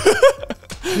crazy?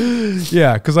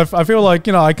 Yeah, because I feel like,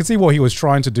 you know, I could see what he was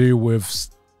trying to do with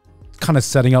kind of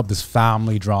setting up this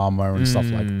family drama and stuff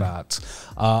like that.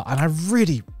 And I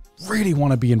really, really want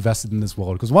to be invested in this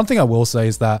world, because one thing I will say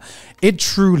is that it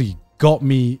truly got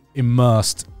me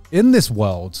immersed in this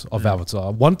world of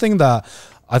Avatar. One thing that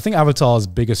I think Avatar's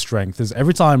biggest strength is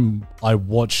every time I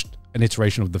watched an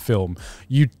iteration of the film,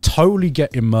 you totally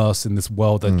get immersed in this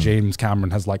world that James Cameron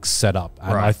has like set up.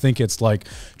 And I think it's like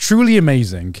truly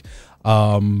amazing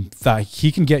that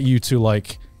he can get you to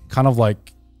like kind of like,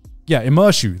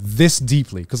 immerse you this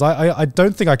deeply, because I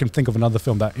don't think I can think of another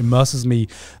film that immerses me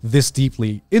this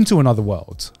deeply into another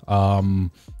world.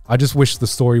 I just wish the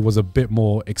story was a bit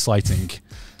more exciting.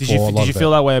 Did you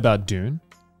feel that way about Dune?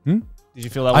 Did you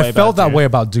feel that way? I felt that way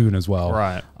about Dune as well.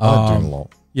 Right. I like Dune a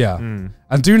lot. Yeah.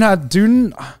 And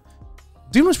Dune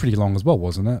was pretty long as well,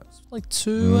 wasn't it? Like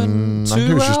 2 and 2 I think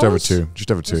it was just over hours? 2. Just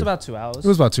over 2. It was about 2 hours. It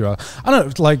was about 2 hours. I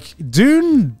don't know, like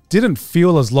Dune didn't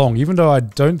feel as long, even though I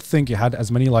don't think it had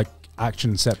as many like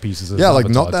action set pieces as like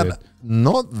Avatar did.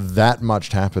 not that much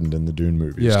happened in the Dune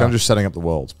movie. It's kind of just setting up the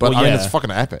worlds. But I mean, it's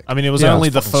fucking epic. I mean, it was only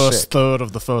the first third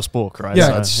of the first book, right? Yeah,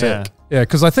 so, it's sick. Yeah,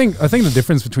 because I think the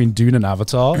difference between Dune and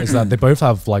Avatar is that they both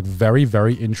have like very,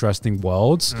 very interesting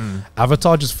worlds.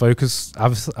 Avatar just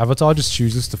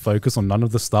chooses to focus on none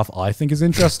of the stuff I think is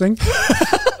interesting.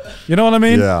 You know what I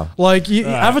mean? Yeah. Like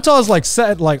Avatar's like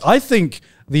set, like I think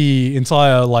the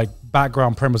entire like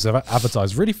background premise of Avatar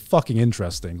is really fucking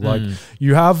interesting. Like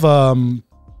you have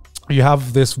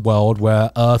this world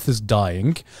where Earth is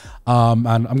dying, and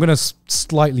I'm gonna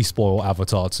slightly spoil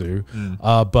Avatar 2,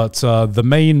 but the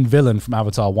main villain from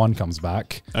Avatar 1 comes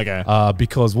back. Okay.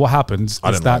 Because what happens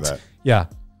is that. Yeah,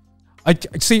 I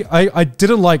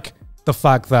didn't like the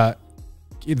fact that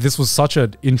this was such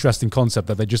an interesting concept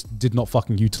that they just did not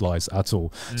fucking utilize at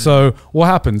all. So what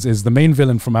happens is the main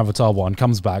villain from Avatar 1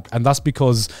 comes back, and that's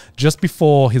because just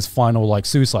before his final like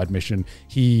suicide mission,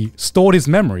 he stored his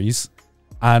memories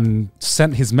and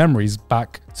sent his memories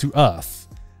back to Earth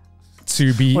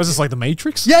to be. Was this like the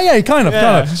Matrix? Yeah, kind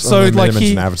of. So like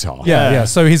an Avatar. Yeah.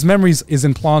 So his memories is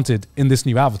implanted in this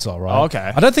new Avatar, right? Oh,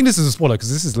 okay. I don't think this is a spoiler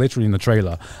because this is literally in the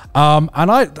trailer. And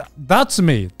that to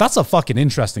me, that's a fucking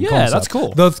interesting concept. Yeah, that's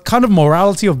cool. The kind of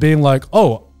morality of being like,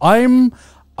 oh, I'm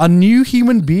a new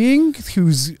human being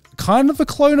who's kind of a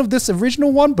clone of this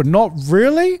original one, but not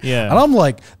really. Yeah. And I'm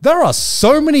like, there are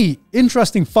so many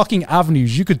interesting fucking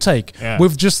avenues you could take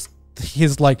with just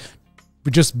his like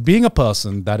just being a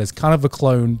person that is kind of a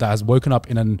clone that has woken up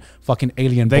in a fucking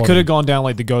alien They body. could have gone down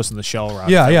like the Ghost in the Shell route.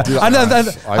 Yeah.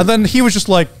 And then he was just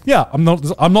like, yeah, I'm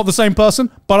not the same person,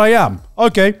 but I am.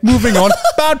 Okay, moving on.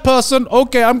 Bad person.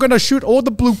 Okay, I'm gonna shoot all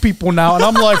the blue people now. And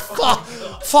I'm like,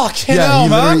 fucking hell,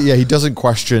 man. He doesn't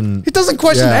question. He doesn't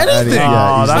question anything. he's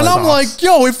and I'm like,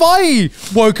 yo, if I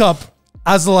woke up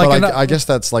as like, I guess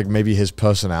that's like maybe his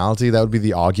personality. That would be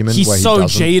the argument. He's where he so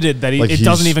doesn't- jaded that it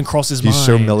doesn't even cross his mind. He's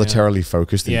so militarily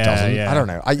focused that he doesn't. Yeah. I don't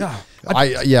know.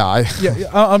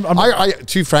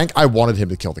 To be frank, I wanted him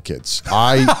to kill the kids.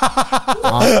 I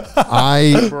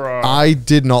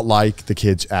did not like the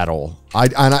kids at all.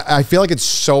 I feel like it's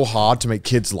so hard to make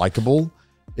kids likable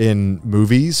in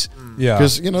movies. Yeah.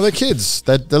 Because, they're kids.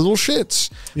 They're little shits.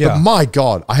 Yeah. But my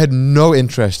God, I had no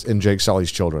interest in Jake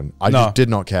Sully's children. I just did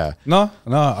not care. No,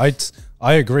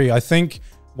 I agree. I think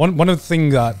one of the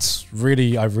things that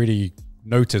I really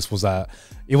noticed was that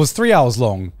it was 3 hours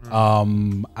long.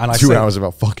 And I 2 hours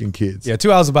about fucking kids. Yeah,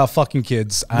 2 hours about fucking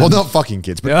kids. And Well, not fucking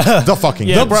kids, but the fucking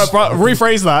Yeah, kids. bro,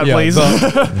 rephrase that, please.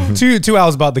 Two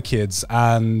hours about the kids,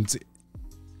 and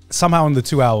somehow in the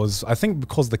 2 hours, I think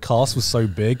because the cast was so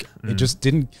big, it just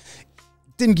didn't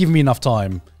give me enough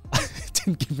time. It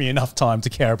didn't give me enough time to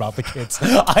care about the kids.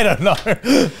 I don't know.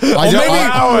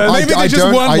 Maybe they just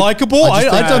weren't likable.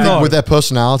 I don't know. With their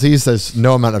personalities, there's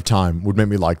no amount of time would make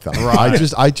me like them. Right.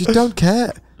 I just don't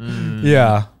care.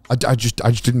 Yeah. I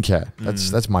just didn't care.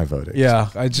 That's my verdict. Yeah,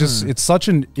 it's such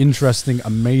an interesting,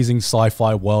 amazing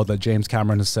sci-fi world that James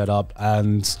Cameron has set up,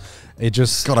 and it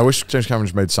just God, I wish James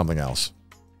Cameron's made something else.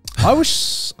 I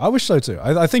wish so too.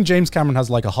 I think James Cameron has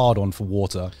like a hard-on for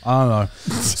water. I don't know.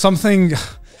 Something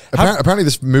Apparently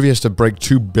this movie has to break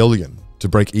 2 billion to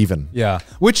break even. Yeah,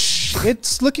 which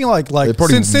it's looking like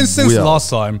probably since last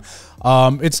time,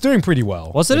 it's doing pretty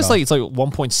well. What's it? It's like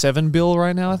 1.7 bill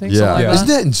right now, I think. Yeah. Something like Isn't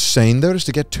that insane though, just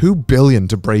to get 2 billion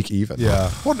to break even? Yeah.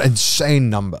 What an insane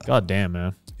number. God damn,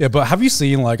 man. Yeah, but have you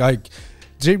seen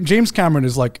James Cameron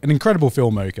is like an incredible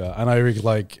filmmaker, and I really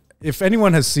like. If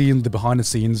anyone has seen the behind the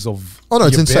scenes of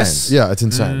it's Abyss, insane. Yeah, it's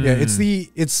insane. Yeah,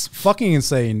 it's fucking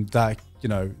insane that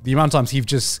the amount of times he's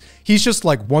just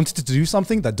like wanted to do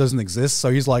something that doesn't exist. So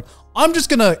he's like, I'm just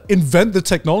gonna invent the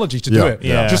technology to do it,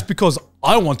 just because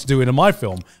I want to do it in my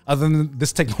film. And then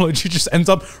this technology just ends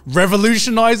up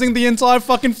revolutionizing the entire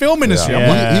fucking film industry. I'm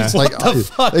like, He's what like, the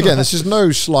fuck? again, this is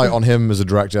no slight on him as a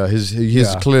director.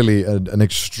 He's clearly an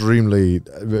extremely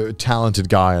talented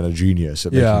guy and a genius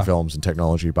at making films and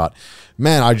technology. But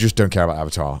man, I just don't care about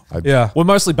Avatar. We're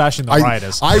mostly bashing the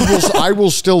writers. I will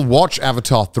still watch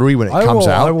Avatar 3 when it comes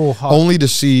out, only to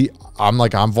see.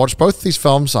 I've watched both of these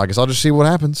films, so I guess I'll just see what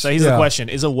happens. So here's the question: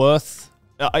 is it worth?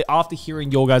 After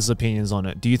hearing your guys' opinions on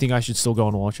it, do you think I should still go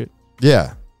and watch it?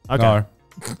 Yeah. Okay. No.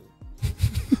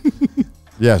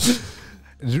 Yes.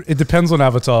 It depends on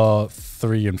Avatar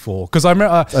 3 and 4 because I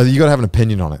remember You got to have an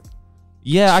opinion on it.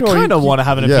 Yeah, Sure, I kind of want to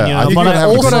have an opinion, you but gotta I have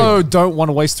an also opinion. don't want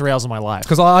to waste 3 hours of my life.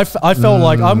 because I felt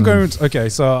like I'm going to, okay,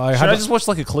 so I Should had I just watch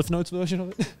like a Cliff Notes version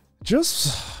of it?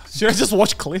 just Should I just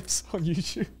watch clips on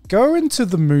YouTube? go into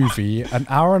the movie an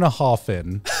hour and a half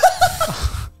in.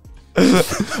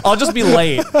 I'll just be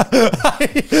late.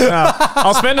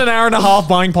 I'll spend an hour and a half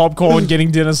buying popcorn,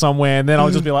 getting dinner somewhere, and then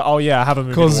I'll just be like, "Oh yeah, I have a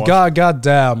movie." Because to watch.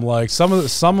 goddamn, like some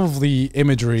of the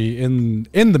imagery in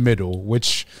the middle,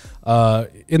 which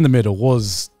in the middle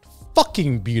was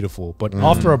fucking beautiful. But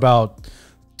after about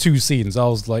 2 scenes, I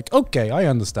was like, okay, I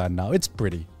understand now. It's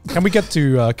pretty. Can we get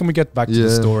back to the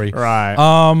story? Right.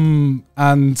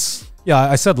 And yeah,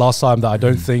 I said last time that I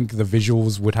don't think the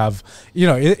visuals would have,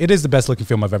 it is the best looking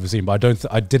film I've ever seen, but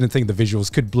I didn't think the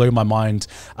visuals could blow my mind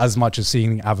as much as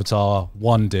seeing Avatar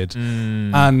 1 did.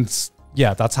 And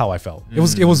yeah, that's how I felt. It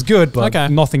was good, but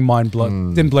nothing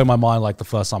didn't blow my mind like the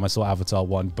first time I saw Avatar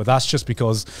 1. But that's just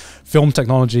because film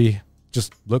technology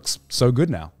just looks so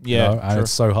good now. Yeah, and it's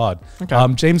so hard.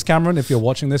 Okay. James Cameron, if you're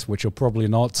watching this, which you're probably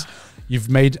not, you've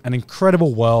made an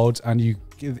incredible world, and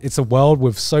it's a world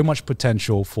with so much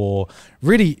potential for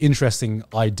really interesting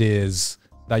ideas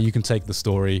that you can take the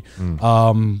story. Come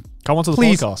on to the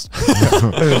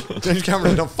podcast. James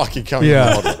Cameron, don't fucking come.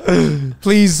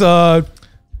 Please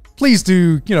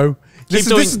do,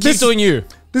 Keep doing you.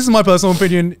 This is my personal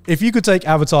opinion. If you could take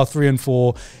Avatar 3 and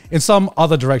 4 in some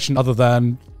other direction other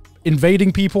than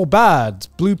invading people bad,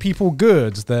 blue people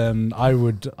good, then I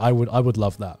would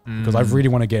love that, because I really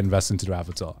want to get invested into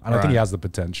Avatar, and I think he has the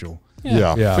potential.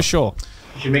 Yeah. For sure.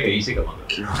 You should make a isekai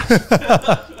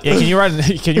manga. Yeah, can you write an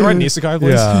isekai,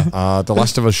 please? Yeah. The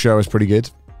Last of Us show is pretty good.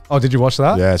 Oh, did you watch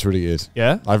that? Yeah, it's really good.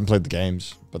 Yeah? I haven't played the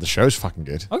games, but the show's fucking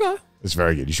good. Okay. It's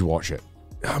very good. You should watch it.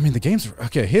 I mean, the game's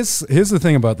okay. Here's the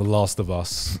thing about The Last of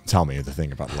Us. Tell me the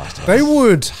thing about The Last of Us. They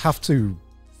would have to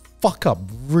fuck up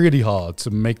really hard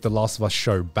to make The Last of Us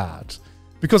show bad,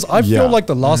 because I feel like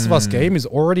The Last of Us game is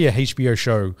already a HBO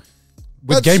show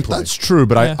with gameplay. That's true,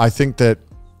 but I think that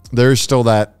there is still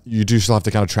that you do still have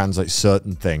to kind of translate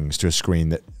certain things to a screen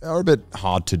that are a bit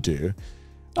hard to do.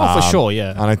 Oh, for sure,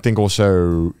 yeah. And I think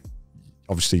also,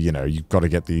 obviously, you know, you've got to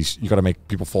get these, you've got to make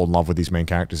people fall in love with these main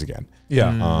characters again.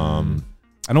 Yeah.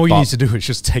 And all you need to do is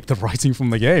just take the writing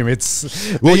from the game.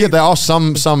 Well, yeah, there are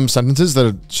some sentences that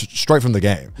are straight from the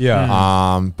game.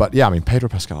 Yeah. But yeah, I mean, Pedro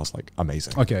Pascal's like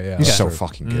amazing. Okay, yeah. He's so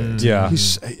fucking good. Yeah.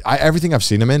 Everything I've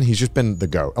seen him in, he's just been the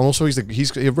GOAT. And also, he's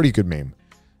a really good meme.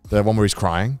 The one where he's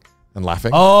crying and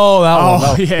laughing. Oh, that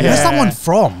one. Yeah. Where's that one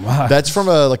from? That's from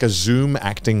a Zoom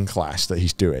acting class that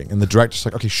he's doing, and the director's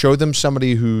like, okay, show them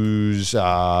somebody who's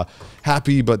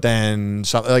happy, but then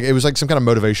like it was like some kind of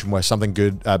motivation where something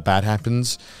bad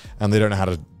happens, and they don't know how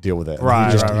to deal with it.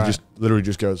 Right, He just literally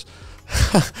just goes.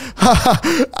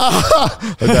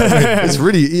 It's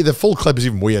really, the full clip is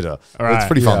even weirder. Right. It's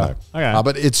pretty fun though. Okay.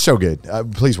 But it's so good.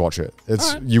 Please watch it.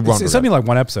 You won't. It's only like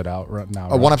one episode out right now.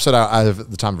 Right? One episode out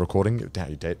of the time of recording. Damn,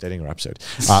 you're dating our episode.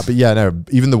 But yeah, no,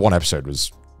 even the one episode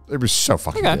was so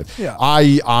fucking good. Yeah.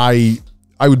 I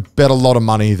would bet a lot of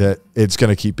money that it's going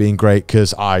to keep being great,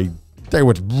 because they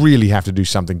would really have to do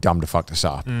something dumb to fuck this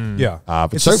up. Yeah.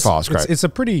 But so far it's great. It's a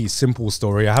pretty simple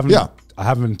story. I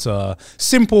haven't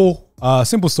simple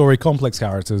story, complex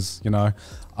characters, you know.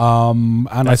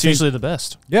 And That's usually the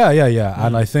best. Yeah.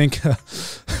 And I think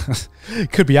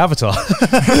could be Avatar.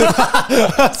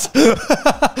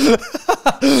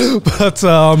 But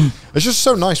It's just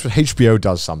so nice when HBO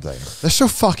does something. They're so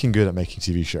fucking good at making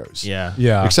TV shows.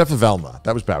 Yeah. Except for Velma.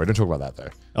 That was bad. We don't talk about that though.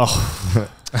 Oh,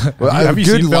 Well, have you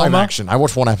good seen live Velma? action. I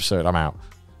watched one episode. I'm out.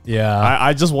 yeah.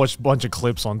 I just watched a bunch of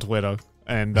clips on Twitter,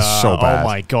 and So bad. oh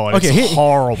my god, Okay, it's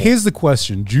horrible. Here's the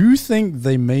question. Do you think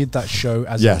they made that show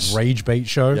as Yes. a rage bait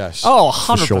show? Yes. Oh,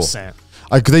 for sure. 100%.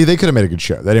 They could have made a good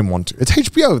show. They didn't want to. It's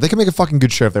HBO. They can make a fucking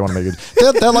good show if they want to make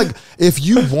it. They're like, if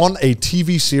you want a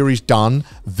TV series done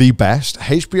the best,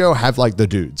 HBO have like the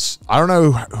dudes. I don't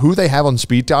know who they have on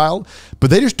speed dial, but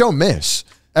they just don't miss.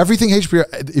 Everything HBO,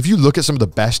 if you look at some of the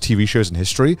best TV shows in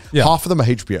history, half of them are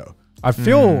HBO. I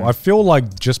feel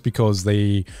like just because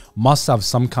they must have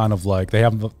some kind of like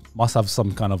must have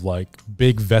some kind of like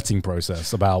big vetting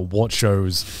process about what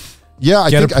shows. Yeah,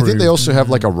 I think they approved. also have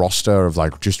like a roster of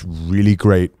like just really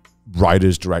great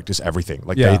writers, directors, everything.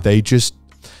 Like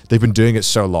they've been doing it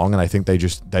so long, and I think they're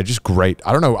just great.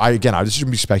 I don't know. I just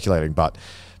shouldn't be speculating, but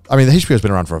I mean, the HBO's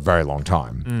been around for a very long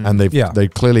time, and they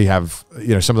clearly have,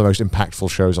 you know, some of the most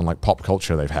impactful shows on like pop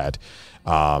culture they've had.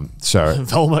 So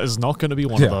Velma is not going to be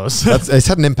one of those. it's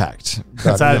had an impact.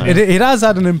 It has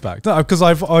had an impact because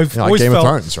I've like always Game felt,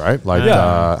 of Thrones, right? Like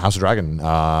House of Dragon.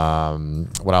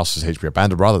 What else is HBO?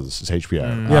 Band of Brothers is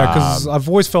HBO. Yeah, because I've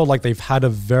always felt like they've had a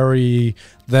very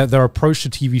their approach to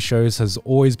TV shows has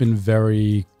always been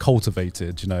very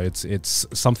cultivated. You know, it's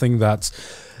something that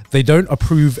they don't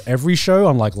approve every show,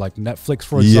 unlike like Netflix,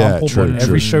 for example. But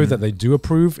every show that they do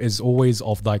approve is always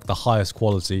of like the highest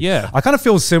quality. Yeah, I kind of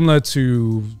feel similar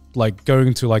to like going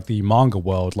into like the manga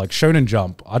world, like Shōnen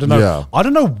Jump. I don't know. Yeah. I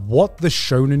don't know what the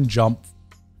Shōnen Jump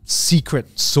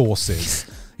secret sauce is,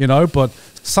 you know, but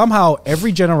somehow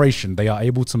every generation they are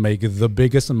able to make the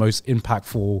biggest and most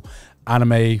impactful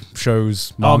anime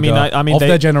shows, manga I mean, of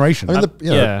their generation. I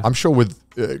mean, I'm sure with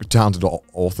talented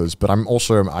authors, but I'm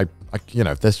also, you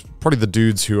know, there's probably the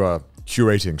dudes who are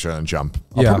curating Shōnen Jump.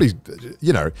 I'll probably,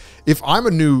 you know, if I'm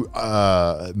a new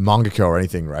mangaka or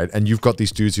anything, right, and you've got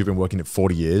these dudes who've been working at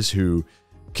 40 years who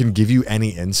can give you any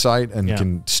insight and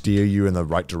can steer you in the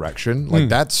right direction, like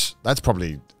that's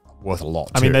probably worth a lot.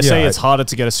 I mean, they say it's harder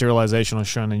to get a serialization on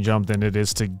Shōnen Jump than it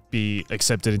is to be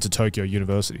accepted into Tokyo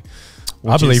University.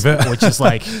 I believe it. Which is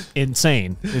like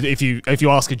insane. If you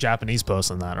ask a Japanese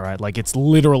person that, right? Like it's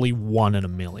literally 1 in a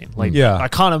million. Like I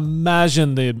can't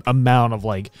imagine the amount of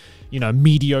like, you know,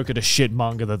 mediocre to shit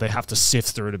manga that they have to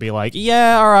sift through to be like,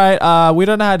 yeah, all right, we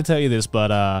don't know how to tell you this,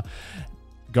 but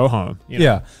go home. You know?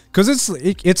 Yeah, because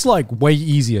it's like way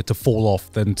easier to fall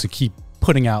off than to keep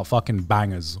putting out fucking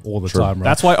bangers all the time, right?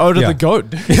 That's why Oda the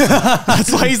GOAT.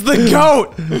 That's why he's the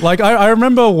GOAT. Like, I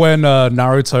remember when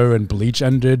Naruto and Bleach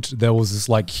ended, there was this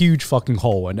like huge fucking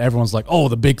hole, and everyone's like, oh,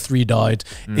 the big 3 died.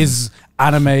 Is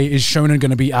Shonen going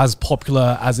to be as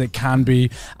popular as it can be?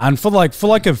 And for a good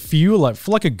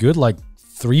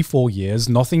 3-4 years,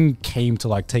 nothing came to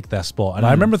like take their spot. And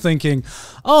I remember thinking,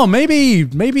 oh, maybe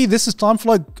this is time for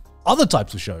like other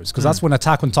types of shows, because that's when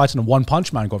Attack on Titan and One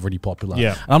Punch Man got really popular.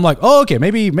 Yeah. And I'm like, oh, okay,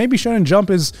 maybe Shonen Jump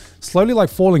is slowly like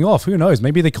falling off. Who knows?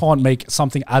 Maybe they can't make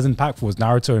something as impactful as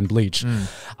Naruto and Bleach.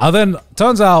 And then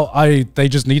turns out they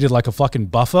just needed like a fucking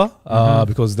buffer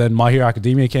because then My Hero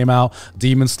Academia came out,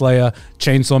 Demon Slayer,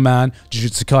 Chainsaw Man,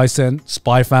 Jujutsu Kaisen,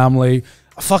 Spy Family.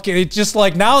 Fuck it, it's just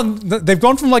like now they've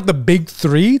gone from like the big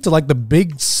 3 to like the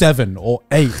big 7 or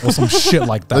 8 or some shit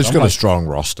like that. They've just got like, a strong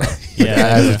roster.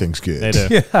 Yeah, Everything's good. They do.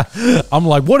 yeah. I'm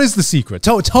like, what is the secret?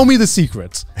 Tell me the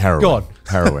secret. Heroin. God.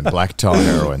 Heroin. Black tar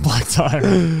heroin. Black Tire.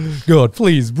 God,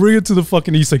 please bring it to the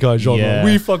fucking isekai genre. Yeah.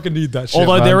 We fucking need that shit.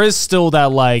 Although man. there is still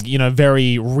that like, you know,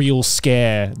 very real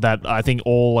scare that I think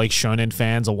all like shonen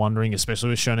fans are wondering, especially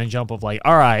with Shonen Jump, of like,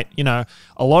 all right, you know,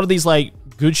 a lot of these like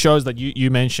good shows that you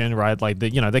mentioned, right? Like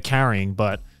you know, they're carrying,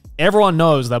 but everyone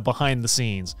knows that behind the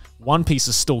scenes, One Piece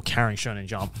is still carrying Shonen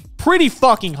Jump pretty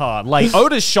fucking hard. Like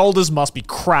Oda's shoulders must be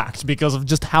cracked because of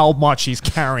just how much he's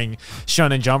carrying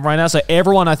Shonen Jump right now. So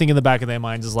everyone, I think, in the back of their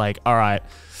minds is like, all right,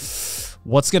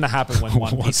 what's going to happen when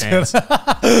One Piece ends?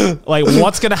 Like,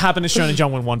 what's going to happen to Shonen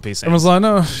Jump when One Piece ends? I was like,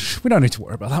 no, we don't need to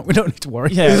worry about that. We don't need to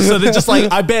worry. Yeah, so they're just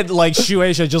like, I bet like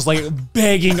Shueisha just like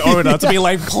begging Oda to be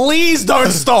like, please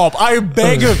don't stop. I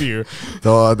beg of you.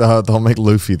 They'll make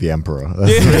Luffy the emperor.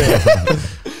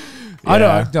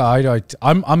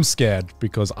 I'm scared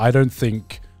because I don't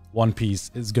think One Piece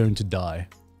is going to die.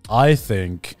 I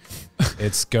think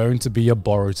it's going to be a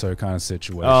Boruto kind of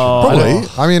situation. Probably.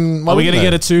 I mean, Are we going to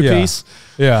get a two-piece?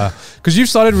 Yeah. Because you've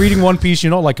started reading One Piece,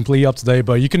 you're not like completely up to date,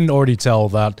 but you can already tell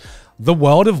that the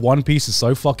world of One Piece is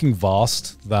so fucking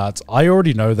vast that I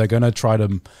already know they're going to try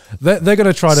to... They're going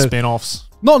to try to... Spin-offs.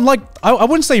 Not like, I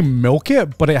wouldn't say milk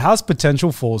it, but it has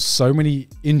potential for so many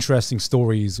interesting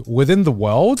stories within the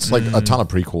world. It's like a ton of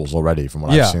prequels already from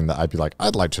what I've seen that I'd be like,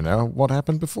 I'd like to know what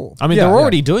happened before. I mean, they're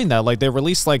already doing that. Like, they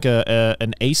released like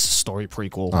an Ace story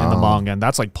prequel in the manga, and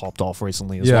that's like popped off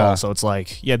recently as well. So it's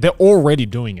like, yeah, they're already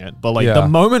doing it. But like the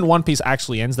moment One Piece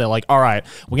actually ends, they're like, all right,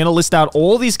 we're going to list out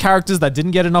all these characters that didn't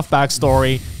get enough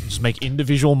backstory, just make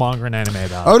individual manga and anime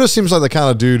about it. Oda seems like the kind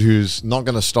of dude who's not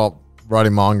going to stop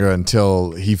writing manga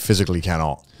until he physically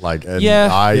cannot. Like, and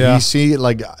you see,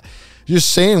 like,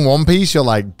 just saying One Piece, you're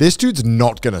like, this dude's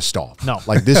not gonna stop. No,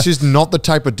 like, this is not the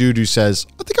type of dude who says,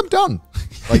 I think I'm done.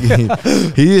 Like,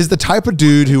 he is the type of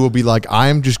dude who will be like, I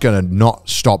am just gonna not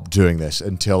stop doing this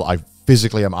until I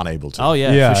physically am unable to. Oh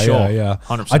yeah, for sure. Yeah.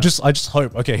 100%. I just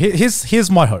hope. Okay,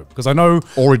 here's my hope, because I know,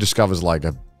 or he discovers like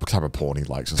a type of porn he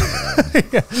likes or something like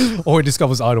that. Or he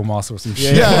discovers Idolmaster or some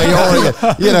shit. You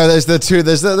know, there's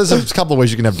a couple of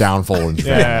ways you can have downfall and thing,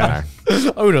 you know.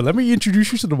 Oda, let me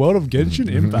introduce you to the world of Genshin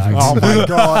Impact. Oh my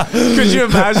god. Could you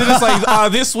imagine? It's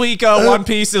like, this week One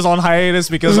Piece is on hiatus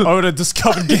because Oda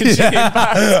discovered Genshin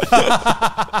Impact.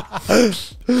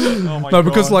 Oh my god.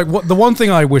 Because like the one thing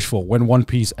I wish for when One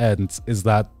Piece ends is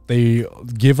that they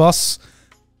give us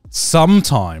some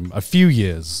time, a few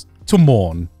years, to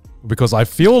mourn. Because I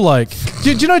feel like,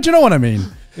 do you know what I mean?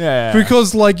 Yeah.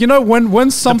 Because like, you know, when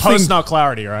something post-nut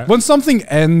clarity, right? When something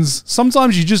ends,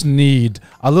 sometimes you just need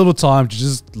a little time to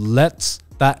just let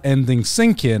that ending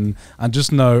sink in and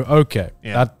just know, okay,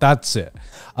 that's it.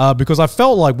 Because I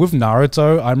felt like with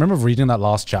Naruto, I remember reading that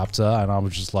last chapter and I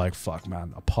was just like, fuck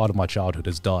man, a part of my childhood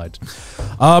has died.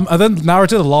 And then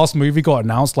Naruto, the last movie, got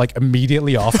announced like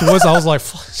immediately afterwards. I was like,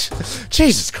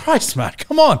 Jesus Christ, man,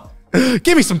 come on.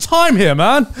 Give me some time here,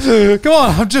 man. Come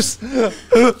on, I'm just...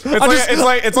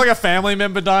 It's like a family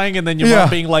member dying and then your mom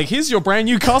being like, here's your brand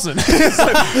new cousin.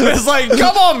 it's like,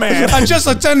 come on, man. I just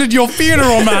attended your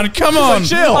funeral, man. Come on. Like,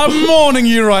 chill. I'm mourning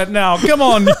you right now. Come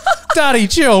on. Daddy,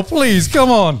 chill, please.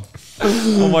 Come on.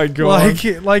 Oh my god.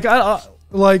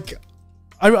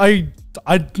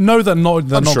 I know that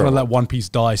they're not going to let One Piece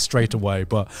die straight away,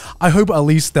 but I hope at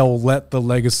least they'll let the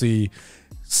legacy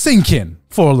sink in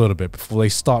for a little bit before they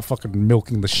start fucking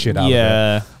milking the shit out of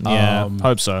it. Yeah,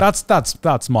 hope so.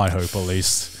 That's my hope, at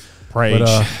least. Preach.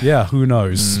 But yeah, who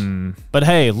knows? But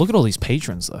hey, look at all these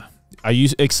patrons though. Are you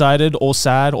excited or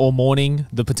sad or mourning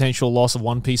the potential loss of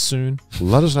One Piece soon?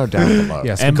 Let us know down below.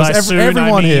 Yes, and by soon,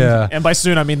 everyone here. And by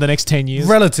soon, I mean the next 10 years.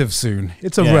 Relative soon.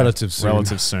 It's a relative soon.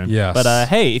 Relative soon. Yes. But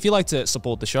hey, if you'd like to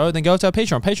support the show, then go to our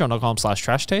Patreon,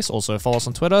 patreon.com/trashtaste. Also follow us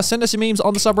on Twitter, send us your memes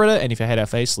on the subreddit, and if you hate our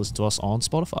face, listen to us on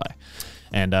Spotify.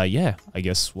 And yeah, I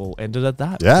guess we'll end it at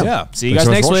that. Yeah. See you guys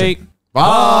next week.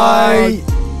 Bye.